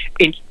 And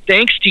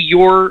thanks to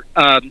your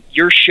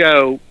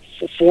show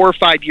 4 or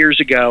 5 years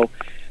ago,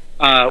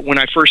 when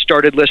I first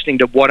started listening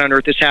to What on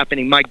Earth is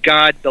Happening, my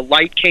God, the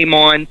light came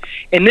on.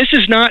 And this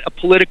is not a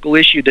political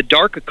issue. The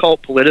dark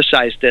occult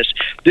politicized this.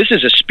 This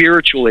is a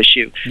spiritual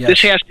issue. Yes.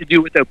 This has to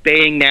do with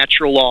obeying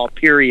natural law,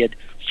 period,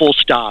 full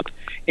stop.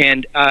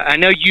 And I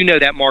know you know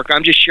that, Mark.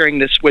 I'm just sharing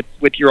this with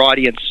your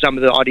audience, some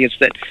of the audience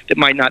that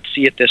might not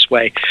see it this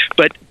way.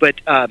 But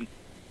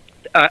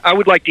I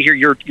would like to hear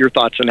your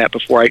thoughts on that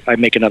before I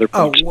make another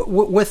point.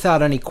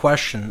 Without any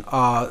question,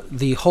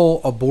 the whole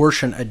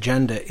abortion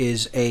agenda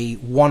is a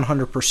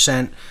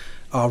 100%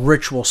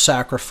 ritual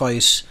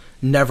sacrifice,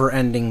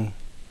 never-ending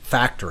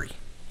factory.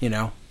 You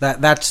know,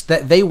 that's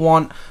they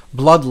want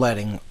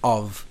bloodletting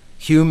of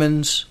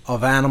humans,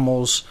 of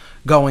animals,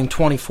 going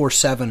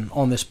 24/7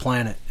 on this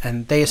planet,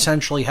 and they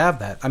essentially have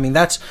that. I mean,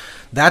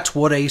 that's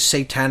what a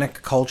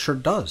satanic culture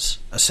does.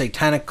 A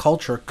satanic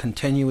culture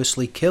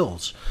continuously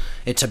kills.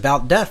 It's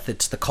about death.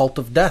 It's the cult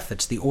of death.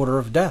 It's the order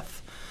of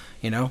death.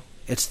 You know,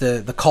 it's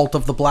the cult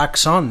of the black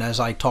sun, as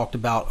I talked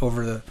about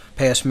over the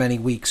past many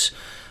weeks.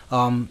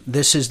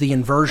 This is the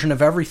inversion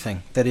of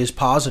everything that is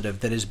positive,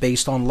 that is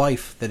based on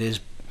life, that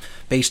is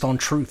based on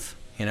truth.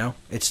 You know,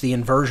 it's the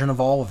inversion of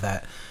all of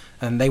that.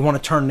 And they want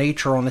to turn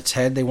nature on its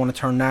head. They want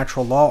to turn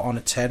natural law on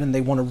its head, and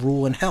they want to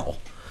rule in hell.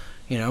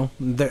 You know,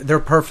 they're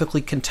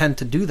perfectly content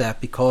to do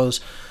that because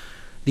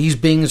these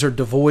beings are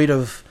devoid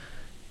of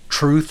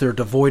truth. They're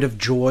devoid of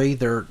joy.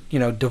 They're, you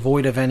know,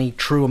 devoid of any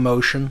true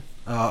emotion,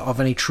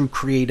 of any true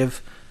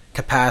creative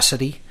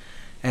capacity,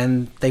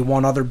 and they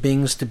want other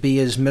beings to be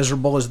as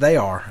miserable as they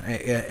are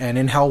and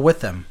in hell with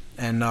them.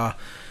 And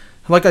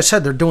like I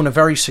said, they're doing a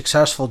very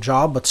successful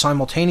job, but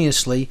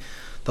simultaneously,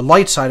 the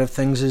light side of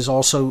things is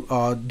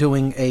also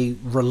doing a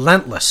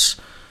relentless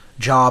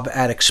job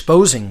at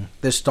exposing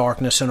this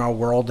darkness in our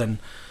world. And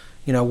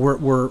you know,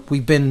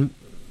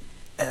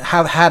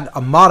 have had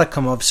a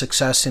modicum of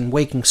success in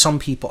waking some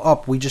people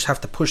up. We just have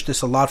to push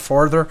this a lot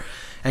farther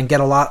and get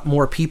a lot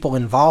more people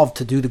involved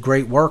to do the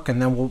great work,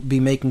 and then we'll be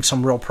making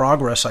some real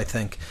progress, I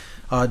think.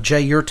 Jay,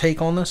 your take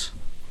on this?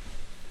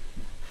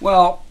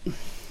 Well,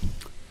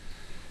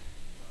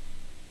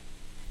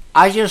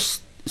 I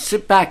just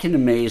sit back in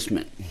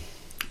amazement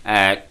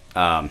at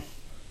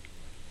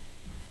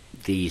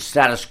the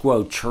status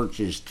quo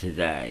churches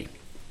today,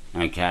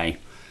 okay,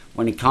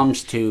 when it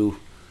comes to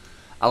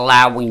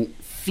allowing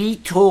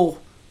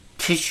fetal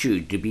tissue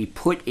to be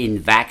put in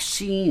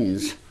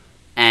vaccines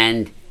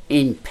and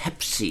in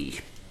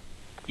Pepsi.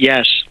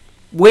 Yes.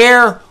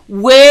 Where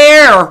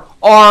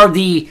are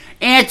the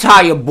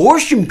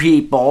anti-abortion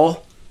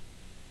people?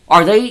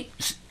 Are they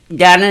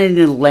down in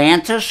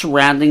Atlanta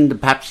surrounding the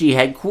Pepsi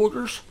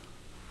headquarters?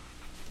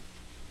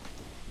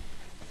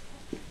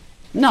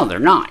 No, they're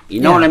not. You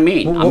know what I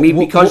mean?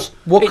 Because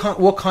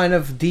what kind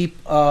of deep,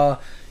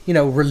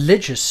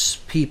 religious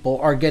people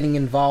are getting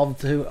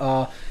involved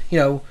to,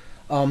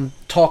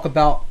 talk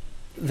about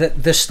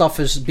that this stuff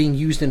is being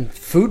used in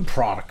food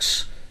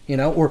products,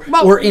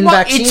 or in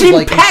vaccines, it's in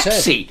like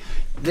Pepsi. You said.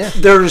 Yeah.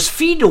 There's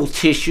fetal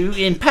tissue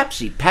in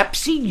Pepsi.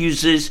 Pepsi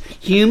uses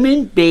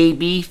human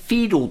baby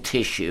fetal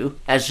tissue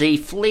as a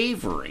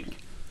flavoring.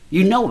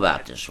 You know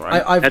about this,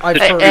 right? I've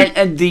heard.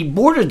 And the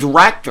board of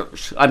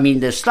directors,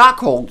 the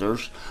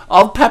stockholders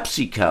of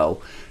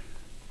PepsiCo,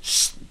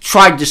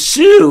 tried to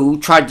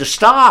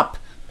stop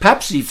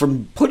Pepsi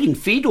from putting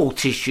fetal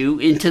tissue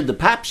into the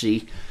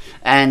Pepsi,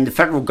 and the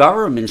federal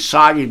government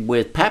sided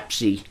with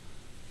Pepsi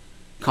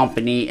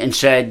company and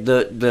said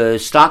the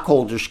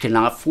stockholders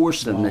cannot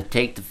force them to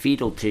take the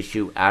fetal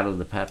tissue out of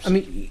the Pepsi. I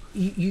mean,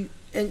 you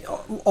and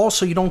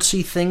also you don't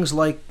see things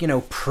like, you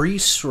know,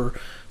 priests or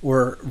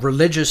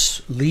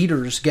religious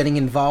leaders getting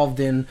involved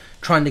in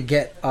trying to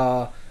get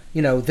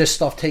you know, this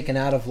stuff taken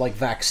out of like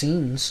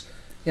vaccines.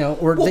 You know,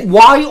 or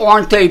why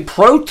aren't they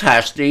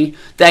protesting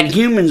that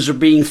humans are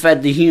being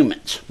fed to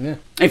humans? Yeah.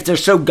 If they're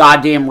so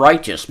goddamn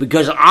righteous,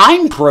 because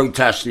I'm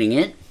protesting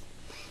it.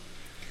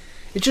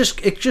 It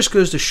just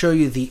goes to show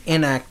you the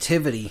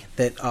inactivity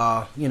that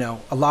you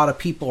know, a lot of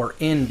people are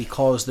in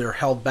because they're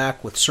held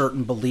back with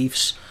certain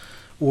beliefs,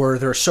 or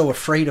they're so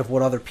afraid of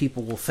what other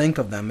people will think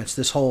of them. It's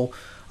this whole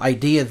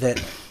idea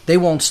that they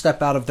won't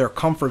step out of their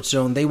comfort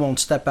zone, they won't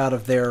step out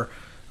of their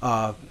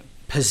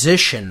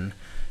position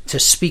to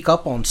speak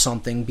up on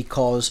something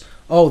because,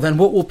 oh, then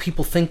what will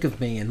people think of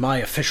me in my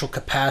official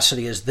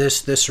capacity as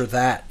this or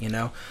that, you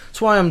know?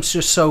 That's why I'm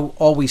just so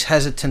always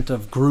hesitant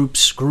of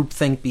groups,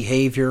 groupthink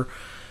behavior,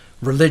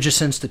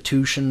 religious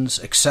institutions,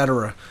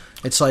 etc.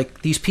 It's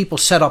like these people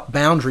set up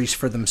boundaries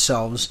for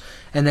themselves,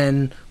 and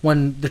then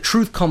when the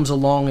truth comes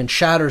along and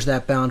shatters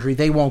that boundary,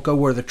 they won't go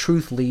where the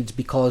truth leads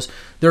because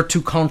they're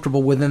too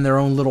comfortable within their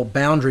own little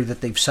boundary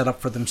that they've set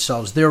up for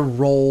themselves. Their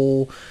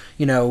role,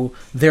 you know,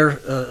 their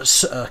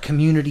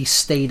community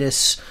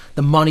status,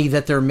 the money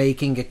that they're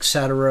making,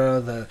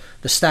 etc.,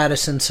 the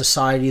status in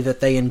society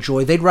that they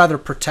enjoy. They'd rather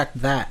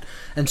protect that,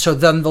 and so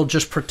then they'll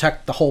just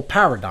protect the whole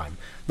paradigm.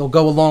 They'll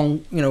go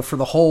along, you know, for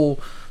the whole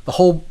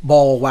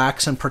ball of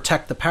wax and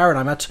protect the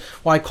paradigm. That's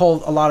why I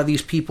call a lot of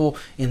these people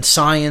in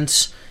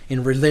science,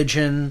 in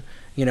religion,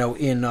 you know,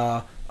 in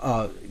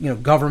you know,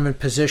 government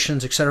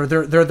positions, etc.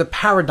 They're the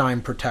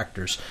paradigm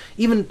protectors.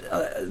 Even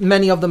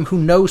many of them who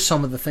know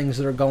some of the things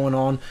that are going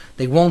on,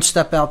 they won't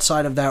step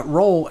outside of that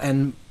role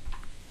and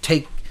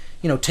take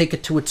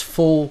it to its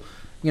full,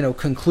 you know,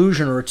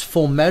 conclusion or its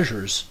full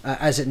measures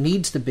as it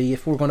needs to be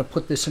if we're going to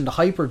put this into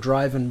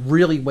hyperdrive and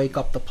really wake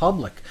up the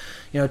public.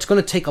 You know, it's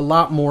going to take a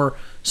lot more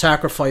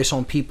sacrifice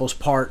on people's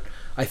part,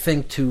 I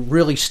think, to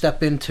really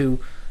step into,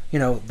 you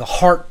know, the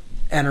heart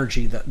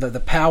energy,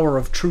 the power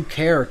of true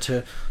care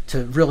to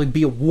really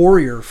be a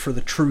warrior for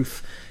the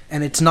truth.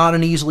 And it's not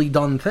an easily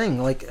done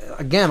thing. Like,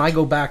 again, I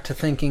go back to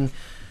thinking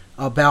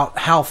about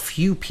how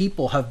few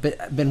people have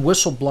been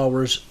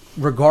whistleblowers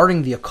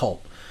regarding the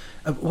occult.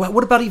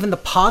 What about even the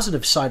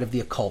positive side of the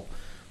occult?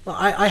 Well,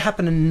 I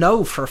happen to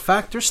know for a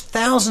fact there's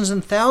thousands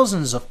and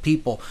thousands of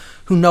people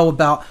who know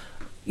about,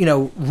 you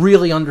know,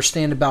 really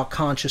understand about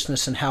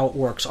consciousness and how it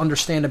works,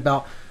 understand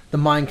about the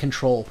mind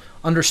control,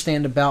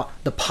 understand about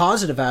the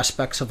positive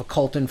aspects of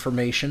occult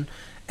information,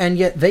 and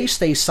yet they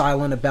stay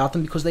silent about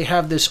them because they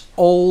have this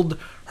old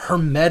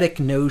hermetic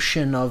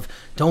notion of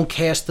don't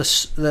cast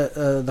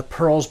the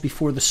pearls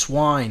before the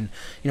swine,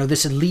 you know,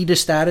 this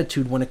elitist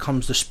attitude when it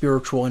comes to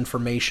spiritual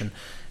information.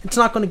 It's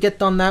not going to get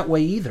done that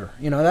way either.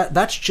 You know,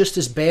 that's just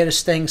as bad as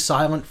staying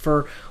silent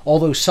for all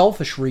those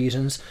selfish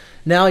reasons.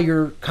 Now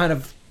you're kind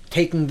of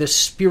taking this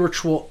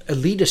spiritual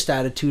elitist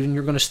attitude and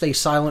you're going to stay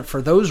silent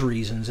for those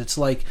reasons. It's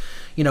like,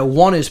 you know,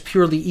 one is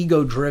purely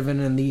ego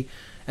driven and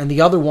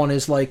the other one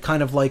is like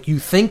kind of like you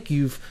think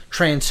you've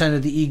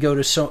transcended the ego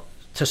to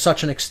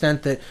such an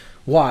extent that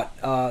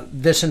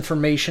this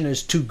information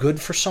is too good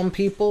for some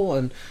people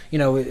and, you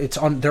know,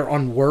 they're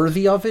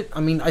unworthy of it.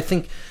 I mean, I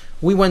think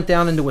we went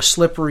down into a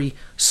slippery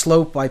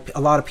slope by a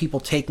lot of people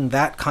taking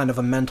that kind of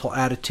a mental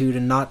attitude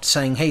and not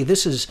saying, hey,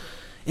 this is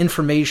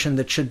information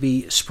that should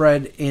be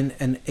spread in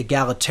an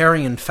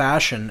egalitarian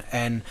fashion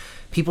and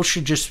people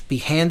should just be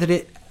handed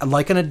it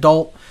like an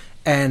adult,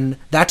 and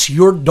that's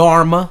your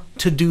dharma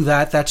to do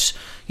that. That's,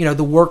 you know,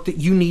 the work that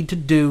you need to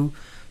do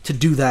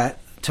that,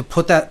 to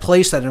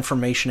place that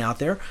information out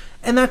there,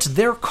 and that's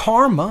their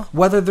karma,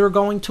 whether they're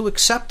going to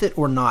accept it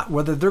or not,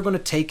 whether they're going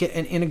to take it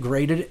and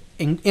integrate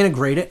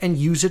it and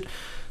use it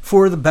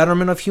for the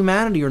betterment of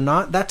humanity or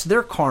not. That's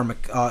their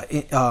karmic,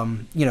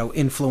 you know,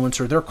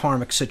 influence or their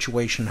karmic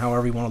situation,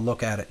 however you want to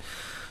look at it.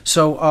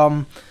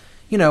 So,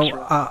 you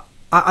know,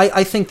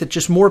 I think that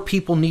just more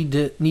people need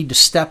to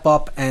step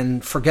up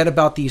and forget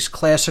about these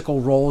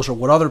classical roles or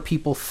what other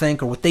people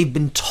think or what they've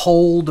been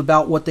told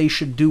about what they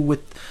should do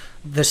with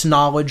this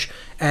knowledge,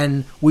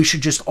 and we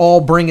should just all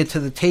bring it to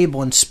the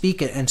table and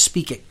speak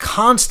it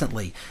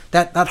constantly.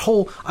 That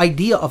whole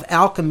idea of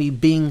alchemy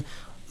being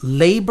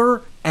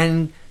labor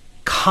and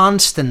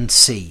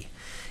constancy.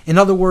 In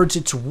other words,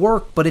 it's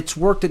work, but it's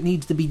work that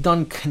needs to be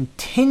done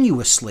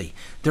continuously.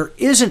 There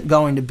isn't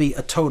going to be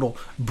a total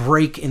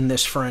break in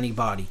this for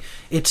anybody.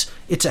 It's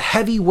a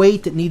heavy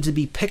weight that needs to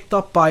be picked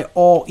up by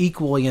all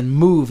equally and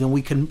moved, and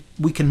we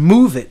can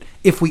move it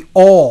if we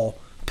all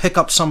pick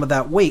up some of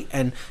that weight.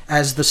 And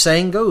as the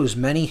saying goes,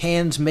 many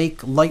hands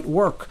make light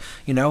work,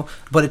 you know,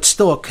 but it's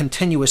still a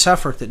continuous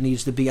effort that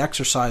needs to be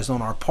exercised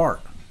on our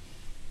part.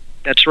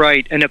 That's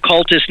right. And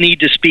occultists need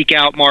to speak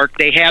out, Mark.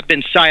 They have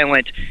been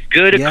silent.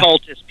 Good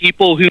occultists,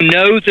 people who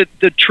know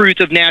the truth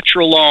of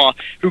natural law,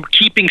 who are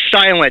keeping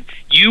silent.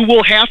 You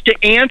will have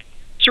to answer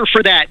answer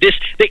for that.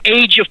 The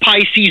age of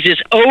Pisces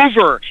is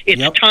over.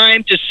 It's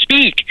time to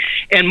speak.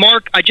 And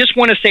Mark, I just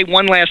want to say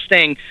one last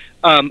thing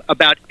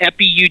about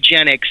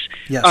epi-eugenics.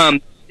 Yes.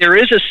 There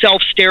is a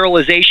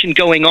self-sterilization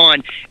going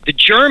on. The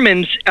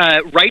Germans,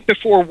 right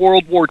before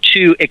World War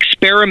II,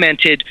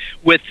 experimented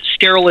with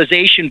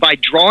sterilization by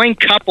drawing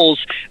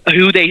couples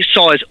who they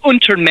saw as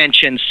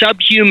Untermenschen,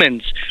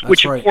 subhumans,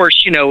 which, of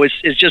course,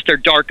 is just their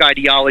dark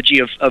ideology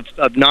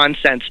of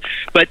nonsense.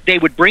 But they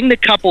would bring the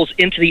couples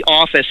into the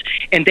office,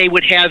 and they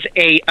would have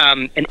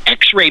an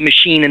X-ray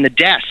machine in the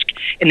desk.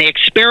 And they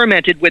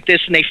experimented with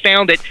this, and they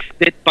found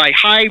that by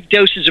high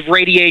doses of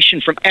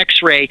radiation from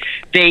X-ray,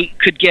 they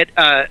could get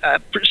a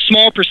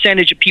small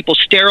percentage of people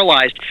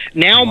sterilized.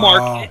 Now,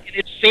 Mark,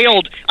 it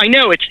failed. I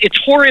know it's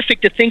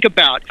horrific to think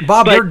about.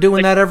 Bob, they're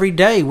doing that every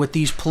day with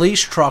these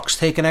police trucks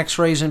taking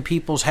X-rays in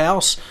people's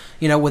house,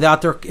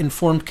 without their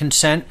informed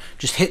consent,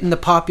 just hitting the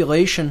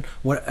population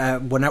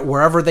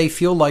wherever they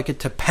feel like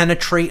it to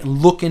penetrate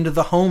and look into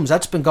the homes.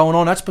 That's been going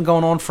on. That's been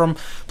going on from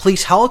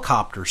police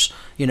helicopters.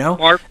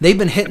 Mark, they've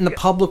been hitting the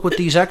public with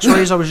these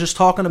X-rays. I was just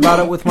talking about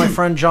it with my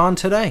friend John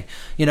today.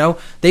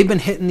 They've been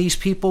hitting these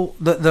people,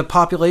 the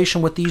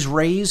population, with these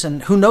rays,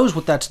 and who knows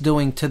what that's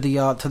doing to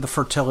the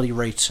fertility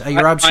rates.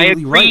 You're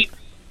absolutely right.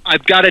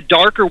 I've got a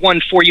darker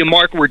one for you,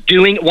 Mark. We're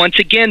doing, once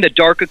again, the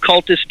dark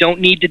occultists don't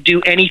need to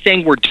do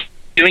anything. We're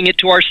doing it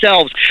to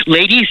ourselves.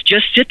 Ladies,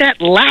 just sit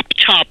that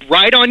laptop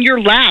right on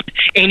your lap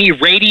and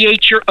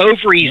irradiate your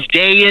ovaries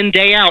day in,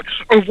 day out.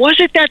 Or was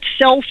it that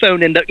cell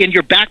phone in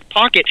your back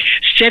pocket?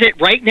 Set it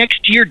right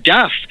next to your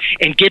duff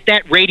and get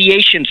that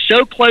radiation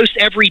so close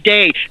every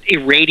day.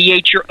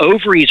 Irradiate your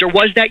ovaries. Or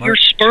was that your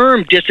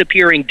sperm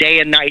disappearing day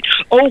and night?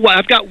 Oh, well,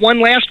 I've got one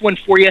last one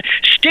for you.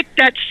 Stick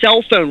that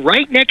cell phone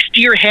right next to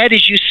your head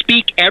as you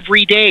speak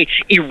every day,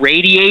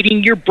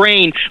 irradiating your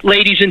brain.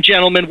 Ladies and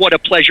gentlemen, what a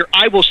pleasure.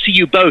 I will see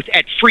you both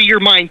at Free Your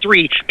Mind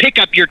 3. Pick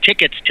up your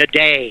tickets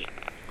today.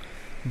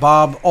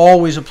 Bob,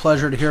 always a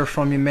pleasure to hear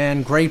from you,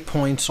 man. Great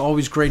points,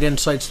 always great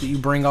insights that you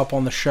bring up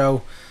on the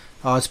show.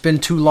 It's been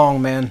too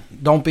long, man.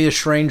 Don't be a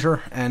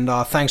stranger, and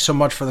thanks so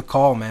much for the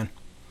call, man.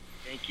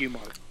 Thank you,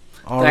 Mark.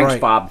 Thanks,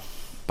 Bob.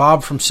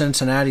 Bob from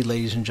Cincinnati,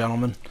 ladies and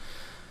gentlemen.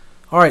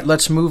 All right,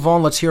 let's move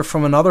on. Let's hear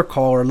from another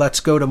caller. Let's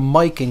go to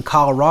Mike in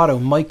Colorado.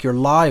 Mike, you're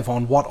live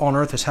on What on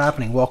Earth is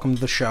Happening. Welcome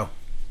to the show.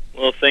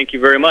 Well, thank you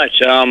very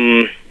much.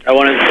 I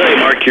wanted to say,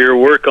 Mark, your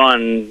work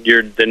on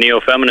the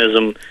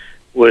neo-feminism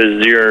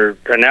your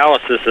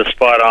analysis is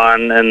spot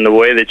on, and the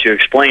way that you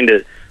explained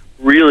it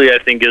really, I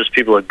think, gives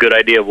people a good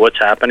idea of what's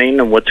happening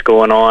and what's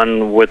going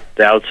on with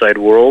the outside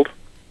world.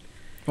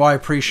 Well, I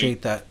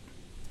appreciate that.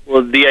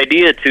 Well, the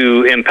idea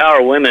to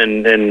empower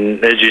women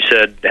and, as you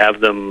said, have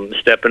them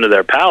step into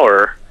their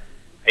power,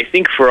 I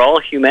think for all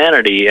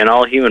humanity and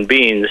all human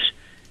beings,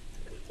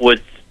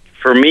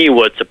 for me,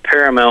 what's a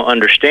paramount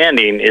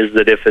understanding is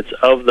that if it's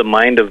of the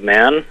mind of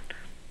man,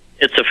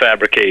 it's a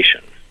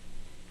fabrication.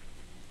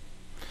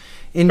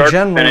 In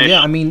general, yeah.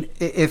 I mean,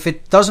 if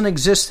it doesn't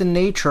exist in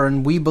nature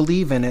and we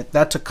believe in it,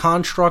 that's a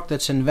construct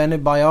that's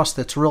invented by us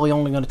that's really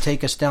only going to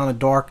take us down a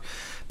dark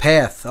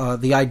path.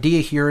 The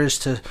idea here is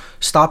to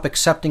stop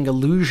accepting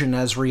illusion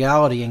as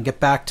reality and get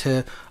back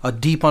to a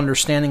deep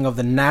understanding of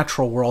the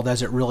natural world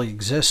as it really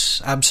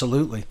exists.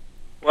 Absolutely.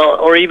 Well,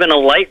 or even a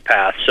light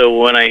path. So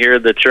when I hear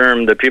the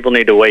term that people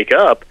need to wake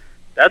up,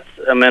 that's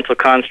a mental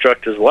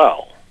construct as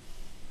well.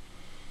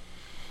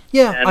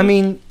 Yeah, I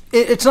mean,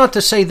 it's not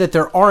to say that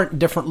there aren't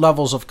different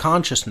levels of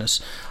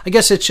consciousness. I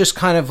guess it's just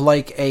kind of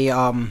like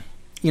a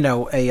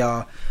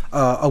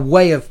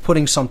way of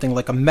putting something,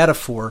 like a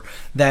metaphor,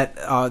 that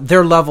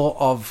their level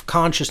of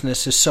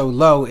consciousness is so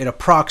low it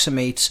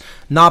approximates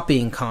not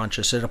being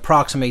conscious. It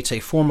approximates a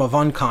form of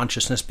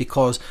unconsciousness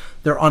because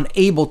they're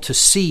unable to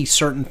see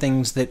certain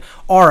things that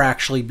are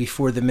actually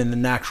before them in the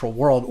natural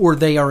world, or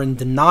they are in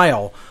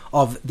denial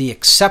of the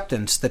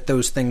acceptance that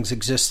those things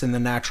exist in the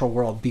natural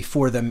world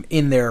before them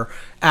in their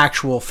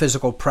actual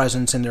physical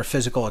presence, in their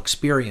physical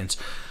experience.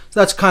 So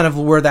that's kind of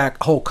where that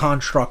whole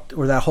construct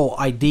or that whole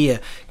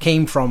idea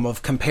came from,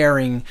 of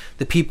comparing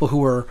the people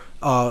who are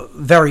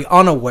very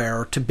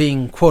unaware to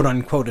being quote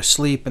unquote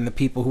asleep, and the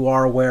people who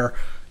are aware,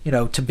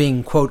 to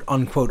being quote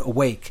unquote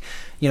awake.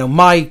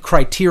 My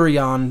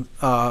criterion,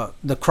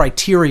 the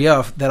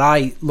criteria that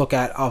I look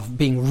at of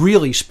being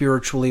really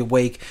spiritually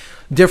awake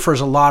differs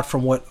a lot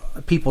from what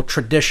people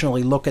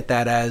traditionally look at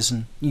that as,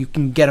 and you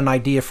can get an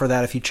idea for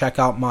that if you check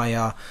out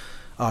my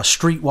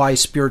Streetwise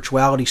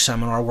Spirituality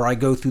Seminar, where I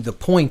go through the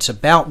points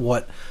about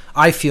what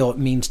I feel it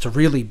means to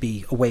really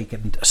be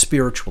awakened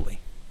spiritually.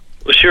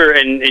 Well, sure,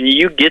 and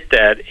you get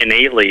that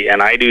innately,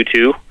 and I do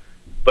too,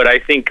 but I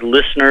think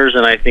listeners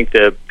and I think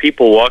the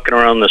people walking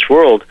around this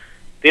world,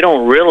 they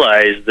don't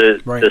realize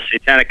that the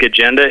satanic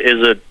agenda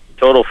is a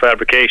total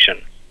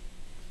fabrication.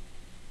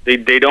 They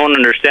don't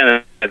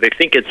understand it. They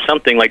think it's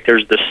something like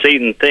there's the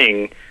Satan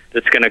thing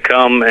that's going to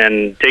come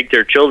and take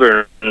their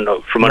children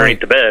from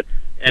underneath the bed.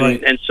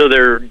 And so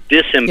they're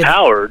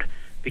disempowered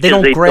because they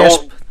don't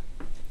grasp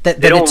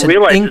that it's an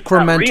realize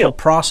incremental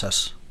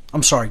process.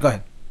 I'm sorry, go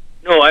ahead.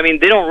 No, I mean,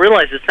 they don't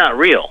realize it's not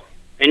real.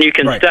 and you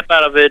can step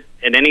out of it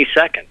in any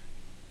second.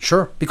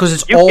 Sure, because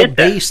it's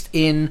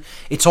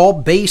all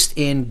based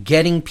in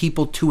getting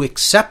people to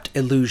accept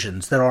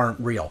illusions that aren't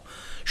real.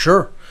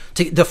 Sure.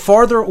 The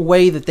farther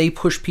away that they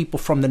push people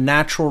from the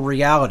natural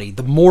reality,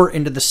 the more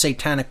into the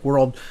satanic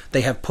world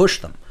they have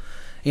pushed them.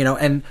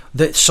 And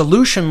the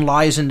solution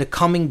lies into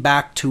coming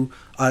back to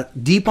a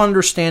deep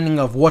understanding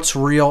of what's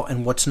real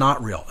and what's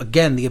not real.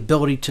 Again, the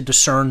ability to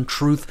discern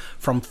truth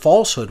from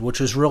falsehood, which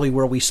is really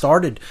where we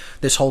started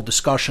this whole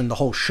discussion. The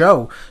whole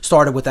show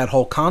started with that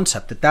whole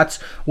concept,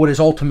 that's what is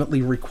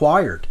ultimately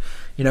required.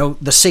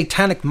 The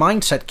satanic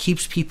mindset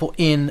keeps people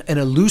in an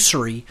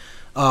illusory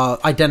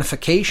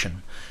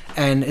identification.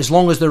 And as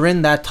long as they're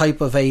in that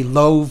type of a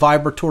low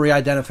vibratory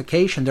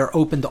identification, they're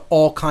open to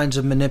all kinds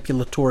of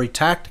manipulatory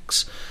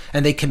tactics,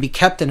 and they can be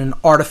kept in an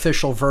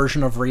artificial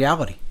version of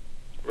reality.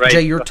 Right.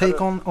 Jay, your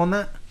take on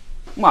that?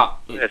 Well,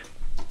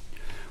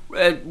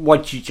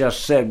 what you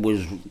just said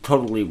was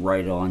totally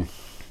right on.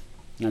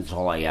 That's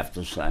all I have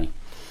to say.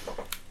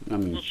 I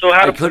mean,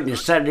 I couldn't have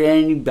said it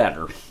any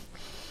better.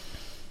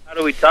 How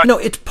do we talk?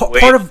 It's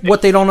part of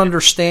what they don't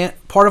understand.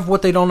 Part of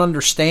what they don't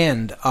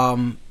understand,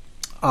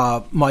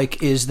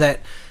 Mike, is that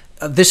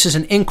this is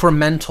an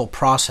incremental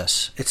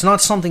process. It's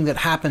not something that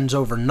happens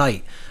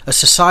overnight. A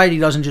society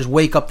doesn't just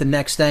wake up the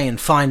next day and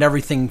find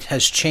everything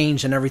has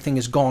changed and everything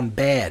has gone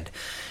bad.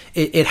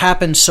 It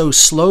happens so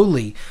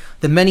slowly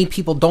that many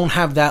people don't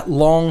have that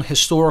long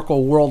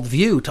historical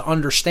worldview to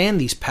understand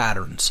these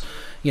patterns.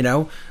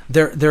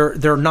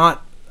 They're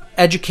not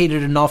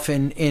educated enough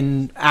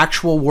in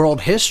actual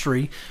world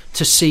history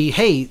to see,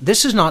 hey,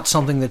 this is not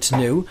something that's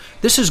new.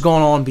 This has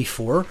gone on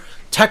before.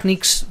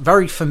 Techniques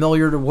very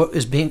familiar to what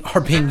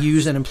are being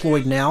used and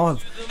employed now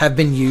have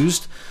been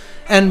used,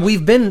 and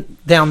we've been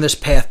down this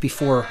path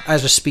before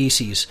as a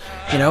species,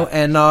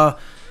 and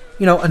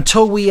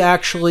until we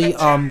actually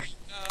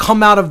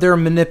come out of their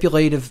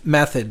manipulative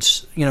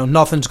methods,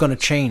 nothing's going to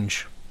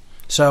change.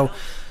 So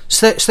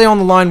stay on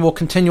the line. We'll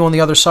continue on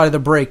the other side of the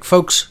break,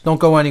 folks. Don't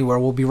go anywhere.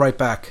 We'll be right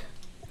back.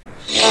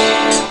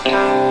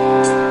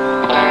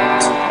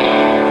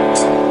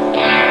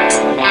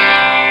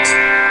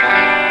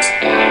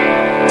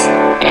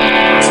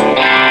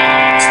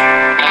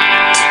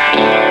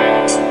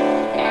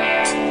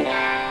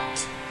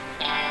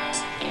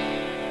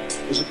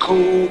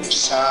 Code of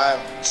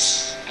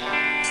silence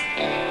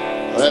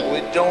that we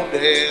don't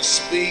dare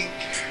speak.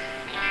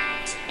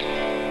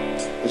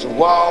 There's a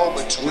wall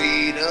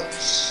between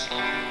us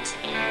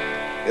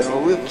and a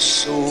river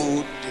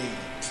so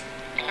deep.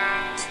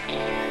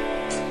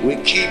 We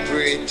keep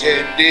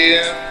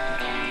pretending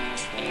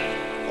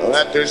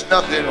that there's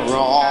nothing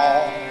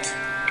wrong.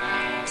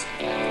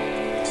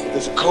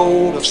 There's a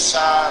code of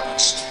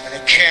silence and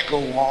it can't go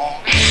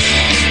on.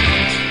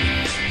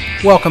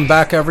 Welcome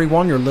back,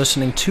 everyone. You're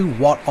listening to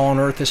What on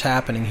Earth is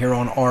Happening here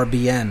on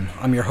RBN.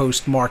 I'm your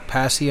host, Mark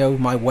Passio.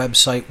 My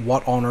website,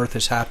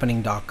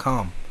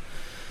 whatonearthishappening.com.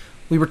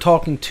 We were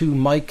talking to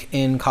Mike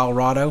in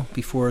Colorado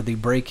before the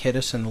break hit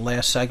us in the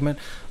last segment.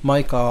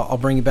 Mike, I'll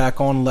bring you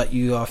back on and let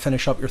you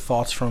finish up your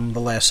thoughts from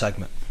the last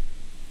segment.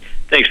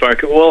 Thanks,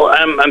 Mark. Well,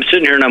 I'm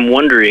sitting here and I'm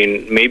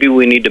wondering, maybe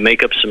we need to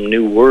make up some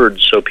new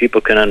words so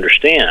people can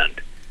understand.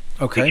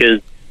 Okay.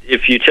 Because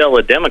if you tell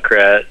a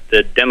Democrat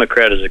that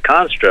Democrat is a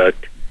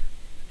construct,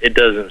 it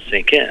doesn't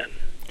sink in.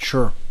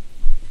 Sure.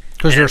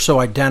 Because they're so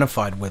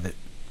identified with it.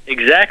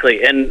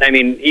 Exactly. And, I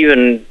mean,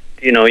 even,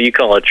 you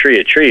call a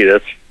tree,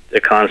 that's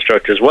a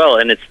construct as well,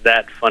 and it's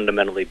that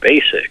fundamentally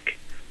basic.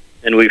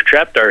 And we've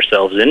trapped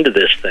ourselves into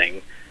this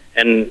thing.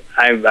 And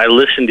I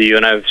listened to you,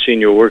 and I've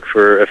seen your work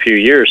for a few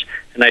years,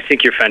 and I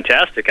think you're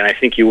fantastic, and I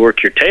think you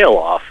work your tail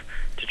off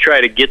to try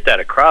to get that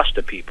across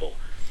to people.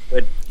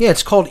 But yeah,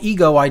 it's called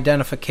ego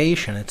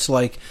identification. It's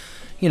like,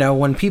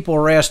 when people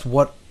are asked,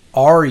 what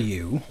are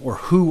you, or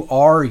who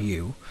are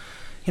you,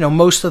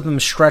 most of them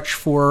stretch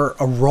for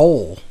a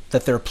role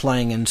that they're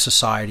playing in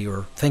society,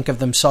 or think of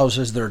themselves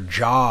as their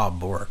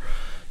job, or,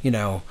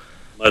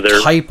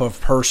 the type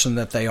of person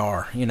that they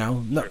are.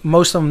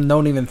 Most of them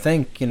don't even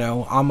think,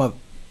 I'm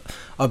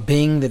a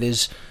being that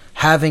is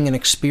having an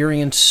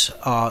experience,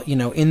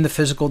 in the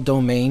physical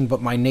domain,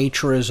 but my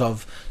nature is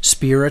of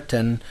spirit,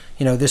 and,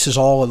 this is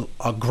all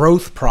a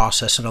growth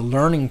process and a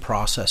learning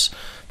process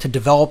to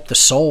develop the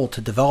soul,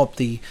 to develop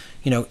the,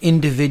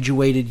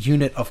 individuated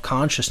unit of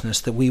consciousness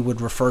that we would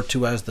refer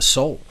to as the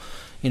soul.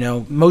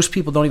 Most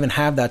people don't even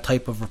have that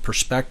type of a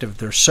perspective.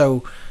 They're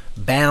so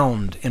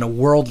bound in a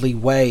worldly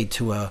way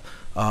to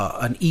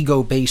an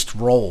ego-based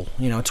role.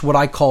 It's what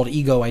I called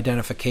ego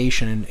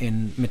identification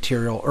in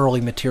early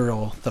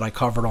material that I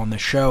covered on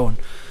this show. And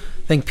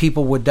I think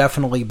people would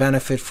definitely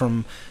benefit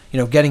from,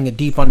 getting a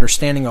deep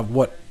understanding of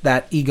what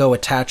that ego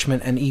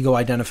attachment and ego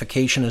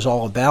identification is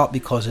all about,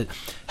 because it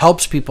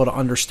helps people to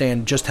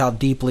understand just how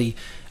deeply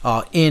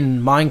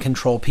in mind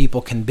control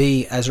people can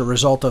be as a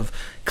result of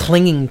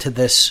clinging to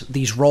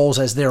these roles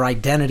as their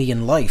identity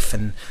in life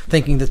and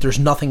thinking that there's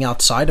nothing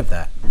outside of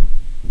that.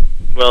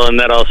 Well, and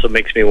that also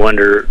makes me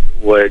wonder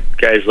what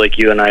guys like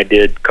you and I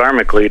did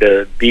karmically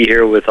to be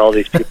here with all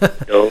these people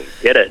who don't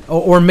get it.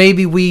 Or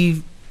maybe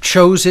we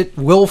chose it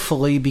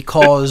willfully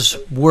because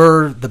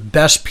we're the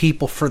best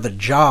people for the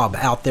job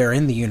out there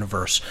in the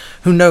universe.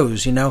 Who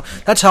knows, you know?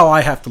 That's how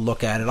I have to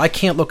look at it. I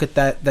can't look at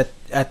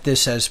at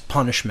this as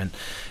punishment.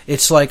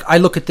 It's like I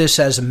look at this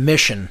as a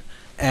mission.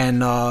 And,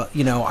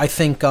 you know, I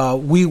think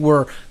we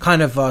were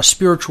kind of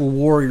spiritual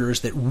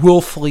warriors that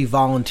willfully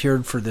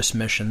volunteered for this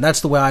mission. That's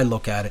the way I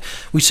look at it.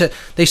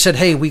 They said,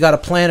 hey, we got a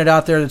planet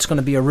out there that's going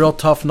to be a real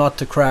tough nut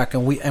to crack.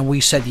 And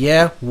we said,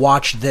 yeah,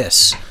 watch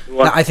this.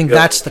 Now, I think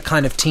that's the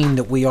kind of team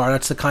that we are.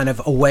 That's the kind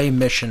of away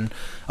mission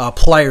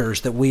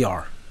players that we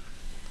are.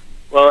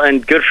 Well,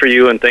 and good for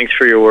you, and thanks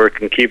for your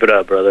work, and keep it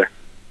up, brother.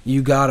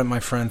 You got it,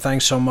 my friend.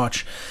 Thanks so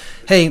much.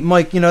 Hey,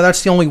 Mike, you know,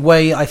 that's the only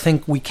way I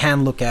think we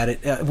can look at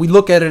it. If we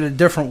look at it a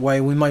different way,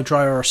 we might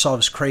drive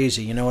ourselves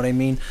crazy, you know what I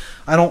mean?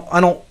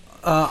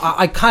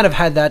 I kind of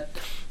had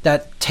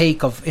that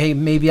take of, hey,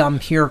 maybe I'm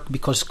here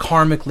because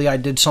karmically I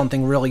did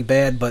something really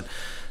bad, but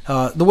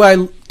the way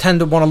I tend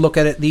to want to look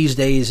at it these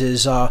days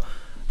is I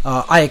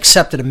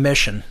accepted a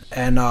mission,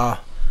 and I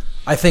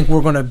think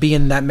we're going to be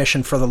in that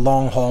mission for the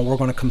long haul, and we're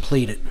going to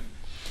complete it.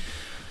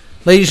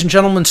 Ladies and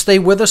gentlemen, stay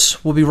with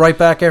us. We'll be right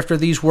back after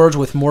these words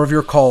with more of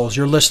your calls.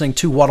 You're listening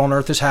to What on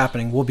Earth is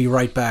Happening. We'll be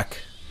right back.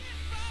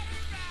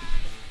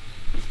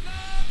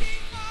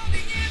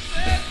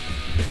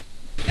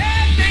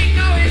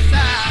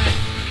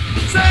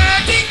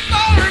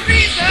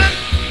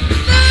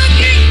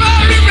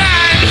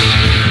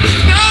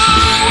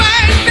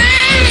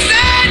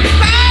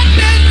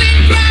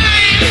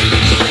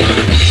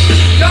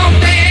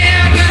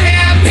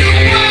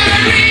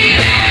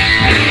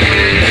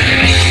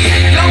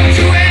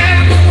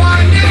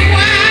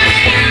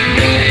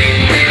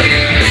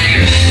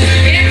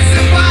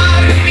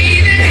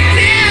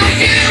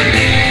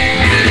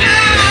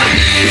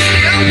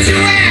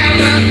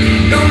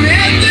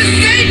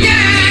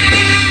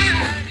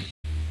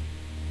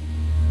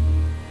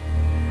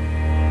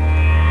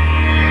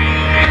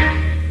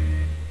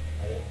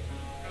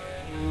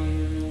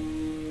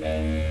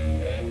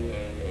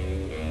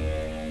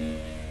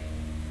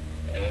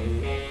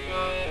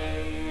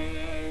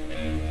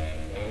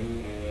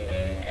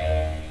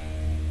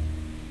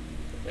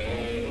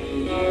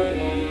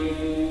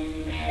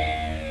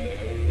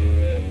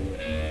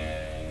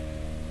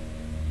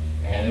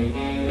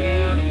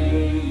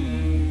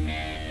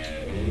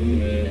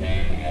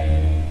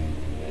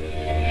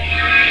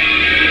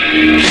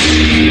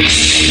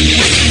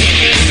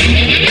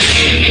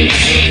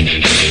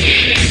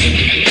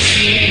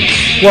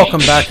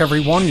 Welcome back,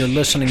 everyone. You're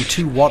listening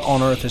to What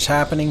on Earth is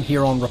Happening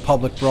here on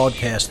Republic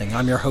Broadcasting.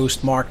 I'm your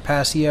host, Mark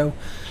Passio.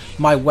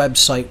 My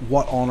website,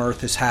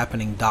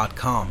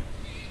 whatonearthishappening.com.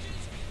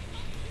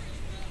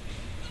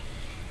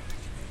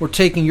 We're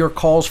taking your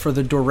calls for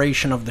the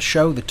duration of the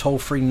show. The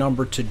toll-free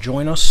number to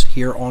join us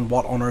here on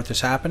What on Earth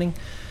is Happening,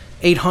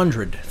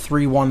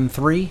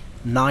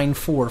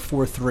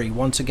 800-313-9443.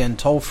 Once again,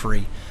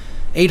 toll-free,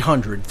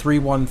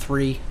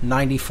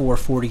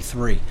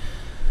 800-313-9443.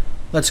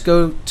 Let's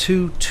go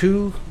to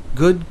two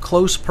good,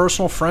 close,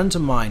 personal friends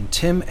of mine,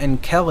 Tim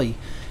and Kelly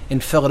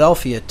in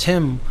Philadelphia.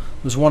 Tim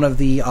was one of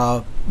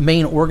the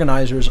main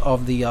organizers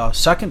of the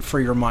second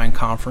Free Your Mind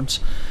conference,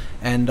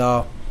 and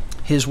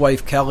his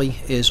wife Kelly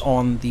is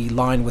on the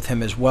line with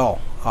him as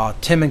well.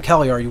 Tim and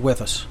Kelly, are you with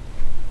us?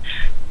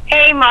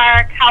 Hey,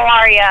 Mark. How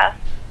are you?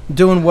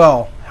 Doing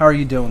well. How are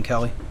you doing,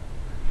 Kelly?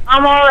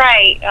 I'm all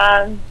right.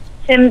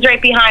 Tim's right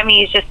behind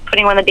me. He's just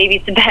putting one of the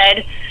babies to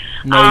bed.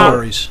 No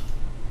worries.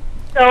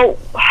 So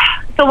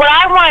what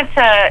I wanted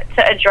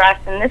to address,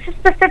 and this is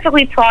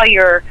specifically to all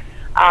your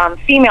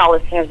female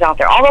listeners out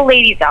there, all the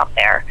ladies out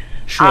there,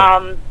 sure.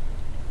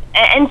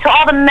 And to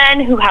all the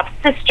men who have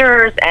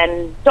sisters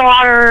and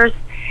daughters,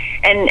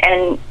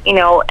 and you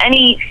know,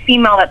 any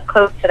female that's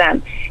close to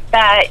them,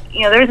 that,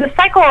 you know, there's a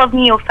cycle of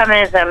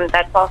neo-feminism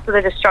that's also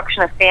the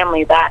destruction of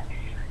family that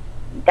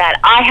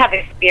I have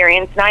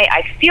experienced, and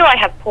I feel I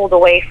have pulled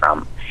away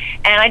from.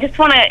 And I just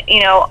want to,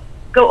 you know,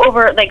 go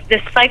over like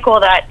this cycle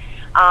that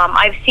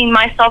I've seen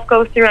myself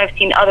go through, I've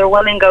seen other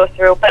women go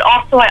through, but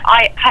also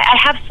I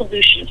have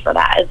solutions for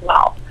that as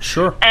well.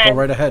 Sure, and go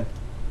right ahead.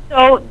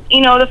 So,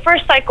 you know, the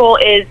first cycle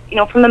is, you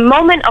know, from the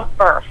moment of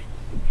birth.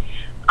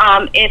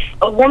 If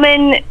a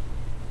woman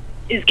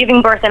is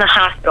giving birth in a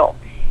hospital,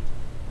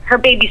 her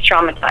baby's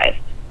traumatized,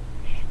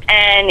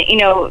 and, you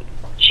know,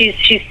 she's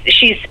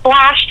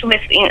splashed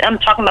with, you know, I'm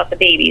talking about the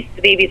babies.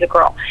 The baby's a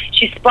girl.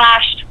 She's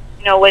splashed,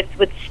 you know, with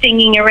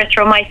stinging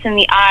erythromycin in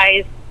the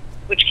eyes,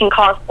 which can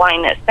cause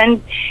blindness.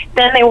 Then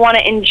they want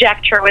to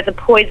inject her with a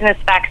poisonous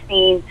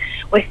vaccine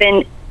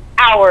within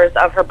hours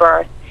of her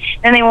birth.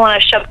 Then they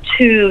want to shove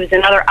tubes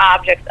and other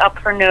objects up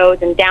her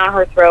nose and down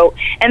her throat.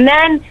 And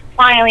then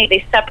finally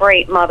they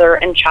separate mother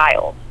and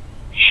child.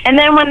 And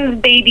then when the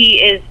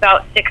baby is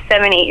about 6,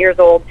 7, 8 years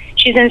old,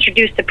 she's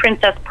introduced to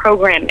princess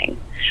programming,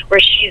 where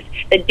she's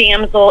the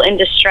damsel in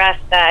distress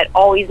that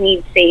always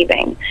needs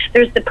saving.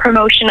 There's the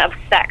promotion of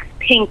sex.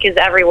 Pink is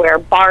everywhere.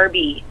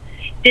 Barbie,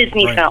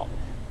 Disney films.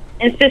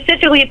 And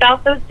specifically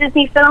about those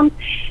Disney films,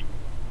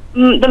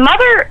 the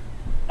mother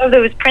of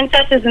those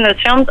princesses in those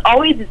films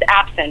always is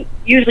absent,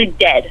 usually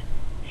dead.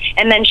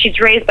 And then she's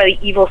raised by the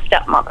evil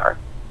stepmother.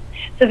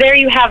 So there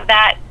you have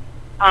that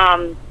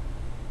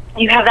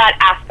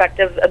aspect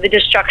of the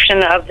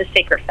destruction of the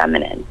sacred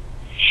feminine.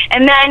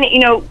 And then,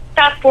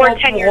 fast forward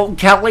 10 years... Well,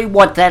 Kelly,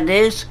 what that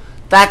is,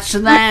 that's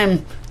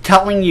them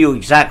telling you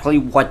exactly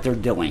what they're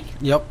doing.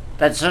 Yep.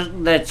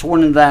 That's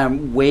one of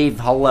them wave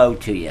hello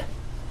to you.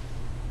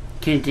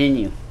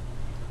 Continue.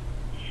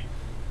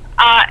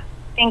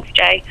 Thanks,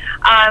 Jay.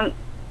 And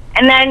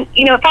then,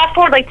 fast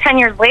forward like 10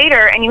 years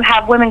later, and you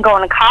have women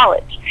going to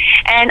college.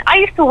 And I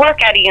used to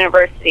work at a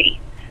university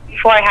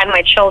before I had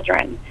my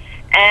children.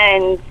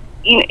 And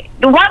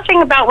the one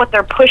thing about what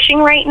they're pushing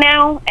right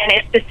now, and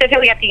it's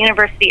specifically at the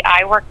university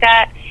I worked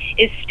at,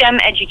 is STEM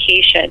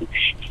education.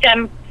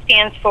 STEM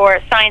stands for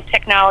science,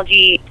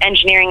 technology,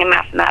 engineering, and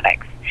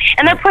mathematics.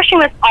 And they're pushing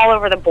this all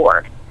over the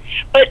board.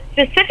 But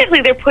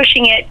specifically, they're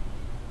pushing it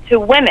to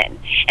women.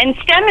 And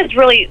STEM is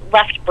really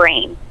left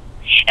brain.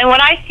 And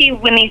when I see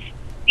when these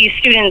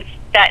students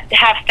that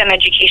have STEM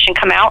education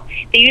come out,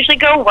 they usually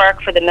go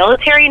work for the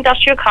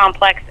military-industrial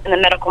complex and the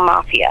medical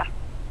mafia.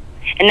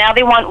 And now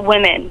they want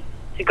women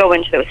to go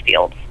into those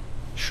fields.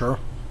 Sure.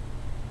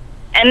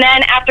 And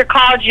then after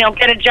college,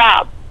 get a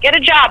job. Get a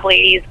job,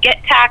 ladies.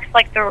 Get taxed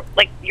like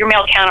your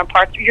male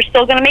counterparts. You're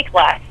still going to make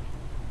less.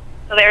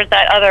 So there's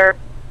that other,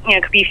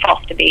 it could be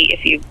false debate,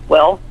 if you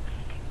will.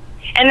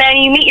 And then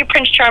you meet your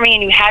Prince Charming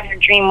and you have your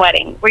dream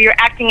wedding where you're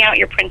acting out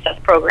your princess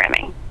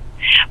programming.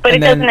 But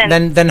and it doesn't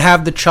end. Then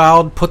have the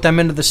child put them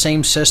into the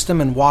same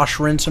system and wash,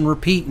 rinse, and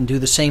repeat and do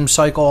the same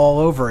cycle all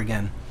over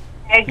again.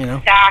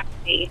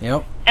 Exactly.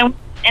 Yep.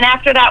 And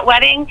after that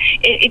wedding,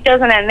 it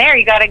doesn't end there.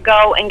 You got to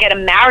go and get a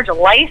marriage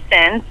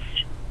license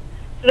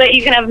so that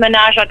you can have a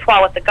menage a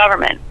trois with the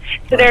government.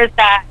 So there's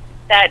that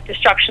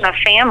destruction of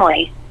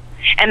family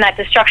and that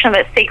destruction of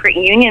that sacred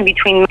union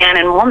between man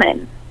and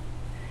woman.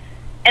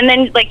 And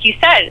then, like you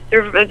said,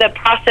 the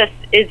process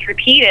is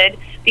repeated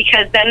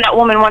because then that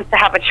woman wants to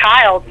have a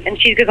child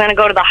and she's going to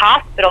go to the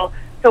hospital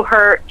so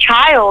her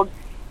child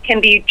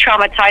can be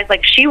traumatized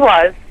like she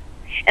was,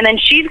 and then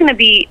she's going to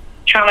be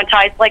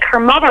traumatized like her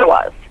mother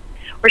was,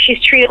 where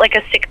she's treated like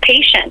a sick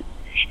patient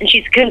and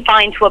she's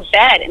confined to a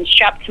bed and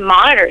strapped to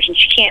monitors and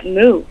she can't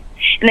move.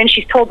 And then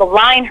she's told to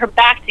lie on her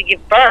back to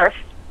give birth,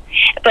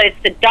 but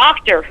it's the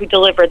doctor who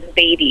delivered the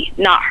baby,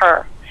 not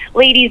her.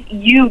 Ladies,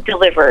 you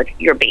delivered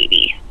your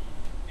baby.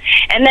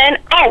 And then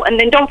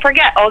don't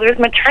forget, there's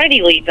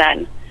maternity leave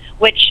then,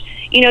 which,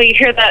 you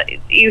hear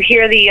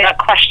the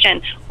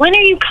question, when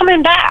are you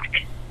coming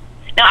back?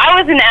 Now,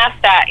 I wasn't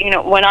asked that,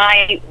 when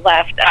I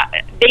left.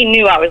 They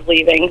knew I was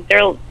leaving.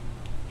 So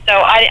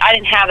I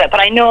didn't have that.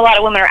 But I know a lot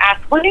of women are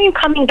asked, when are you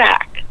coming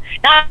back?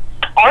 Not,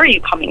 are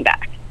you coming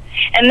back?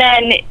 And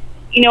then,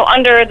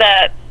 under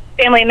the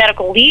Family and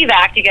Medical Leave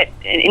Act, you get,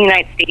 in the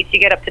United States, you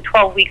get up to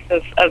 12 weeks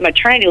of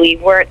maternity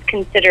leave where it's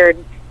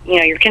considered,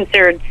 you're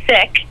considered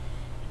sick.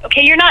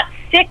 Okay, you're not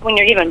sick when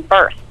you're giving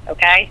birth,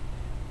 okay?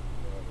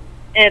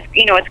 And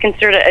it's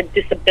considered a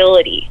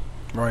disability.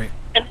 Right.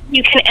 And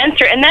you can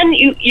enter, and then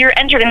you're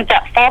entered into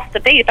that false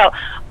debate about,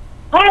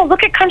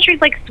 look at countries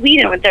like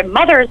Sweden where their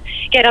mothers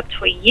get up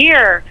to a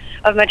year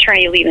of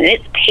maternity leave and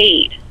it's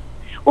paid.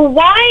 Well,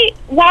 why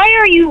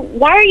are you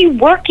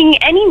working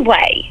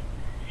anyway?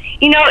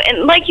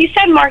 And like you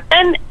said, Mark,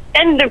 then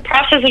the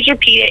process is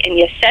repeated and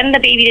you send the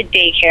baby to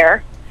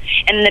daycare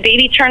and the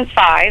baby turns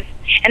 5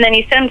 and then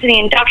you send them to the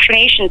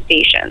indoctrination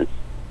stations.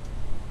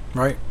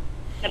 Right.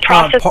 The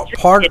process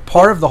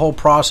part of the whole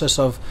process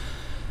of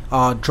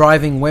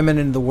driving women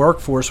into the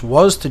workforce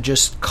was to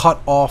just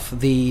cut off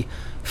the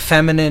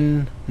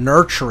feminine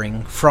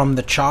nurturing from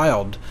the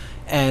child.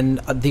 And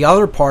the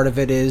other part of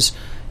it is,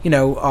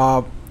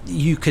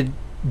 you could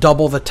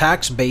double the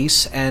tax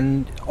base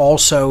and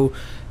also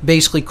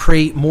basically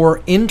create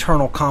more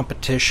internal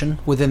competition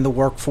within the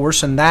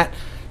workforce, and that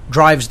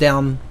drives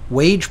down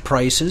wage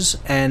prices,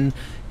 and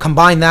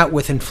combine that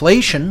with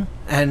inflation,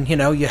 and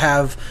you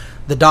have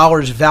the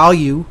dollar's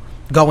value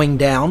going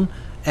down,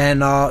 and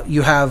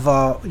you have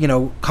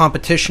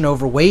competition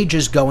over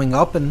wages going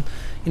up, and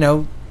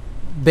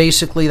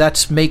basically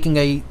that's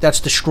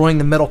destroying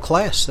the middle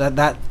class.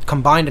 That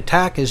combined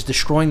attack is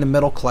destroying the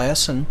middle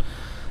class, and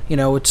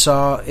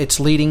it's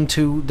leading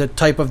to the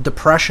type of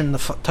depression,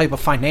 the type of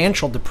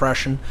financial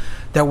depression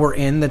that we're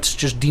in, that's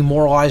just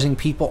demoralizing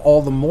people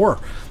all the more.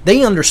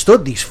 They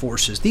understood these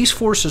forces. These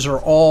forces are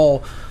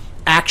all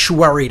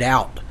actuaried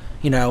out.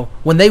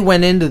 When they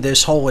went into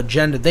this whole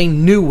agenda, they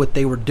knew what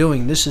they were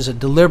doing. This is a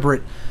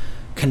deliberate,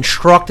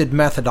 constructed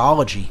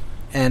methodology,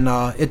 and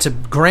it's a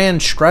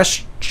grand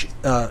strategy,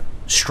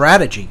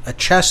 a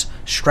chess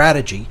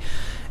strategy,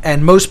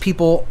 and most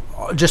people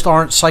just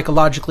aren't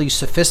psychologically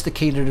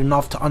sophisticated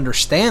enough to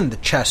understand the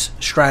chess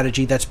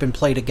strategy that's been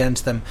played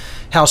against them,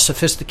 how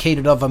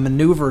sophisticated of a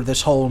maneuver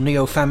this whole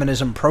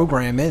neo-feminism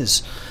program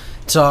is.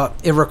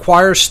 It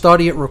requires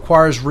study, it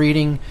requires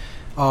reading,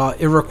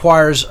 it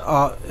requires,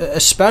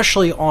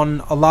 especially on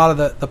a lot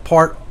of the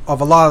part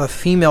of a lot of the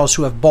females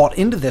who have bought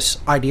into this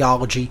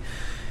ideology,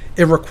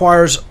 it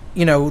requires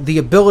the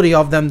ability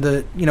of them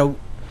to,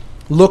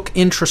 look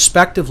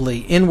introspectively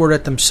inward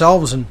at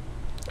themselves and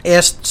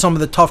ask some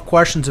of the tough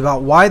questions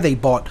about why they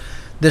bought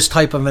this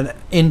type of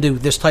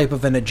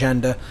an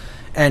agenda,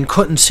 and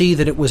couldn't see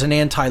that it was an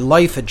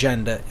anti-life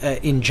agenda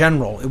in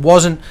general. It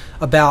wasn't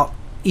about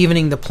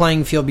evening the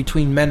playing field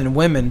between men and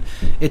women.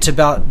 It's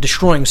about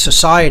destroying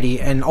society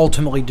and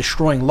ultimately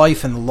destroying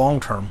life in the long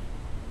term.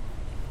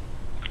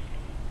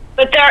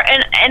 But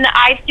and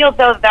I feel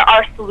though there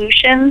are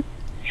solutions,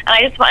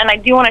 and I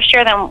do want to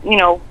share them,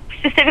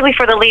 specifically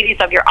for the ladies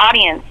of your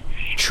audience.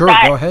 Sure,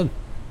 go ahead.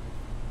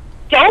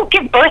 Don't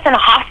give birth in a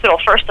hospital.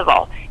 First of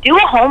all, do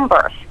a home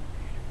birth.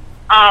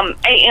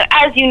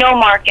 As you know,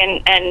 Mark,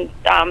 and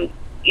Tim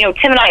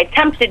and I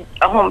attempted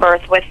a home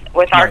birth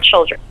with our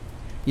children.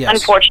 Yes.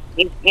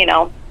 Unfortunately,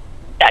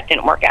 that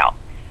didn't work out.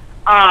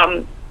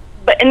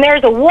 But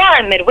there's a war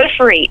on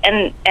midwifery,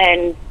 and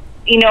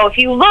if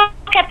you look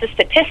at the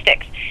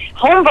statistics,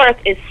 home birth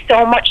is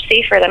so much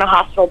safer than a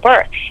hospital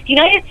birth. The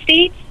United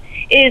States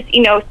is,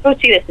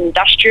 supposed to be this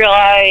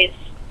industrialized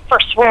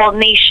first world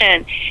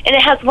nation, and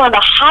it has one of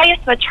the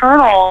highest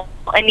maternal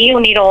and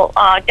neonatal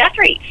death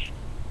rates.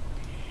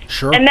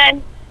 Sure. And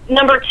then,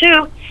 number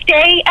 2,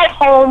 stay at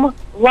home,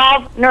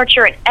 love,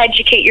 nurture, and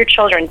educate your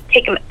children.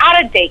 Take them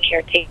out of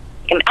daycare. Take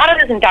them out of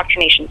this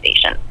indoctrination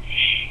station.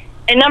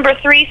 And number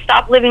 3,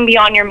 stop living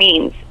beyond your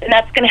means. And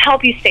that's going to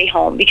help you stay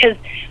home. Because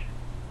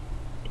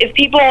if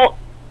people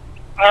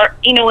are,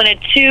 in a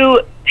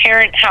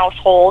 2-parent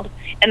household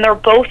and they're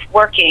both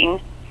working,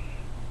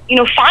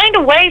 find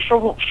a way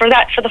for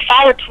the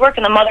father to work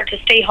and the mother to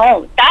stay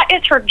home. That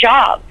is her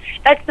job.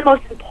 That's the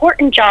most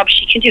important job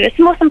she can do. It's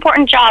the most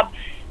important job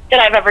that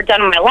I've ever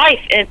done in my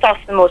life, and it's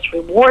also the most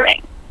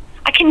rewarding.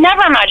 I can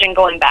never imagine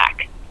going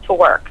back to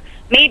work.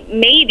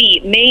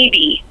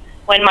 Maybe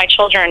when my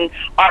children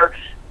are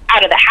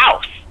out of the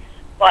house,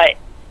 but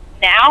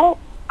now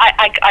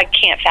I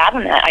can't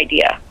fathom that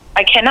idea.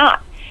 I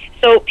cannot.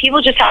 So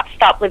people just have to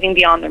stop living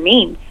beyond their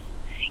means.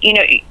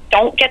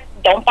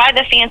 Don't buy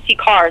the fancy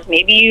cars.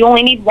 Maybe you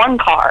only need one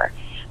car.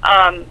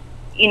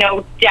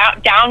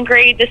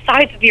 Downgrade the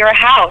size of your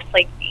house,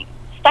 like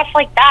stuff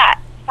like that.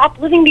 Stop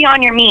living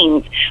beyond your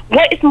means.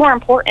 What is more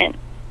important?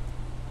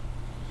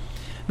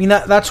 I mean,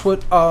 that's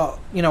what a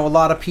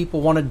lot of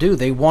people want to do.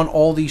 They want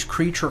all these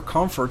creature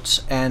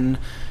comforts, and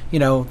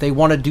they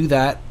want to do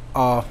that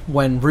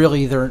when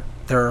really they're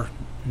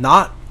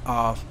not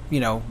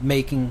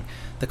making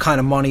the kind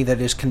of money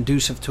that is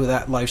conducive to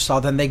that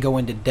lifestyle. Then they go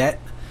into debt,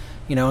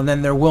 and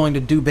then they're willing to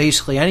do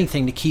basically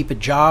anything to keep a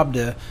job,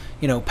 to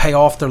pay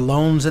off their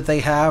loans that they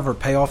have, or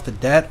pay off the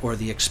debt, or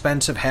the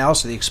expensive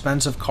house, or the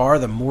expensive car,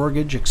 the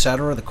mortgage,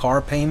 etc., the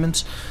car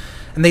payments.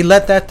 And they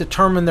let that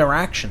determine their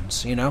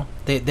actions.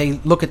 They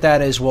look at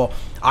that as, well,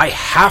 I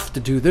have to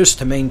do this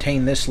to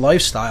maintain this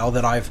lifestyle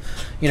that I've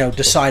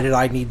decided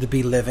I need to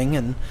be living.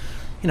 And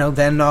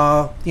then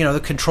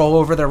the control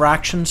over their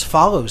actions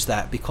follows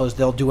that, because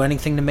they'll do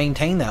anything to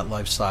maintain that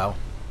lifestyle.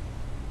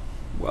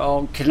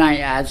 Well, can I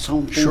add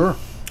something? Sure.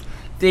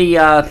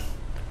 The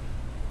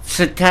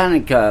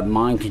satanic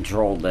mind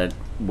control that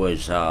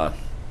was,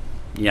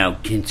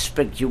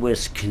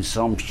 conspicuous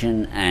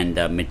consumption and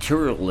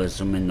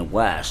materialism in the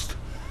West,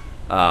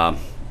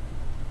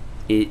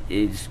 it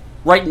is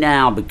right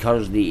now,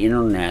 because of the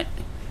internet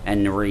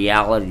and the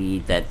reality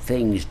that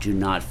things do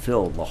not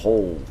fill the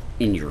hole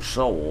in your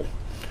soul.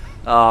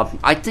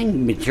 I think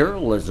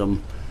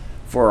materialism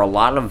for a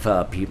lot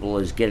of people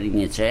is getting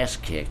its ass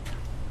kicked.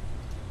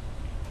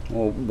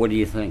 Well, what do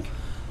you think?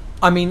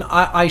 I mean,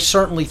 I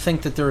certainly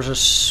think that there's a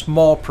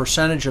small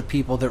percentage of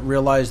people that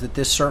realize that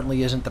this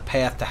certainly isn't the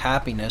path to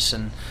happiness,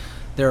 and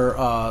they're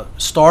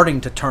starting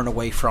to turn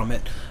away from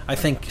it. I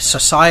think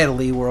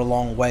societally we're a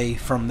long way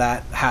from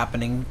that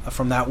happening,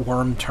 from that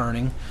worm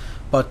turning,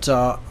 but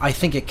I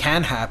think it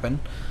can happen.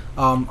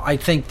 I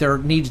think there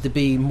needs to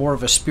be more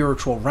of a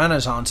spiritual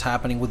renaissance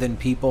happening within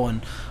people,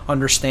 and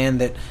understand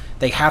that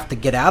they have to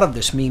get out of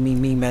this me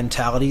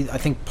mentality. I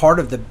think part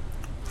of the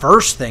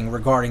first thing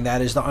regarding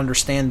that is to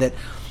understand that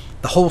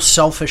the whole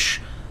selfish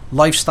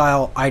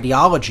lifestyle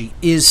ideology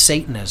is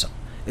Satanism.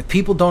 If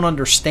people don't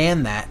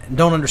understand that, and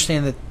don't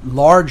understand that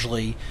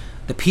largely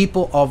the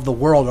people of the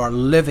world are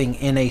living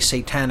in a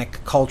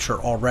satanic culture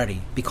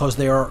already, because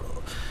they are,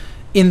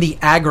 in the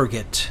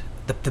aggregate,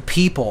 the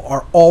people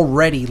are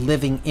already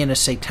living in a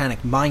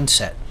satanic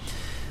mindset.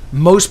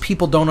 Most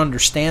people don't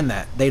understand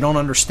that. They don't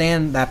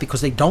understand that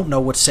because they don't know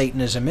what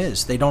Satanism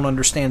is. They don't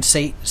understand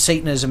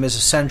Satanism is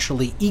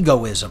essentially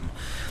egoism.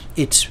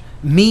 It's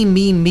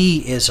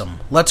me-ism.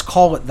 Let's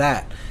call it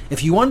that.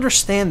 If you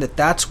understand that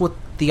that's what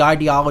the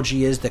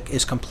ideology is, that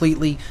is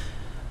completely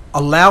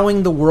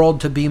allowing the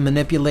world to be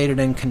manipulated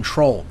and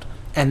controlled,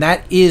 and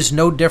that is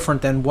no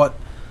different than what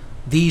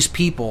these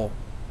people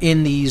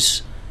in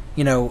these,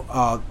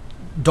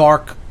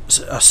 dark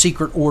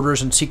secret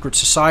orders and secret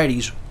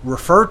societies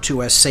refer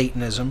to as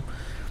Satanism,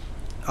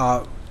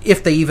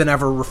 if they even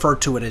ever refer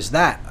to it as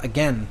that.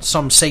 Again,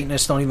 some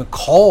Satanists don't even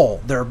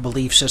call their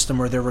belief system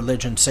or their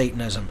religion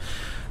Satanism.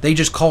 They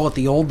just call it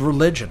the old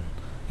religion.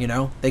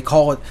 They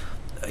call it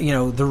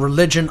the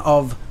religion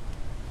of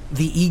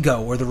the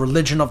ego or the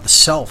religion of the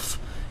self.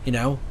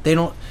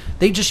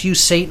 They just use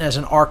Satan as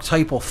an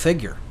archetypal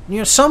figure.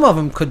 Some of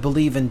them could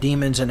believe in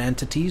demons and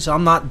entities.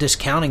 I'm not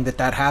discounting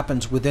that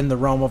happens within the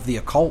realm of the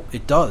occult.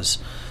 It does.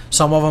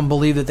 Some of them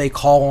believe that they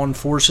call on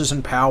forces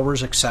and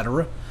powers,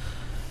 etc.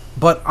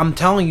 But I'm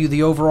telling you,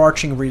 the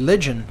overarching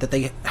religion that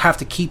they have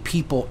to keep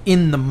people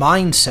in the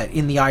mindset,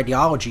 in the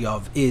ideology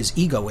of, is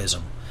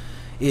egoism,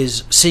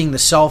 is seeing the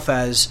self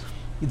as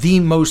the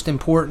most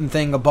important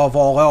thing above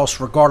all else,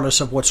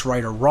 regardless of what's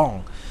right or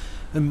wrong.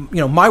 And,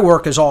 my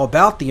work is all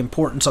about the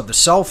importance of the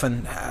self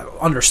and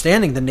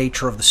understanding the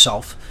nature of the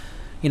self,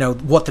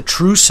 what the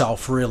true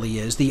self really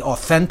is, the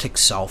authentic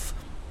self.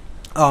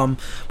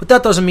 But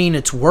that doesn't mean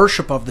it's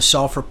worship of the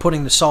self or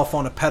putting the self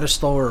on a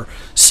pedestal or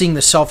seeing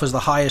the self as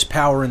the highest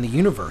power in the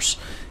universe.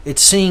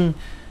 It's seeing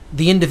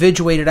the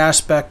individuated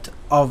aspect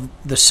of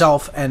the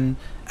self and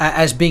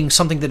as being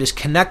something that is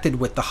connected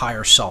with the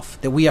higher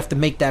self, that we have to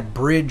make that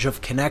bridge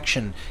of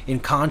connection in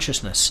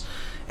consciousness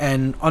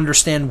and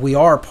understand we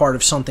are part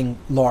of something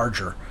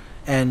larger,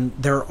 and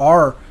there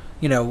are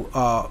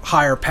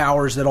higher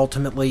powers that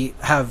ultimately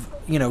have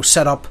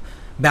set up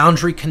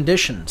boundary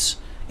conditions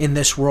in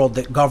this world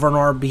that govern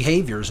our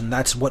behaviors, and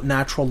that's what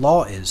natural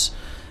law is.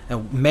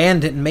 Man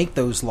didn't make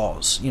those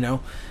laws.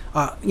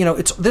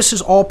 This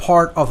is all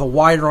part of a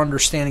wider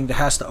understanding that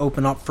has to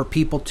open up for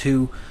people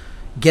to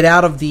get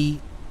out of the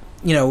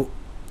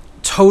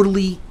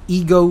totally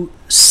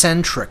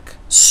egocentric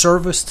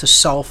service to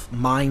self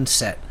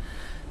mindset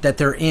that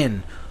they're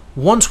in.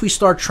 Once we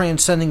start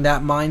transcending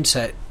that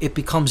mindset, it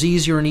becomes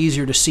easier and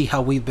easier to see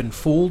how we've been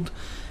fooled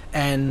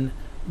and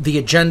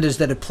the agendas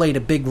that have played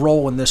a big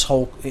role in this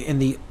whole, in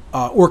the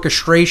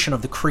orchestration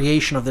of the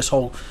creation of this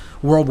whole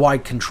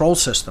worldwide control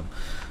system.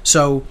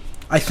 So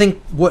I think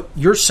what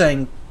you're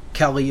saying,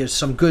 Kelly, is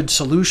some good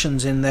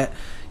solutions in that,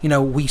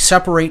 we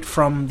separate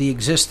from the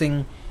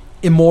existing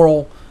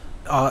immoral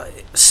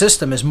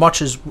system as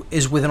much as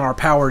is within our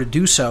power to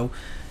do so.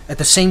 At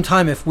the same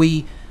time, if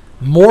we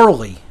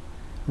morally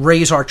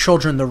raise our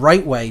children the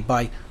right way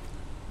by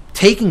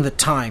taking the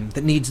time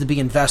that needs to be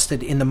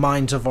invested in the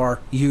minds of our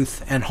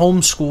youth and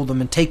homeschool them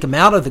and take them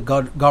out of the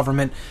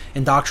government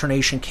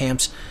indoctrination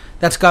camps,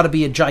 that's got to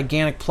be a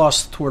gigantic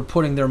plus toward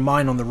putting their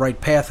mind on the right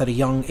path at a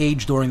young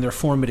age during their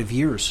formative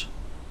years.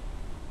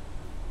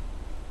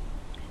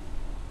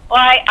 Well,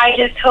 I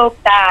just hope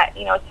that,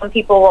 some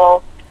people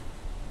will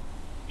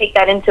take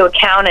that into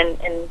account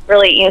and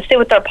really, sit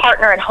with their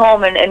partner at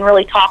home and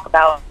really talk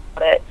about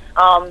it.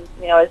 Our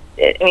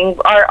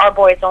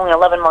boy is only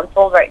 11 months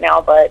old right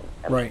now, but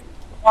right.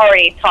 I'm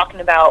already talking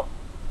about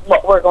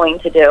what we're going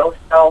to do.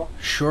 So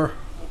sure,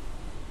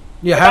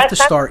 you have to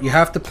start. You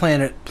have to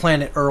plan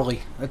it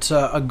early. It's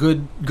a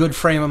good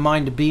frame of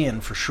mind to be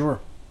in for sure.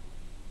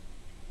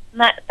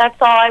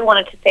 That's all I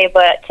wanted to say.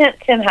 But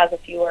Tim has a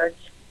few words.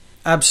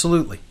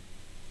 Absolutely.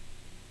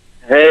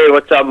 Hey,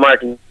 what's up,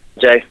 Mark and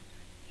Jay?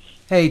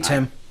 Hey,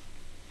 Tim.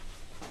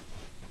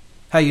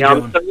 How you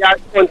doing? I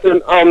just want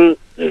to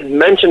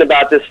mention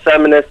about this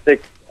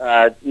feministic,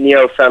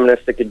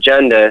 neo-feministic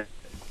agenda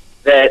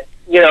that,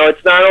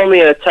 it's not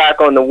only an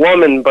attack on the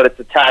woman, but it's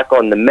an attack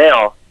on the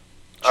male.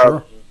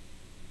 Sure.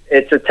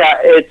 It's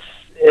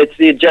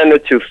the agenda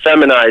to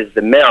feminize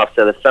the male.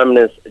 So the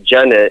feminist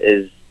agenda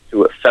is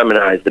to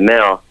feminize the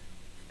male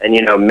and,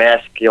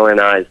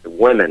 masculinize the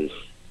women.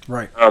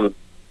 Right.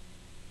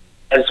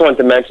 I just wanted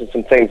to mention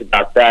some things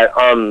about that.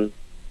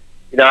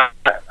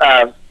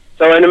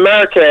 So in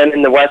America and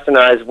in the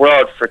westernized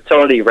world,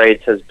 fertility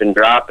rates has been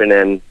dropping,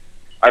 and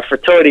our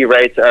fertility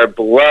rates are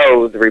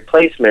below the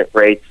replacement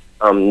rates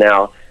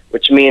now,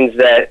 which means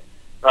that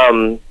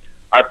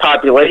our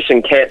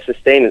population can't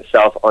sustain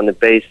itself on the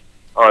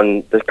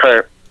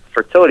current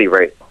fertility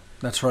rate.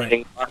 That's right.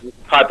 And our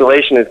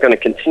population is going to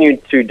continue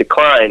to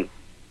decline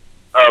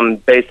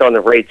based on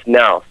the rates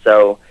now.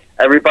 So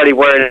everybody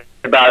worried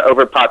about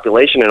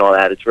overpopulation and all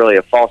that, it's really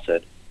a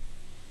falsehood.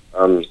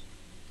 And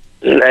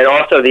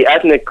also the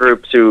ethnic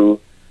groups who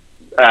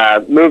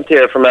moved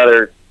here from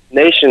other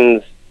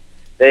nations,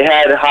 they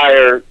had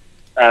higher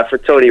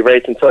fertility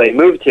rates until they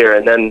moved here.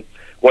 And then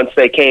once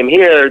they came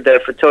here, their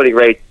fertility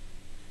rate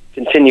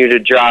continued to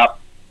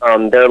drop.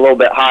 They're a little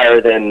bit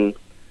higher than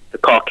the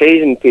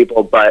Caucasian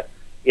people, but,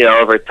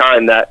 over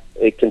time that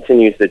it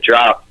continues to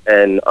drop.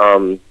 And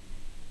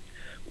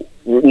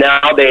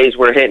nowadays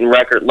we're hitting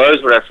record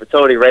lows with our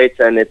fertility rates.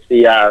 And it's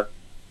the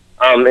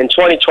in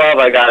 2012,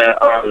 I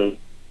got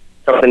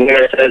something here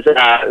that says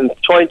in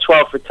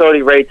 2012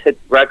 fertility rates hit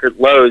record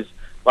lows,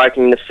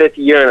 marking the 5th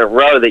year in a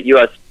row that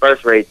U.S.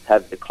 birth rates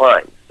have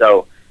declined.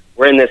 So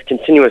we're in this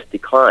continuous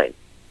decline,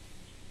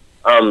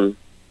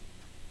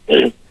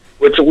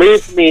 which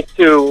leads me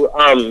to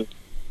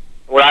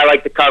what I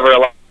like to cover a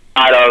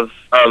lot of,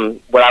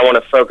 what I want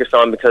to focus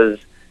on because,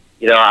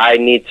 I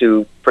need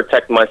to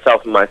protect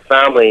myself and my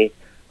family.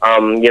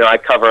 I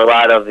cover a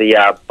lot of the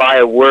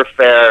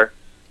biowarfare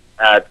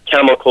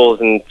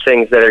chemicals and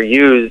things that are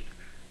used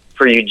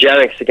for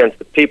eugenics against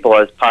the people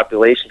as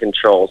population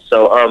control.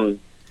 So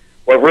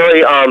what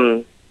really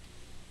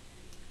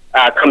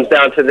comes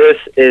down to this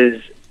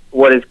is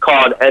what is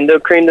called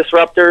endocrine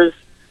disruptors,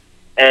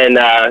 and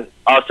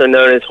also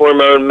known as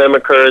hormone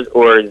mimickers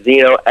or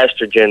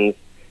xenoestrogens.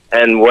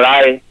 And what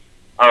I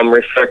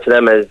refer to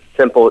them as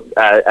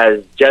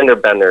as gender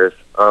benders,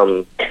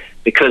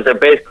 because they're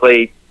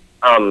basically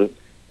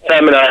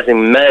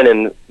feminizing men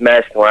and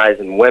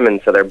masculinizing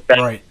women, so they're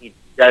bending each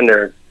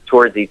gender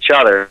towards each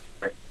other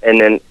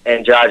in an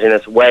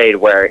androgynous way,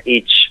 where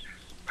each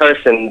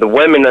person, the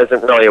woman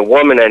isn't really a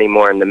woman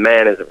anymore, and the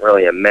man isn't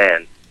really a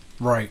man.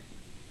 Right.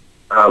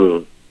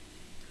 So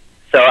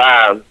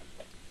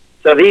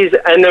these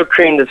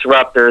endocrine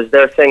disruptors,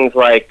 they're things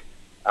like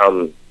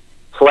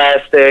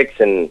plastics,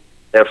 and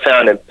they're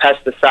found in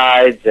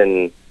pesticides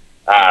and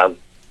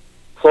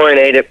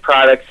chlorinated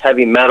products,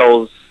 heavy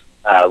metals,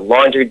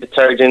 laundry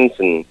detergents,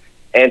 and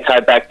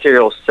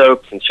antibacterial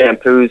soaps and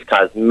shampoos,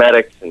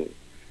 cosmetics, and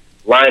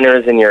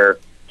liners in your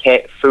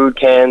food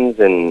cans,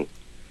 and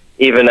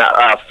even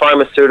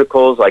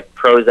pharmaceuticals like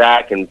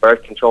Prozac and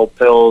birth control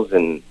pills,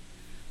 and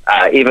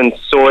even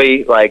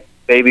soy, like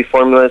baby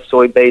formulas,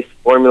 soy-based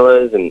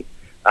formulas, and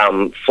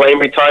flame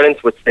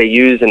retardants, which they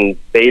use in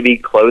baby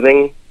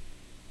clothing.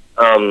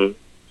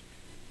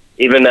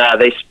 Even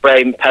they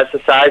spray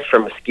pesticides for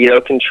mosquito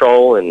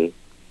control, and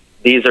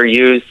these are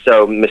used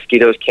so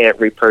mosquitoes can't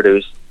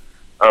reproduce.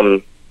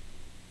 So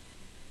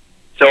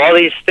all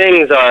these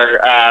things are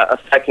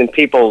affecting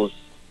people's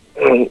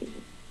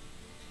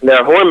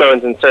their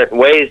hormones in certain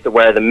ways, to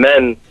where the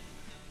men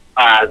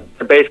are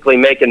basically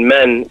making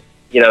men,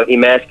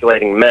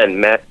 emasculating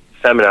men,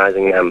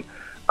 feminizing them.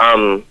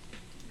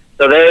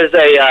 So there's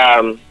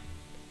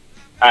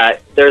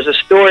a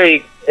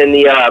story in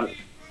the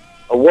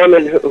a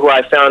woman who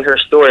I found her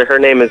story. Her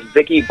name is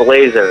Vicky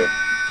Blazer.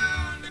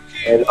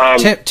 And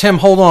Tim,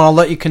 hold on. I'll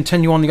let you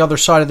continue on the other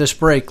side of this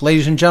break.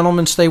 Ladies and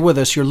gentlemen, stay with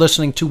us. You're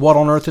listening to What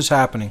on Earth is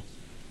Happening.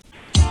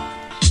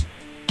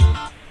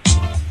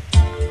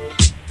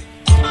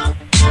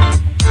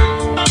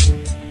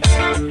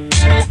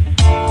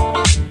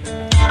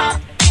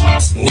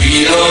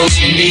 We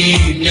don't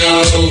need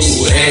no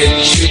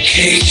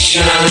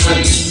education.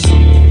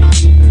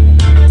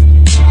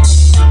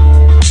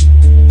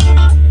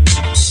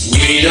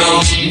 We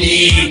don't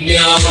need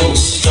no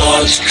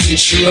thought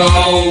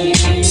control.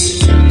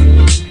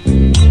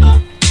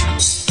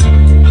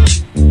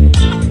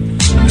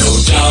 No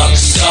dark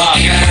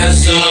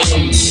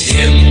sarcasm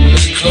in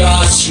the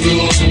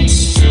classroom.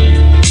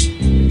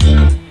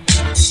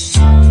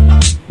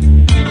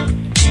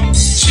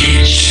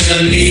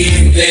 Teacher,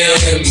 leave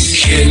them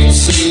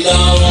kids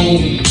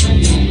alone.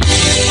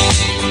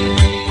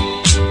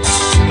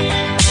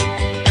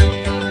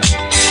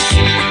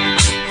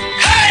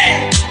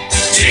 Hey!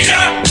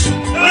 Teacher,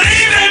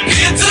 leave them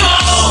kids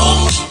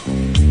alone!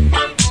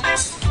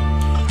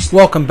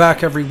 Welcome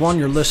back, everyone.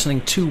 You're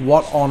listening to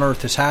What on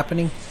Earth is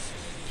Happening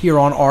here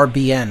on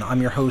RBN.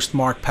 I'm your host,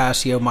 Mark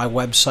Passio. My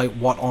website,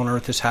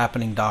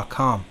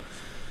 whatonearthishappening.com.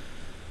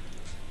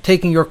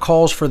 Taking your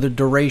calls for the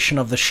duration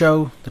of the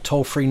show. The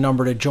toll-free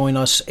number to join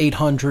us,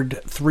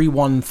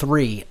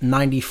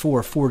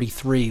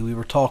 800-313-9443. We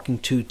were talking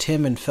to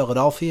Tim in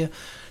Philadelphia.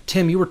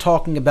 Tim, you were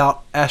talking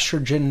about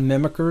estrogen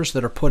mimickers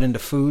that are put into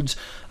foods.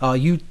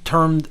 You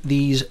termed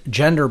these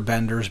gender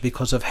benders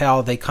because of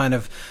how they kind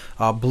of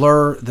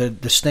blur the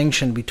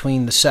distinction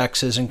between the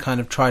sexes and kind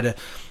of try to,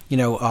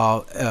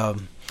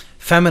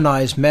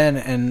 feminize men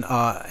and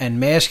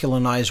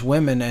masculinize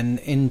women. And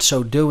in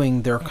so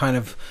doing, they're kind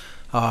of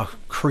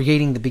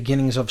creating the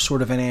beginnings of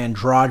sort of an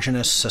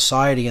androgynous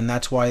society, and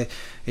that's why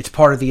it's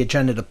part of the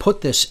agenda to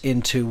put this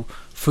into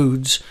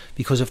foods,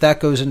 because if that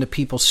goes into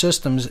people's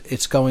systems,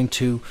 it's going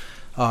to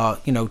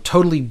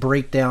totally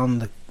break down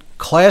the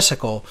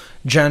classical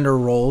gender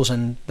roles,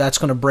 and that's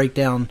going to break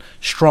down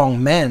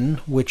strong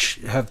men, which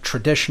have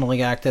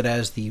traditionally acted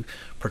as the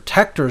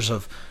protectors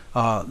of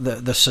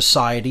the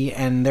society,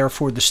 and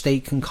therefore the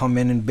state can come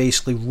in and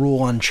basically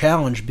rule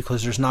unchallenged,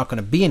 because there's not going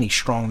to be any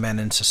strong men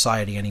in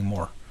society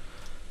anymore.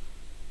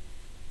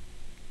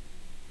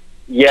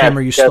 Yeah, Tim,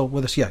 are you still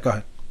with us? Yeah, go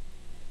ahead.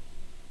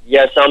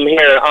 Yes, I'm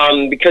here.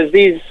 Because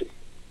these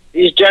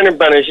gender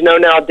benders,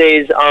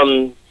 nowadays,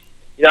 I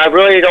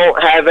really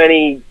don't have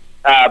any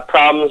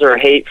problems or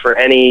hate for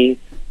any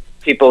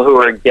people who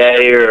are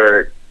gay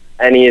or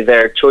any of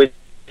their choices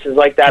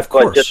like that.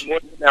 But just more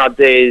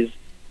nowadays,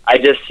 I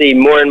just see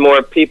more and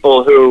more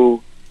people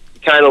who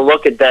kind of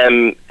look at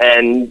them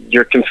and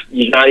you're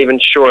not even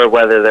sure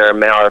whether they're a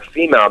male or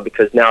female,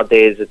 because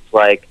nowadays it's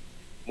like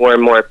more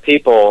and more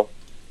people.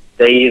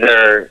 They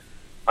either,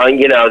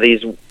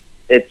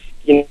 it's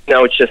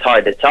just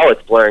hard to tell.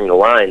 It's blurring the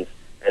lines,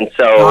 and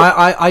so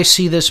I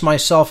see this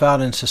myself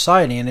out in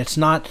society, and it's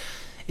not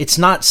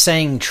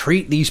saying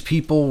treat these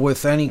people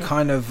with any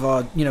kind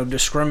of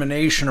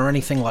discrimination or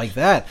anything like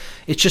that.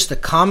 It's just a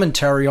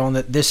commentary on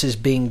that this is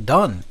being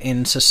done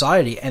in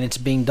society, and it's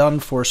being done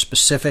for a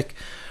specific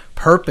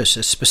purpose,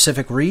 a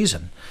specific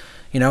reason.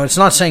 You know, it's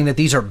not saying that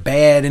these are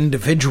bad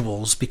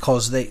individuals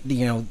because they've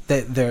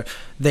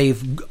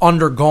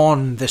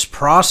undergone this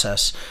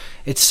process.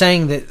 It's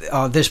saying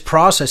that this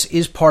process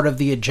is part of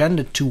the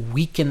agenda to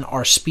weaken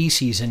our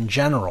species in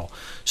general,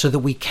 so that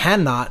we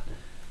cannot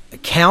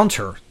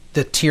counter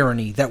the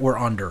tyranny that we're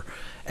under.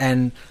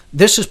 And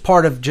this is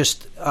part of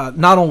just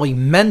not only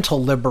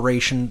mental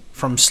liberation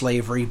from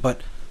slavery, but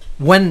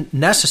when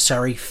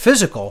necessary,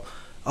 physical,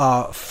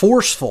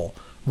 forceful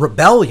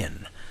rebellion.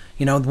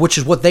 You know, which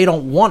is what they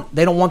don't want.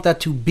 They don't want that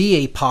to be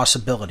a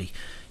possibility.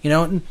 You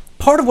know, and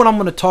part of what I'm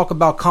going to talk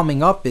about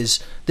coming up is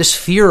this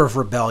fear of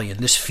rebellion,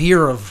 this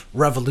fear of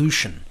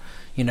revolution.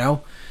 You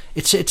know,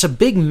 it's a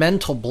big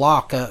mental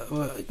block.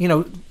 You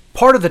know,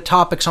 part of the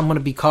topics I'm going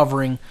to be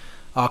covering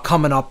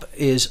coming up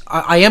is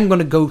I am going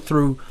to go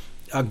through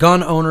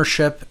gun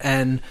ownership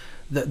and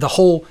the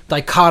whole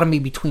dichotomy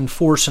between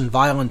force and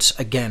violence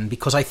again,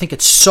 because I think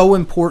it's so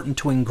important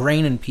to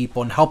ingrain in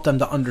people and help them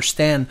to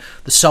understand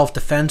the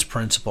self-defense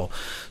principle.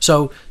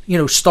 So, you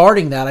know,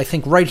 starting that, I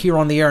think right here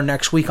on the air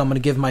next week, I'm going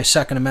to give my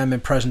Second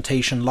Amendment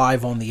presentation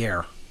live on the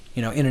air,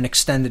 you know, in an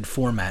extended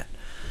format.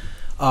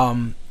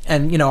 And,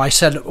 you know, I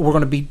said we're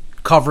going to be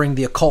covering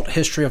the occult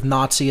history of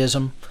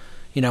Nazism,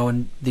 you know,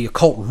 and the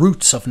occult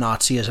roots of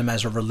Nazism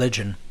as a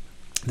religion,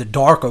 the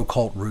dark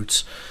occult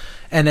roots.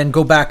 And then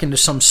go back into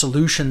some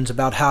solutions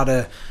about how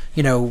to,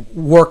 you know,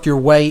 work your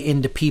way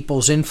into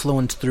people's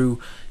influence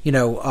through, you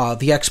know,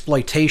 the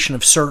exploitation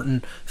of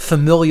certain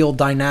familial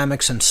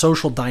dynamics and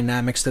social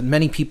dynamics that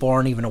many people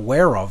aren't even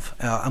aware of.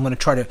 I'm going to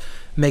try to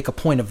make a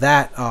point of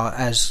that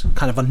as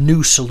kind of a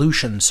new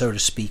solution, so to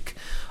speak,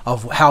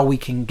 of how we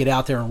can get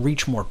out there and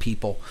reach more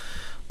people.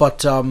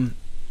 But,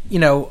 you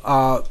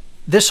know,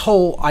 this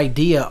whole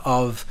idea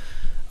of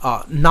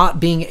not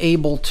being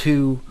able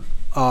to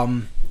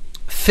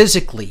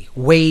physically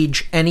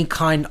wage any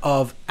kind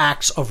of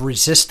acts of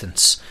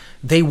resistance.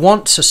 They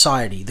want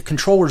society. The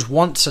controllers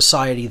want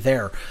society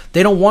there.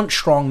 They don't want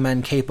strong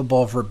men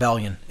capable of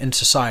rebellion in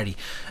society.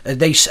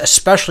 They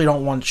especially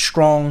don't want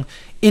strong,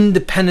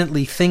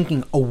 independently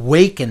thinking,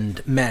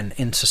 awakened men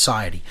in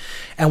society.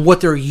 And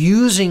what they're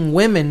using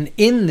women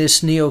in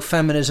this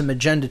neo-feminism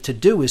agenda to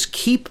do is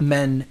keep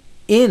men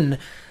in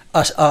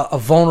a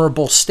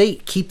vulnerable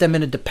state, keep them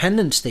in a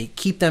dependent state,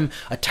 keep them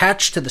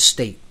attached to the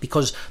state,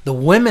 because the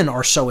women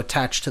are so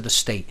attached to the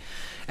state.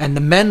 And the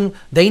men,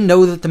 they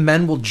know that the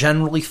men will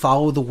generally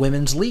follow the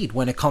women's lead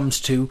when it comes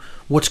to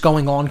what's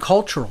going on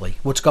culturally,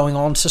 what's going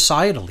on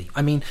societally.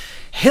 I mean,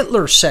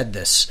 Hitler said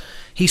this.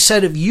 He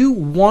said, if you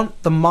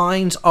want the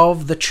minds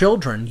of the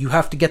children, you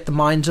have to get the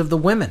minds of the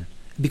women,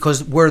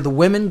 because where the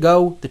women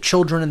go, the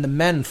children and the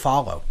men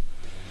follow.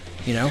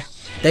 You know,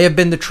 they have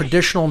been the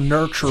traditional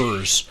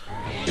nurturers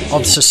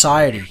of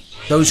society,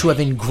 those who have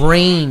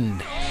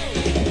ingrained,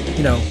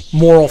 you know,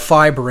 moral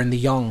fiber in the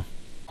young.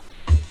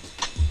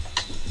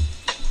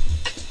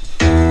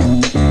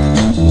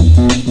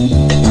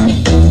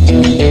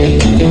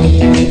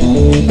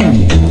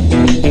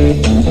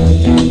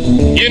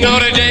 You know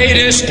the day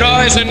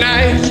destroys the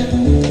night,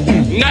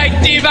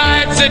 night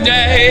divides the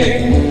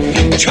day.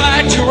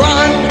 Try to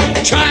run,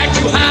 try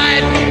to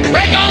hide,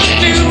 break on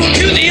through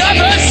to the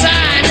other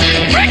side,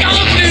 break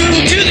on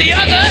through to the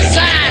other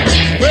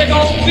side, break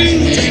on through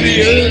to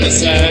the other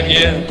side,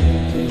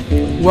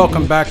 yeah.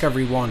 Welcome back,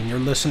 everyone. You're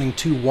listening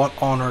to What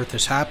on Earth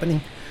is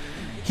Happening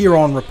here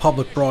on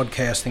Republic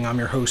Broadcasting. I'm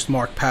your host,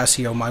 Mark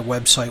Passio. My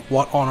website,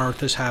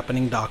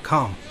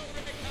 whatonearthishappening.com.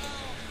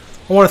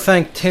 I want to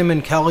thank Tim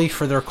and Kelly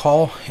for their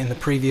call in the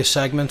previous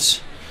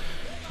segments.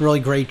 Really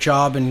great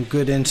job and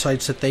good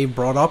insights that they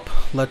brought up.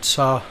 Let's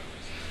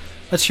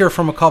hear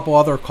from a couple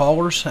other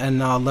callers, and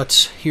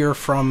let's hear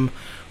from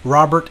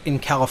Robert in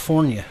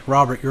California.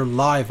 Robert, you're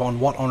live on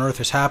What on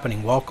Earth is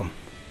Happening. Welcome.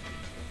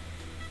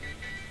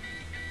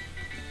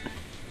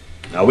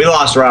 We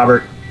lost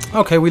Robert.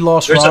 Okay, we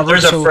lost Robert.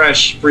 There's a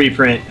fresh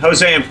reprint.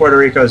 Jose in Puerto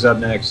Rico is up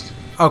next.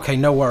 Okay,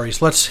 no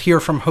worries. Let's hear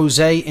from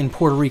Jose in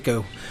Puerto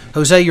Rico.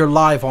 Jose, you're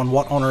live on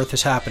What on Earth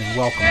is Happening.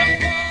 Welcome.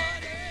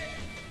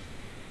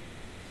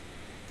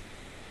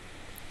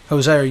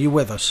 Jose, are you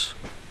with us?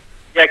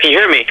 Yeah, can you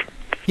hear me?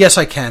 Yes,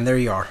 I can. There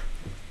you are.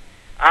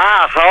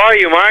 How are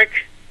you, Mark?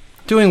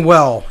 Doing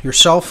well.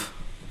 Yourself?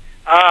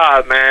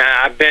 Man,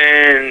 I've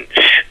been...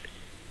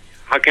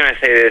 How can I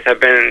say this? I've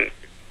been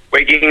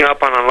waking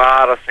up on a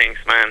lot of things,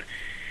 man.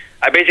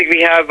 I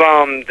basically have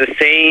the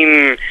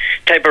same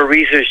type of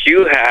research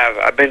you have.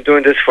 I've been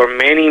doing this for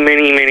many,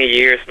 many, many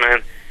years,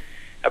 man.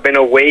 I've been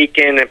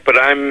awakened, but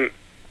I'm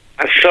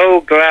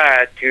so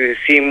glad to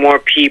see more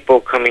people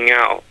coming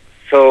out.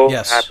 So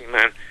happy,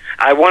 man.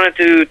 I wanted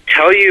to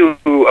tell you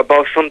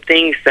about some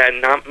things that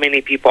not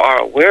many people are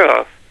aware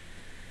of.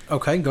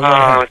 Okay, go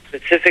ahead.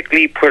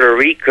 Specifically Puerto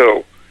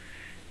Rico.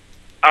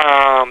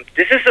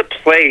 This is a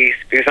place,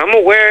 because I'm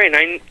aware, and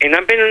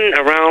I've been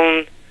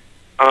around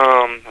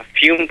a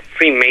few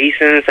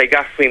Freemasons. I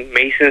got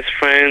Freemasons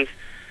friends.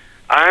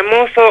 I'm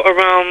also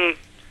around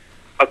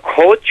a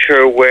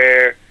culture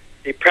where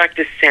they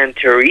practice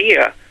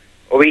Santeria.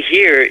 Over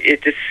here,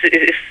 it's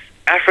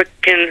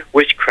African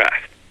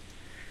witchcraft.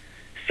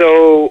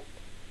 So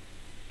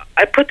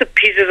I put the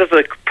pieces of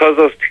the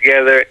puzzles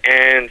together,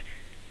 and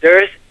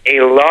there's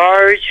a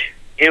large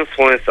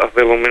influence of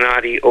the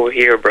Illuminati over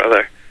here,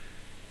 brother.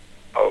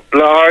 A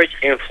large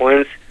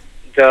influence.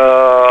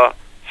 The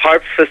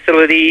HAARP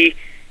facility,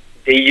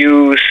 they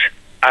use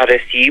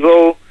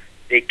Arecibo.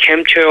 They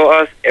chemtrail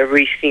us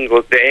every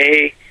single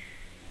day.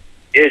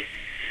 It's,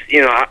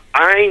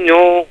 I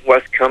know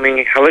what's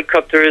coming.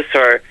 Helicopters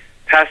are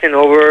passing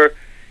over.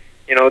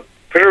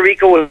 Puerto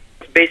Rico was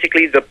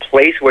basically the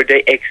place where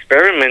they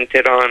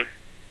experimented on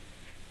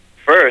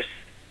first.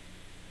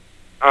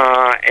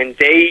 And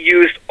they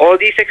used all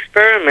these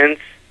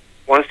experiments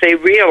once they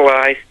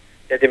realized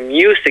that the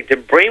music, the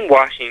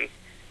brainwashing,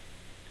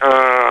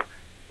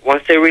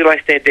 once they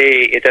realized that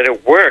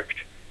it worked,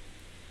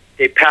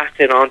 they passed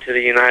it on to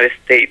the United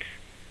States.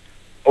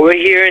 Over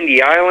here in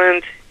the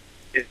island,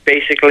 it's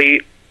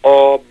basically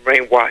all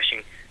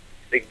brainwashing.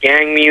 The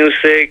gang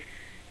music,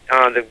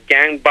 the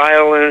gang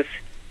violence,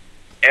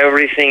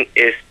 everything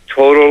is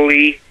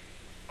totally,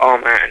 oh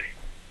man,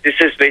 this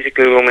is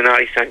basically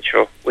Illuminati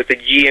Central, with the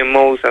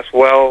GMOs as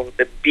well,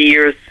 the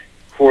beers,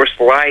 Coors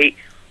Light,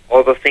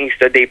 all the things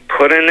that they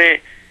put in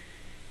it.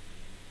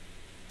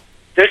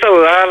 There's a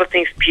lot of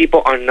things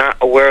people are not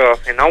aware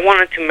of, and I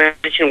wanted to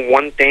mention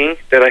one thing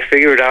that I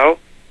figured out.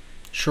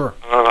 Sure.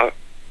 I'm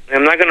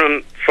not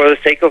going to, for the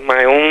sake of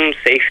my own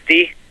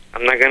safety,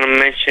 I'm not going to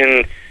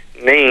mention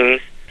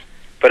names,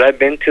 but I've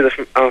been to the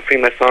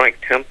Freemasonic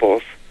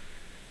temples,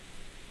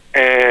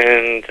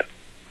 and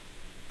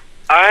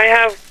I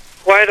have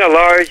quite a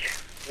large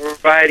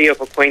variety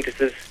of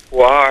acquaintances who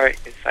are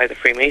inside the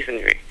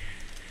Freemasonry.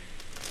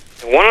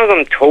 And one of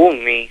them told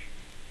me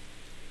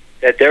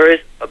that there is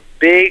a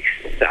big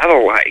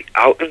satellite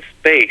out in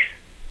space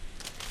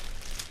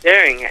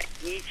staring at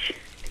each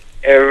and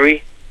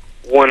every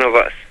one of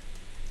us.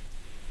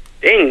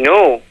 They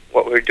know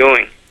what we're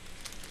doing.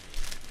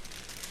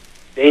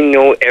 They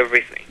know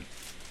everything.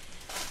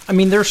 I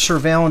mean, their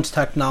surveillance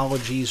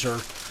technologies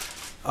are,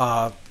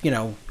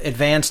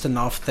 advanced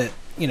enough that,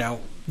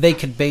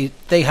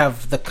 they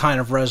have the kind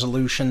of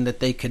resolution that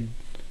they could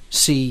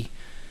see,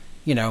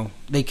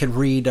 they could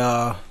read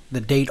the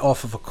date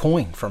off of a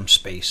coin from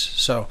space.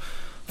 So,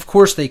 of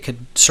course, they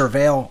could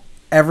surveil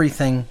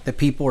everything that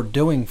people are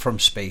doing from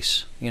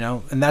space,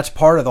 and that's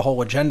part of the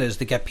whole agenda, is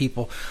to get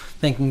people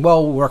thinking,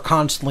 well, we're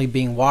constantly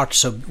being watched,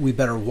 so we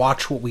better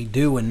watch what we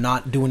do and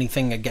not do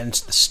anything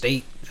against the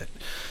state. It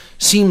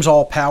seems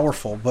all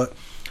powerful, but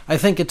I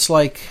think it's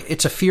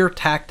a fear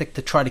tactic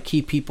to try to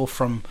keep people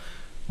from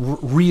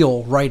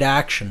real right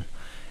action.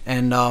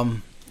 And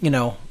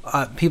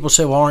people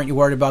say, well, aren't you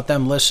worried about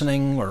them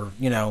listening or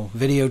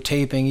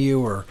videotaping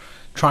you or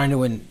trying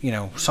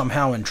to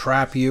somehow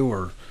entrap you?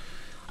 Or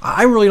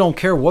I really don't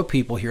care what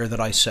people hear that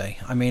I say.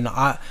 I mean,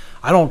 I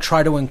don't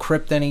try to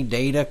encrypt any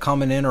data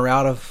coming in or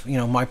out of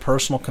my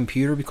personal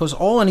computer, because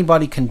all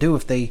anybody can do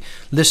if they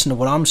listen to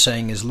what I'm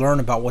saying is learn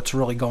about what's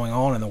really going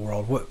on in the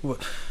world. What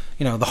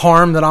the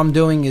harm that I'm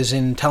doing is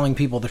in telling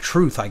people the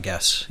truth, I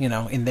guess,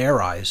 in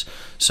their eyes.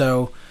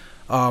 So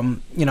I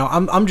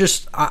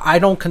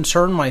don't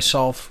concern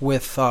myself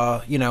with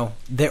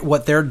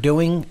what they're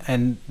doing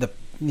and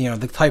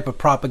the type of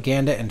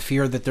propaganda and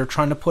fear that they're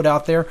trying to put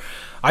out there.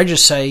 I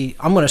just say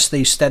I'm going to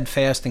stay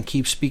steadfast and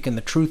keep speaking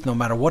the truth no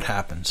matter what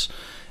happens.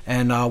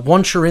 And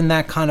once you're in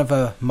that kind of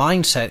a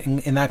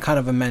mindset, in that kind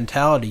of a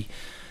mentality,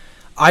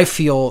 I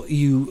feel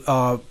you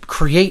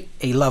create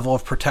a level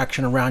of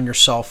protection around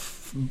yourself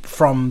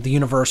from the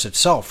universe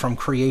itself, from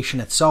creation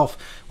itself,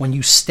 when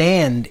you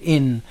stand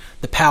in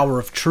the power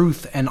of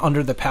truth and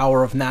under the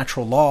power of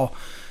natural law.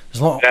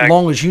 As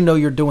long as you know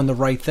you're doing the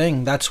right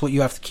thing, that's what you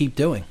have to keep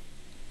doing.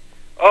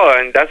 Oh,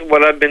 and that's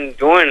what I've been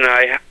doing.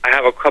 I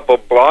have a couple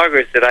of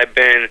bloggers that I've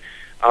been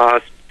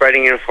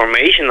spreading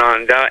information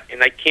on that,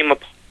 and I came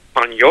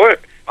upon your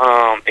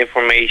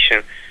information.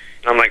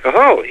 And I'm like,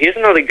 oh, here's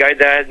another guy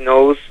that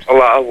knows a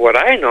lot of what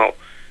I know.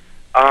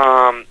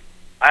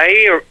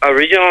 I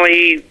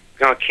originally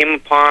came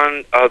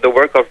upon the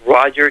work of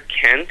Roger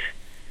Kent.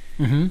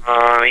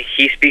 Mm-hmm.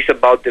 He speaks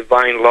about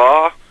divine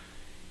law,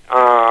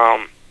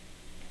 and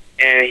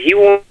he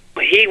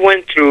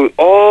went through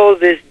all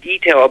this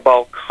detail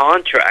about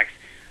contracts.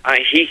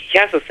 He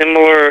has a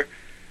similar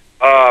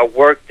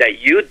work that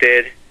you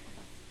did,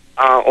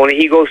 only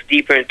he goes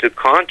deeper into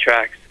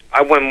contracts.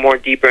 I went more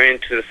deeper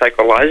into the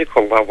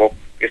psychological level.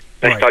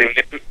 I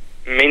studied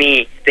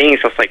many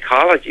things of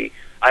psychology.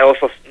 I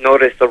also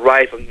noticed the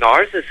rise of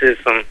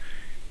narcissism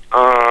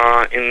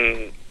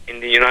in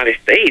the United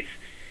States.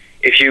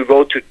 If you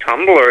go to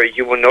Tumblr,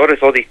 you will notice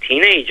all these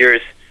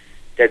teenagers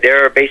that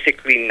they're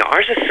basically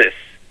narcissists.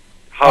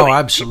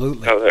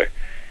 Absolutely.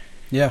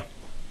 Yeah.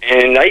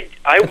 And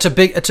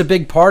it's a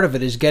big part of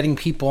it, is getting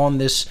people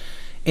on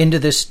into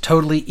this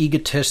totally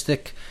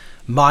egotistic,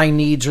 my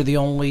needs are the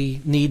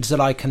only needs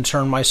that I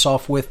concern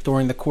myself with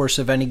during the course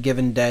of any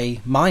given day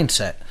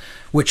mindset,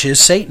 which is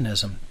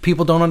Satanism.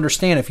 People don't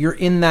understand. If you're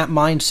in that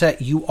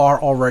mindset, you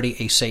are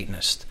already a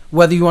Satanist.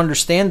 Whether you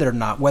understand it or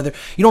not, whether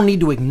you don't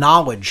need to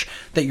acknowledge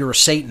that you're a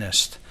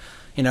Satanist.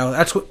 You know,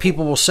 that's what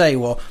people will say.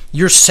 Well,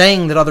 you're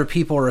saying that other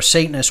people are a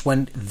Satanist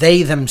when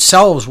they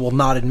themselves will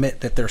not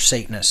admit that they're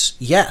Satanists.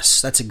 Yes,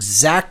 that's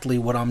exactly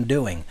what I'm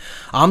doing.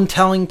 I'm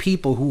telling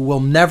people who will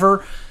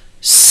never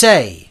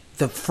say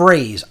the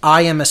phrase,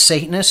 I am a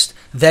Satanist,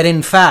 that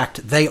in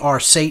fact they are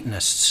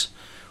Satanists,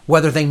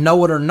 whether they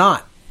know it or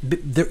not.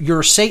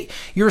 You're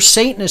a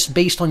Satanist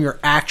based on your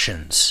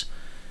actions.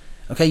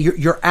 Okay,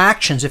 your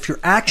actions, if your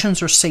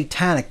actions are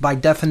satanic, by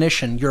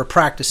definition, you're a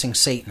practicing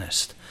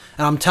Satanist.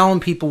 And I'm telling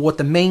people what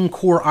the main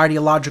core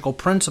ideological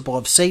principle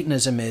of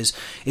Satanism is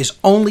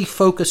only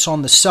focus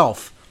on the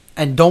self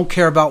and don't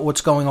care about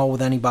what's going on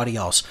with anybody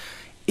else.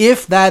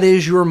 If that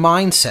is your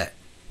mindset,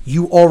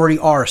 you already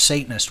are a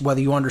Satanist,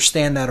 whether you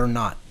understand that or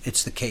not.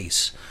 It's the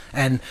case.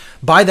 And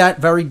by that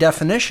very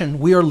definition,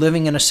 we are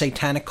living in a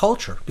satanic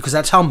culture because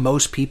that's how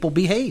most people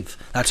behave.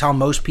 That's how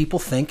most people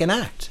think and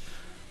act.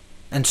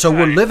 And so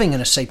we're living in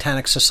a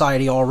satanic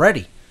society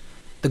already.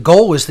 The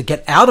goal is to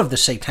get out of the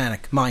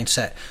satanic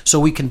mindset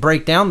so we can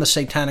break down the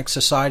satanic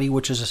society,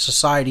 which is a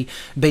society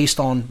based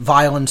on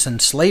violence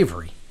and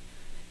slavery.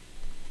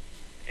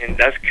 And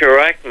that's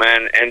correct,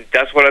 man. And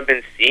that's what I've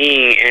been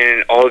seeing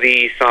in all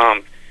these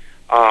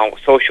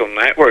social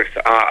networks.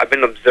 I've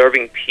been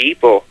observing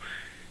people.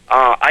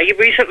 I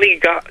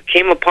recently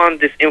came upon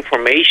this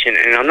information,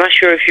 and I'm not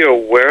sure if you're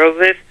aware of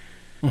this.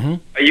 Mm-hmm.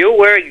 Are you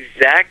aware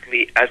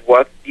exactly as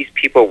what these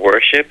people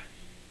worship?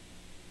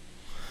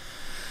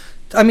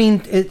 I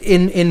mean,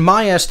 in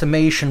my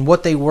estimation,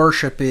 what they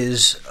worship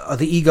is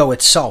the ego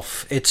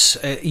itself. It's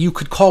you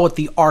could call it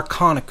the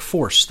archonic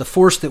force, the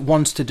force that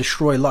wants to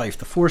destroy life,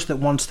 the force that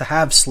wants to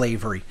have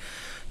slavery,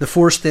 the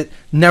force that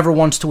never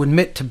wants to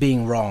admit to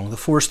being wrong, the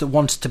force that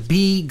wants to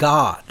be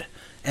God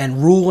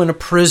and rule in a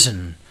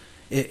prison,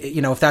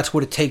 you know, if that's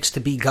what it takes to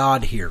be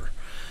God here.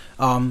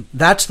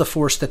 That's the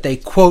force that they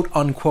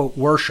quote-unquote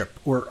worship,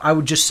 or I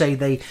would just say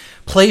they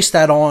place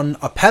that on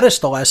a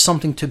pedestal as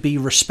something to be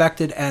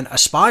respected and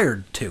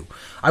aspired to.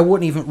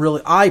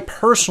 I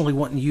personally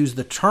wouldn't use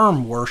the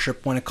term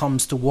worship when it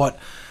comes to what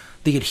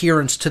the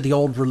adherents to the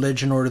old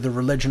religion or to the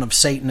religion of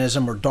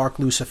Satanism or dark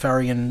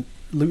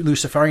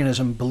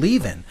Luciferianism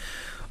believe in.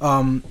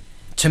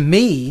 To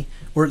me,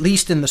 or at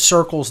least in the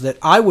circles that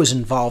I was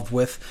involved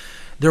with,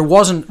 there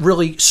wasn't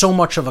really so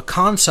much of a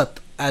concept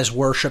as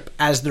worship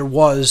as there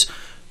was,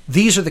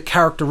 these are the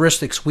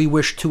characteristics we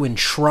wish to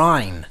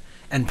enshrine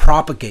and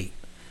propagate.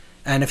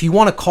 And if you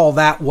want to call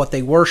that what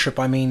they worship,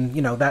 I mean,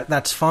 you know,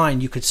 that's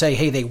fine. You could say,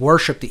 hey, they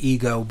worship the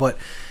ego, but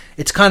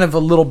it's kind of a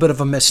little bit of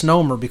a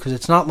misnomer because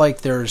it's not like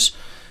there's,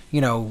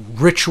 you know,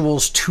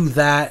 rituals to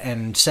that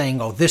and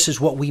saying, oh, this is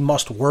what we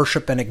must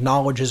worship and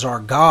acknowledge as our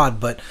God.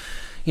 But,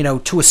 you know,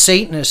 to a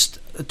Satanist,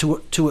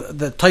 to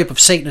the type of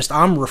Satanist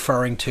I'm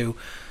referring to,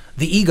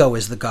 the ego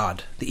is the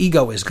God. The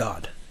ego is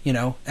God. You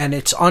know, and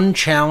it's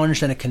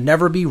unchallenged and it can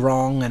never be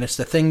wrong, and it's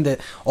the thing that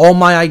all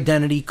my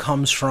identity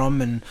comes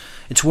from, and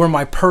it's where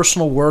my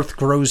personal worth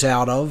grows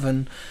out of,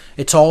 and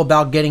it's all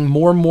about getting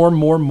more,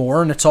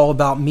 and it's all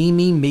about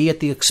me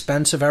at the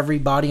expense of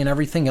everybody and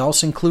everything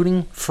else,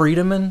 including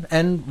freedom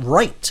and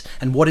right,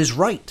 and what is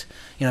right.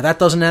 You know, that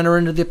doesn't enter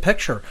into the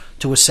picture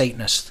to a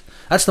Satanist.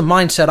 That's the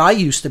mindset I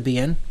used to be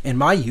in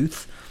my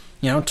youth.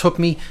 You know, it took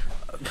me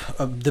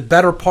the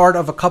better part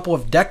of a couple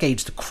of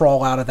decades to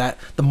crawl out of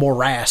the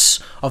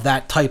morass of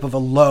that type of a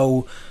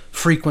low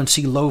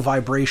frequency, low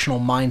vibrational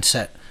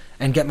mindset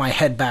and get my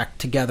head back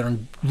together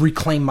and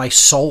reclaim my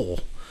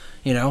soul,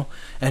 you know.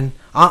 And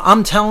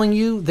I'm telling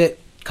you that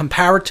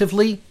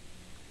comparatively,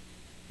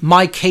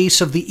 my case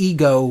of the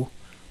ego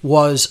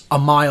was a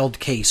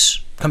mild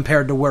case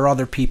compared to where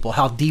other people,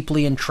 how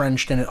deeply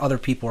entrenched in it other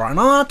people are. And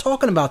I'm not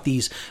talking about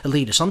these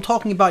elitists. I'm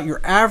talking about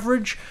your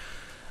average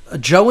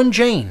Joe and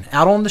Jane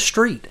out on the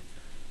street.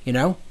 You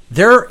know,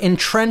 they're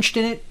entrenched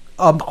in it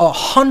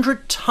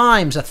 100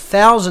 times,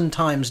 1,000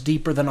 times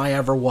deeper than I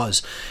ever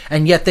was,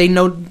 and yet they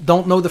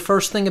don't know the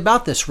first thing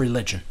about this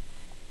religion.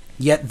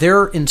 Yet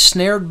they're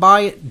ensnared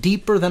by it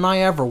deeper than I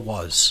ever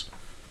was,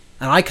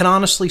 and I can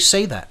honestly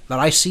say that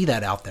I see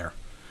that out there.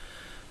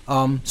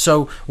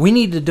 So we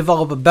need to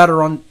develop a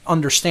better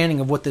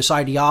understanding of what this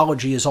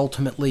ideology is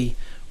ultimately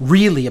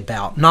really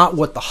about, not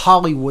what the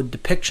Hollywood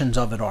depictions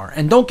of it are.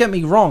 And don't get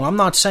me wrong, I'm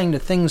not saying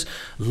that things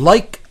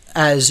like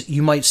as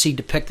you might see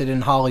depicted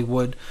in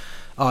Hollywood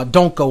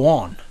don't go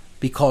on,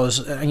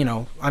 because you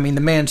know, I mean,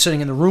 the man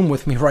sitting in the room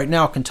with me right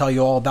now can tell you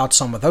all about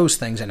some of those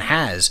things, and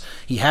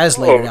he has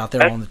laid it out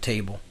there on the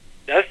table.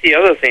 That's the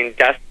other thing.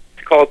 That's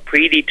called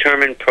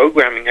predetermined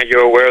programming. Are you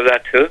aware of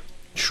that too?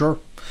 Sure.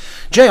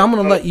 Jay, I'm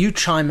going to let you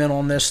chime in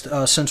on this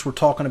since we're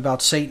talking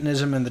about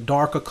Satanism and the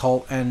dark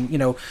occult. And, you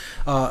know,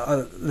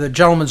 the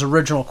gentleman's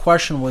original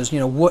question was, you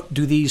know, what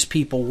do these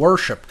people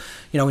worship?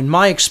 You know, in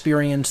my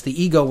experience, the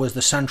ego was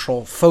the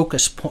central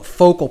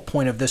focal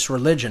point of this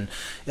religion.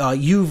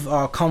 You've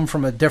come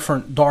from a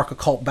different dark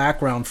occult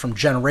background from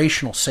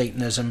generational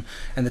Satanism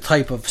and the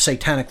type of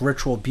satanic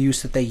ritual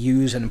abuse that they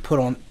use and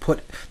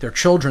put their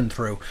children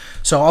through.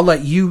 So I'll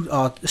let you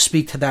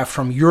speak to that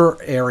from your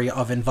area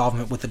of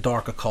involvement with the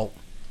dark occult.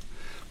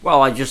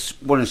 Well, I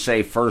just want to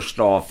say, first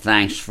off,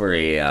 thanks for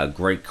a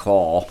great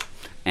call.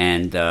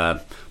 And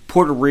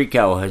Puerto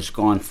Rico has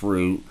gone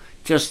through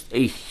just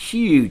a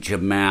huge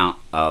amount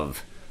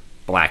of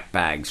black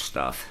bag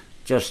stuff.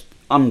 Just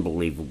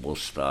unbelievable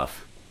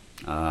stuff.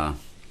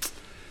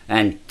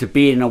 And to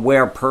be an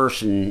aware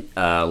person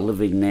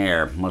living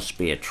there must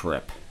be a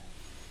trip.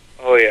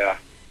 Oh, yeah.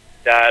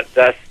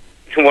 That's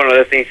one of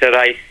the things that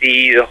I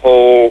see the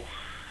whole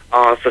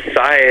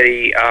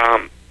society.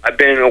 I've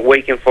been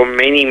awakened for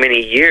many,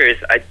 many years.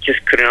 I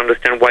just couldn't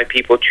understand why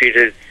people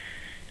treated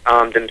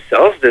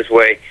themselves this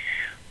way.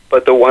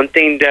 But the one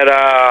thing that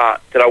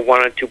I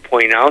wanted to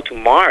point out to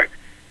Mark,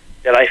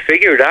 that I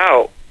figured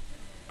out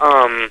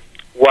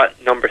what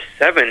number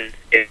 7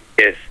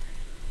 is.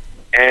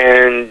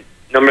 And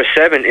number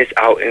 7 is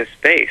out in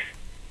space.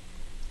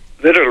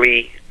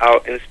 Literally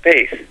out in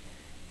space.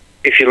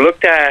 If you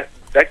looked at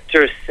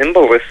vector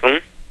symbolism,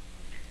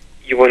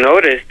 you will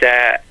notice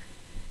that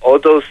all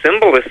those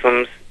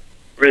symbolisms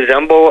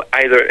resemble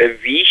either a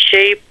V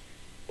shape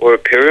or a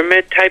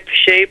pyramid type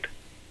shape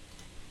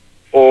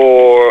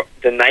or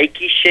the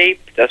Nike shape.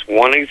 That's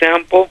one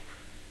example.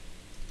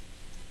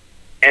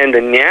 And the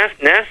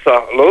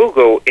NASA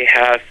logo, it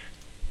has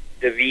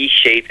the V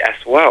shape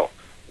as well.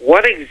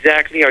 What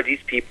exactly are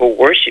these people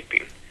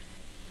worshiping?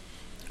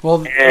 Well,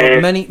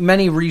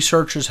 many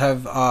researchers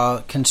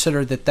have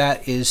considered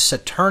that is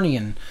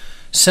Saturnian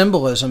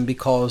symbolism,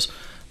 because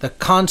the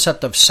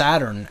concept of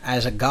Saturn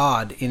as a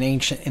god in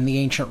the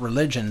ancient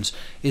religions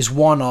is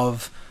one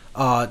of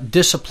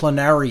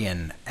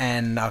disciplinarian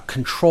and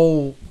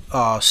control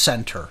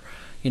center.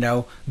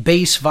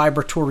 Base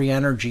vibratory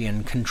energy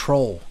and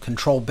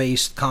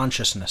control-based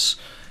consciousness,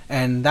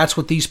 and that's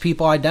what these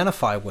people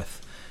identify with.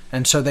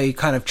 And so they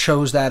kind of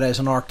chose that as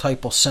an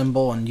archetypal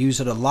symbol and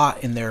use it a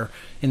lot in their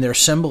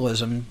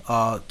symbolism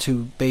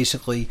to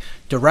basically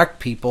direct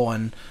people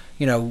and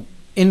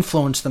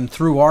influence them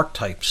through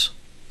archetypes.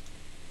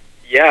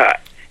 Yeah,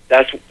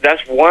 that's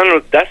part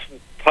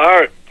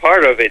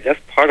of it. That's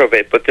part of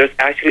it. But there's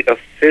actually a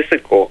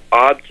physical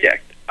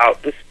object out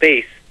in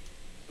space,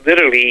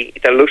 literally,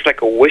 that looks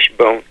like a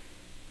wishbone.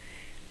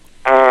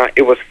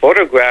 It was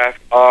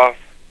photographed off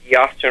the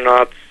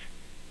astronaut's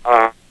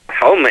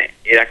helmet.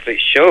 It actually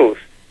shows,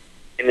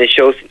 and it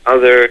shows in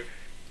other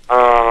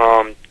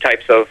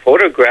types of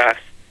photographs.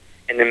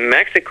 And in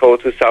Mexico,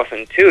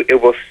 2002,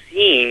 it was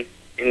seen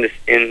in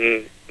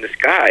the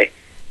sky,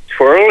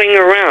 twirling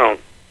around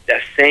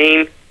that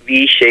same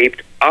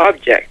V-shaped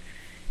object.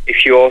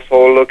 If you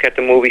also look at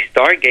the movie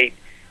Stargate,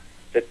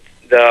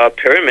 the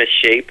pyramid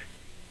shape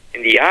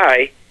in the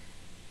eye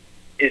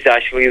is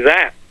actually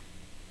that.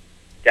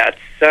 That's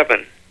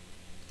 7.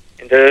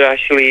 And there are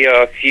actually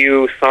a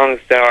few songs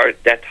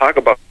that talk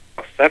about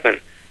 7.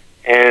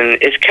 And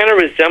it's kind of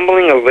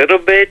resembling a little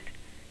bit.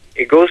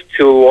 It goes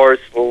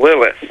towards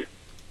Lilith.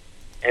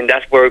 And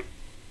that's where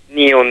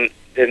the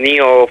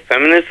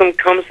neo-feminism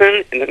comes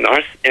in the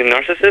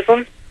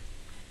narcissism.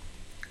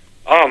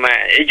 Oh,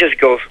 man, it just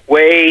goes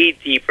way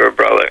deeper,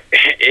 brother.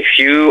 If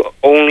you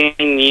only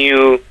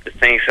knew the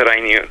things that I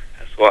knew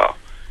as well.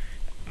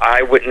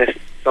 I witnessed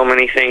so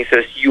many things.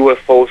 There's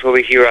UFOs over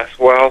here as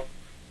well.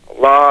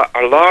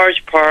 A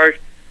large part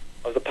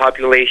of the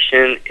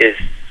population is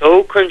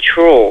so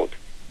controlled.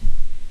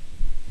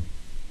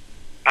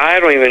 I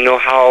don't even know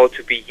how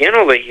to begin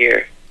over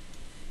here.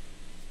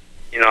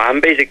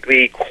 I'm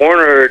basically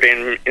cornered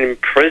and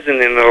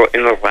imprisoned in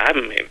a lab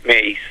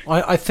maze.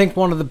 I think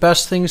one of the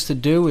best things to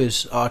do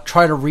is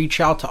try to reach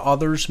out to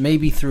others,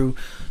 maybe through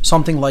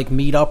something like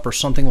Meetup or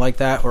something like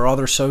that, or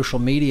other social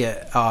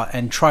media,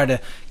 and try to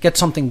get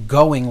something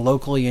going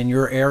locally in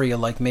your area,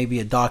 like maybe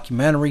a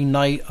documentary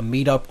night, a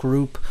Meetup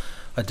group,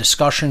 a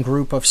discussion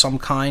group of some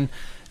kind.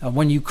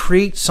 When you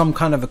create some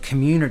kind of a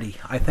community,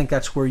 I think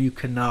that's where you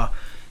can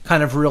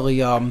kind of really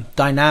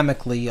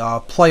dynamically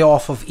play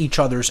off of each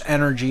other's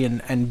energy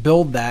and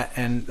build that,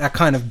 and that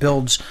kind of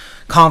builds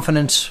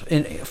confidence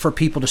for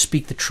people to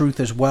speak the truth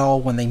as well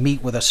when they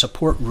meet with a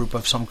support group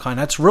of some kind.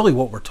 That's really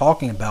what we're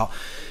talking about,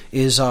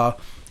 is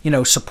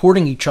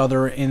supporting each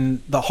other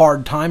in the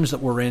hard times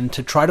that we're in,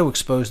 to try to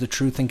expose the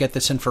truth and get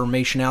this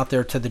information out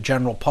there to the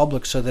general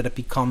public so that it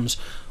becomes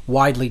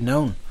widely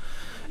known.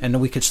 And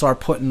we could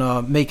start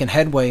making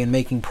headway and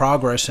making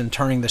progress and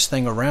turning this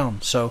thing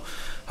around. So,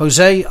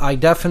 Jose, I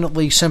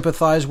definitely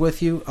sympathize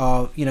with you,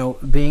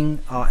 being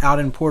out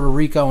in Puerto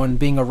Rico and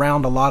being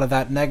around a lot of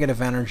that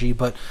negative energy.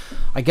 But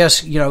I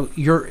guess,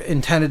 you're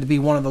intended to be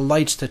one of the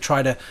lights to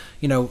try to,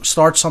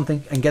 start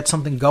something and get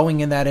something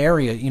going in that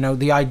area.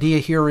 The idea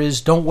here is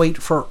don't wait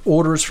for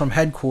orders from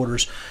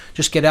headquarters.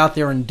 Just get out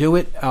there and do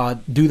it.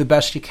 Do the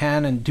best you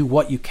can and do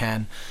what you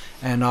can.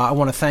 And I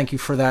want to thank you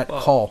for that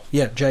call.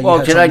 Yeah, Jay.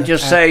 Well, did I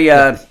just say,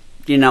 as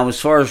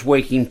far as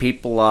waking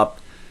people up,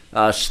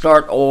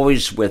 start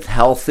always with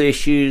health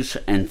issues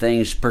and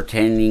things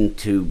pertaining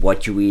to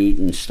what you eat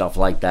and stuff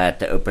like that,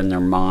 to open their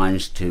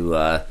minds to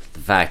the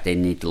fact they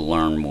need to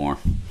learn more.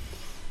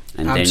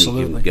 And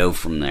Absolutely. Then you can go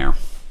from there.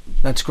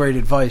 That's great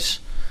advice.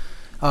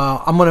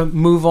 I'm going to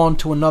move on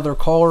to another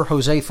caller.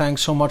 Jose,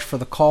 thanks so much for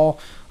the call.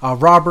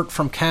 Robert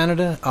from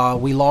Canada,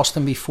 we lost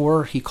him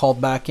before. He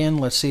called back in.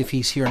 Let's see if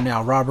he's here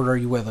now. Robert, are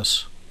you with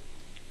us?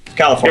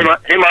 California.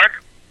 Hey,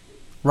 Mark.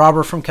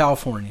 Robert from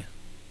California.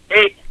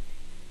 Hey.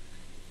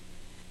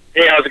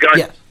 Hey, how's it going?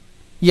 Yeah.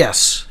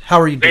 Yes. How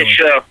are you doing? Great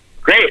show.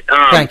 Great.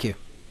 Thank you.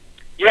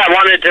 Yeah, I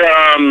wanted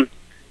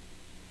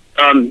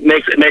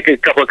to make a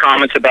couple of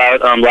comments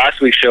about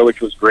last week's show,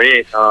 which was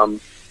great.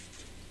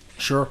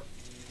 Sure.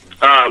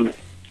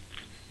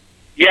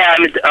 Yeah,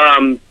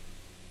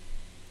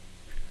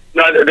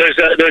 no, there's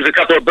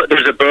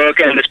a book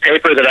and this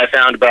paper that I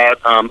found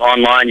about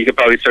online. You could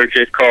probably search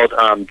it, called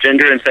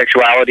 "Gender and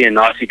Sexuality in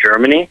Nazi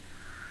Germany."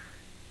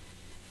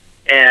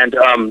 And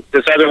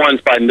this other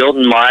one's by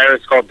Milton Meyer.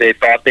 It's called "They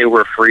Thought They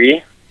Were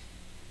Free."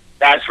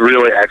 That's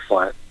really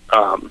excellent.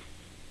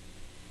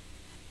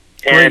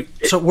 Great.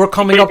 So we're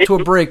coming up to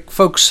a break.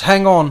 Folks,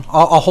 hang on.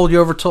 I'll hold you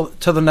over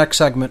to the next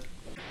segment.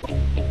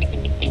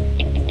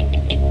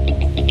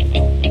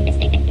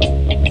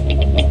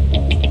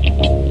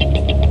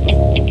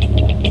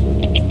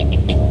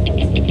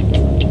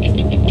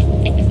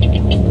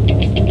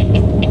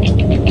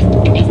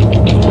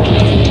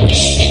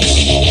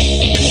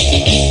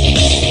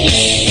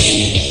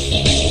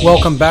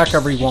 Welcome back,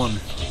 everyone.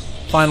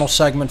 Final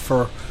segment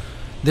for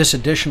this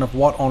edition of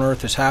What on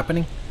Earth is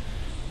Happening.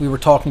 We were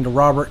talking to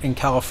Robert in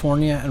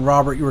California, and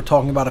Robert, you were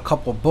talking about a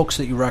couple of books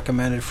that you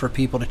recommended for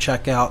people to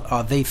check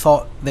out. They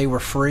Thought They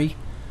Were Free.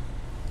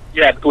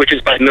 Yeah, which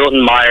is by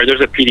Milton Meyer. There's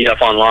a PDF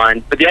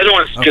online, but the other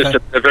one's just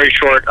a very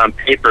short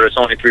paper. It's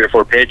only 3 or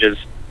 4 pages.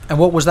 And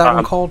what was that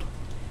one called?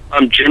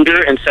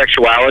 Gender and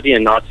Sexuality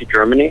in Nazi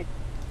Germany,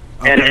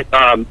 and it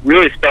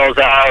really spells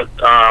out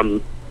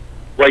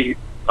what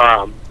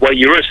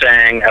you were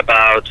saying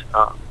about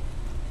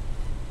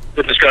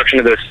the destruction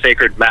of the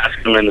sacred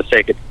masculine and the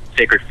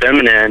sacred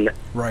feminine,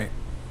 right?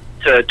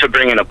 To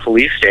bring in a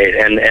police state,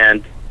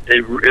 and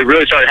it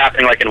really started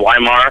happening like in the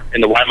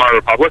Weimar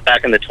Republic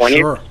back in the 20s,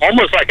 Sure.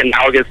 almost like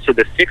analogous to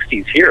the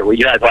 60s here, where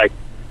you had like,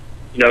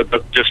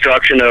 the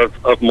destruction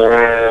of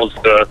morals,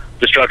 the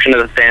destruction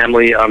of the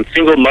family.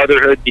 Single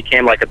motherhood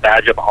became like a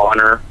badge of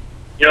honor.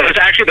 It's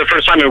actually the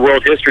first time in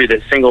world history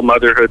that single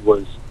motherhood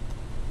was,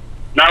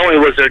 not only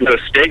was there no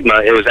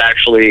stigma, it was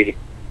actually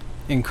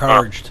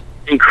encouraged.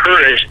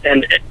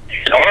 And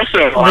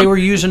also they were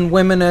using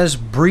women as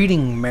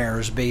breeding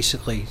mares,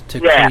 basically, to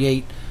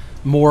create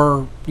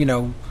more,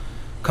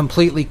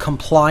 completely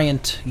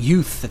compliant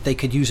youth that they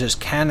could use as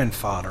cannon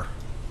fodder.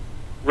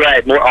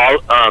 Right, more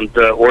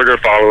the order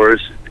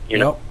followers,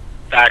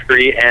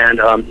 factory, and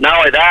not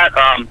only that,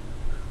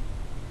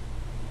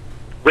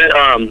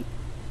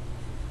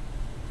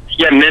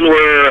 men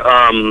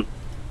were.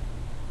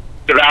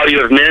 The value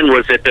of men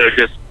was that they're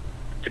just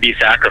to be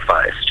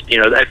sacrificed.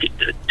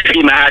 To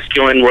be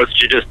masculine was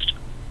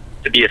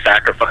to be a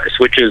sacrifice,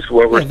 which is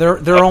what we're.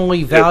 Their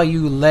only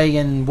value lay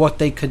in what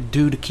they could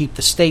do to keep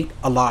the state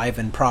alive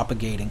and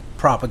propagated.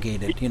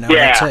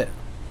 That's it.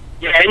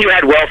 Yeah, and you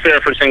had welfare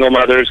for single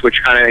mothers,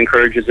 which kind of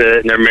encourages it,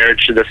 and their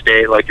marriage to the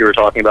state, like you were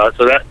talking about.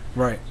 So that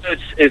right.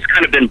 It's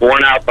kind of been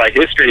borne out by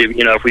history.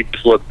 If we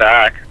just look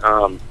back.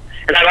 And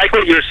I like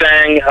what you were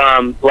saying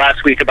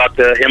last week about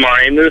the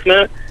MRA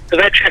movement.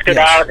 Because I checked it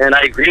out, and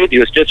I agree with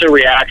you. It's just a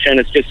reaction.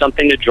 It's just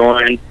something to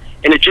join,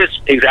 and it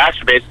just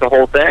exacerbates the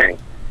whole thing.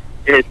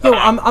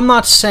 I'm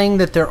not saying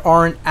that there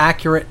aren't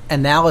accurate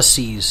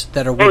analyses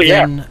that are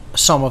within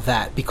some of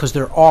that, because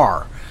there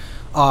are.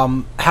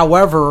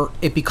 However,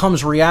 it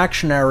becomes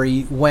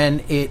reactionary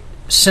when it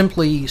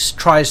simply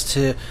tries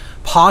to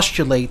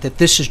postulate that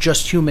this is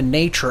just human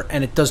nature,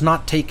 and it does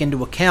not take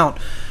into account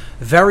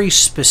very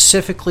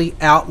specifically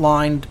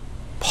outlined,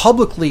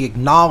 publicly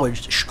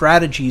acknowledged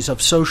strategies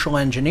of social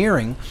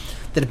engineering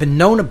that have been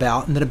known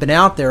about and that have been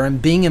out there and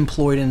being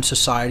employed in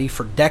society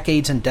for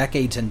decades and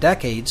decades and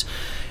decades.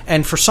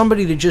 And for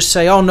somebody to just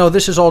say, oh no,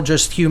 this is all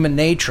just human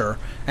nature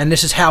and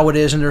this is how it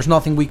is and there's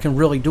nothing we can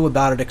really do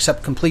about it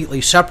except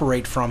completely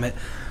separate from it,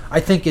 I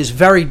think is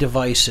very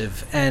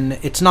divisive, and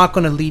it's not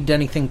going to lead to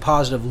anything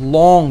positive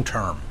long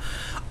term.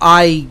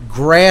 I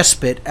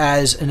grasp it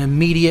as an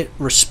immediate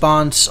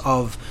response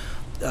of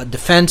a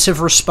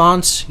defensive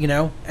response,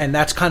 and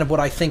that's kind of what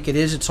I think it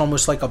is. It's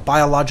almost like a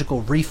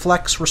biological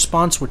reflex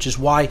response, which is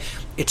why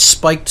it's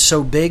spiked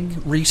so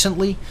big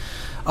recently.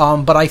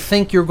 But I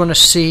think you're going to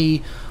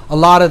see a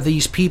lot of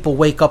these people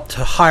wake up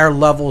to higher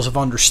levels of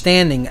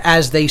understanding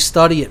as they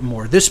study it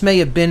more. This may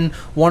have been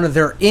one of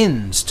their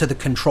ins to the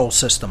control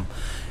system.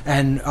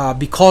 And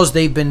because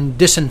they've been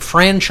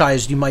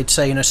disenfranchised, you might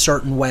say, in a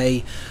certain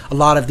way, a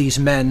lot of these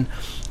men,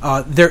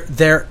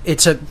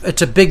 it's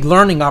a big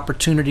learning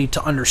opportunity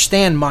to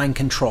understand mind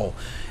control.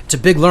 It's a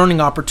big learning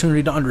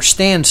opportunity to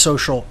understand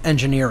social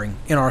engineering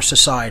in our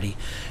society,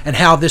 and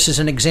how this is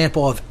an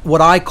example of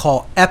what I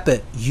call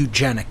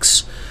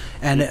epi-eugenics.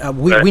 And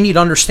we need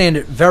to understand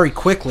it very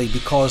quickly,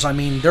 because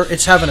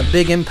it's having a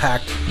big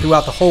impact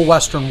throughout the whole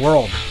Western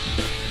world.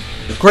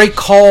 Great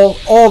call.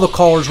 All the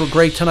callers were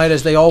great tonight,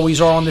 as they always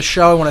are on the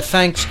show. I want to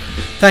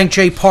thank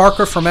Jay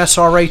Parker from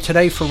SRA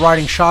Today for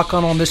riding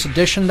shotgun on this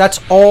edition. That's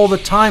all the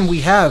time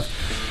we have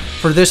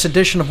For this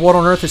edition of What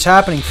on Earth is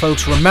Happening,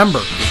 folks, remember,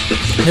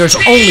 there's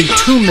only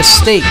 2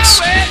 mistakes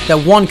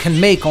that one can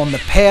make on the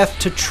path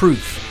to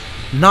truth: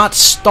 not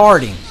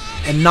starting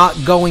and not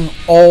going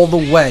all the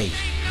way.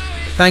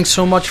 Thanks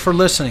so much for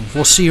listening.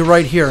 We'll see you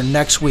right here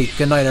next week.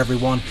 Good night,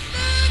 everyone.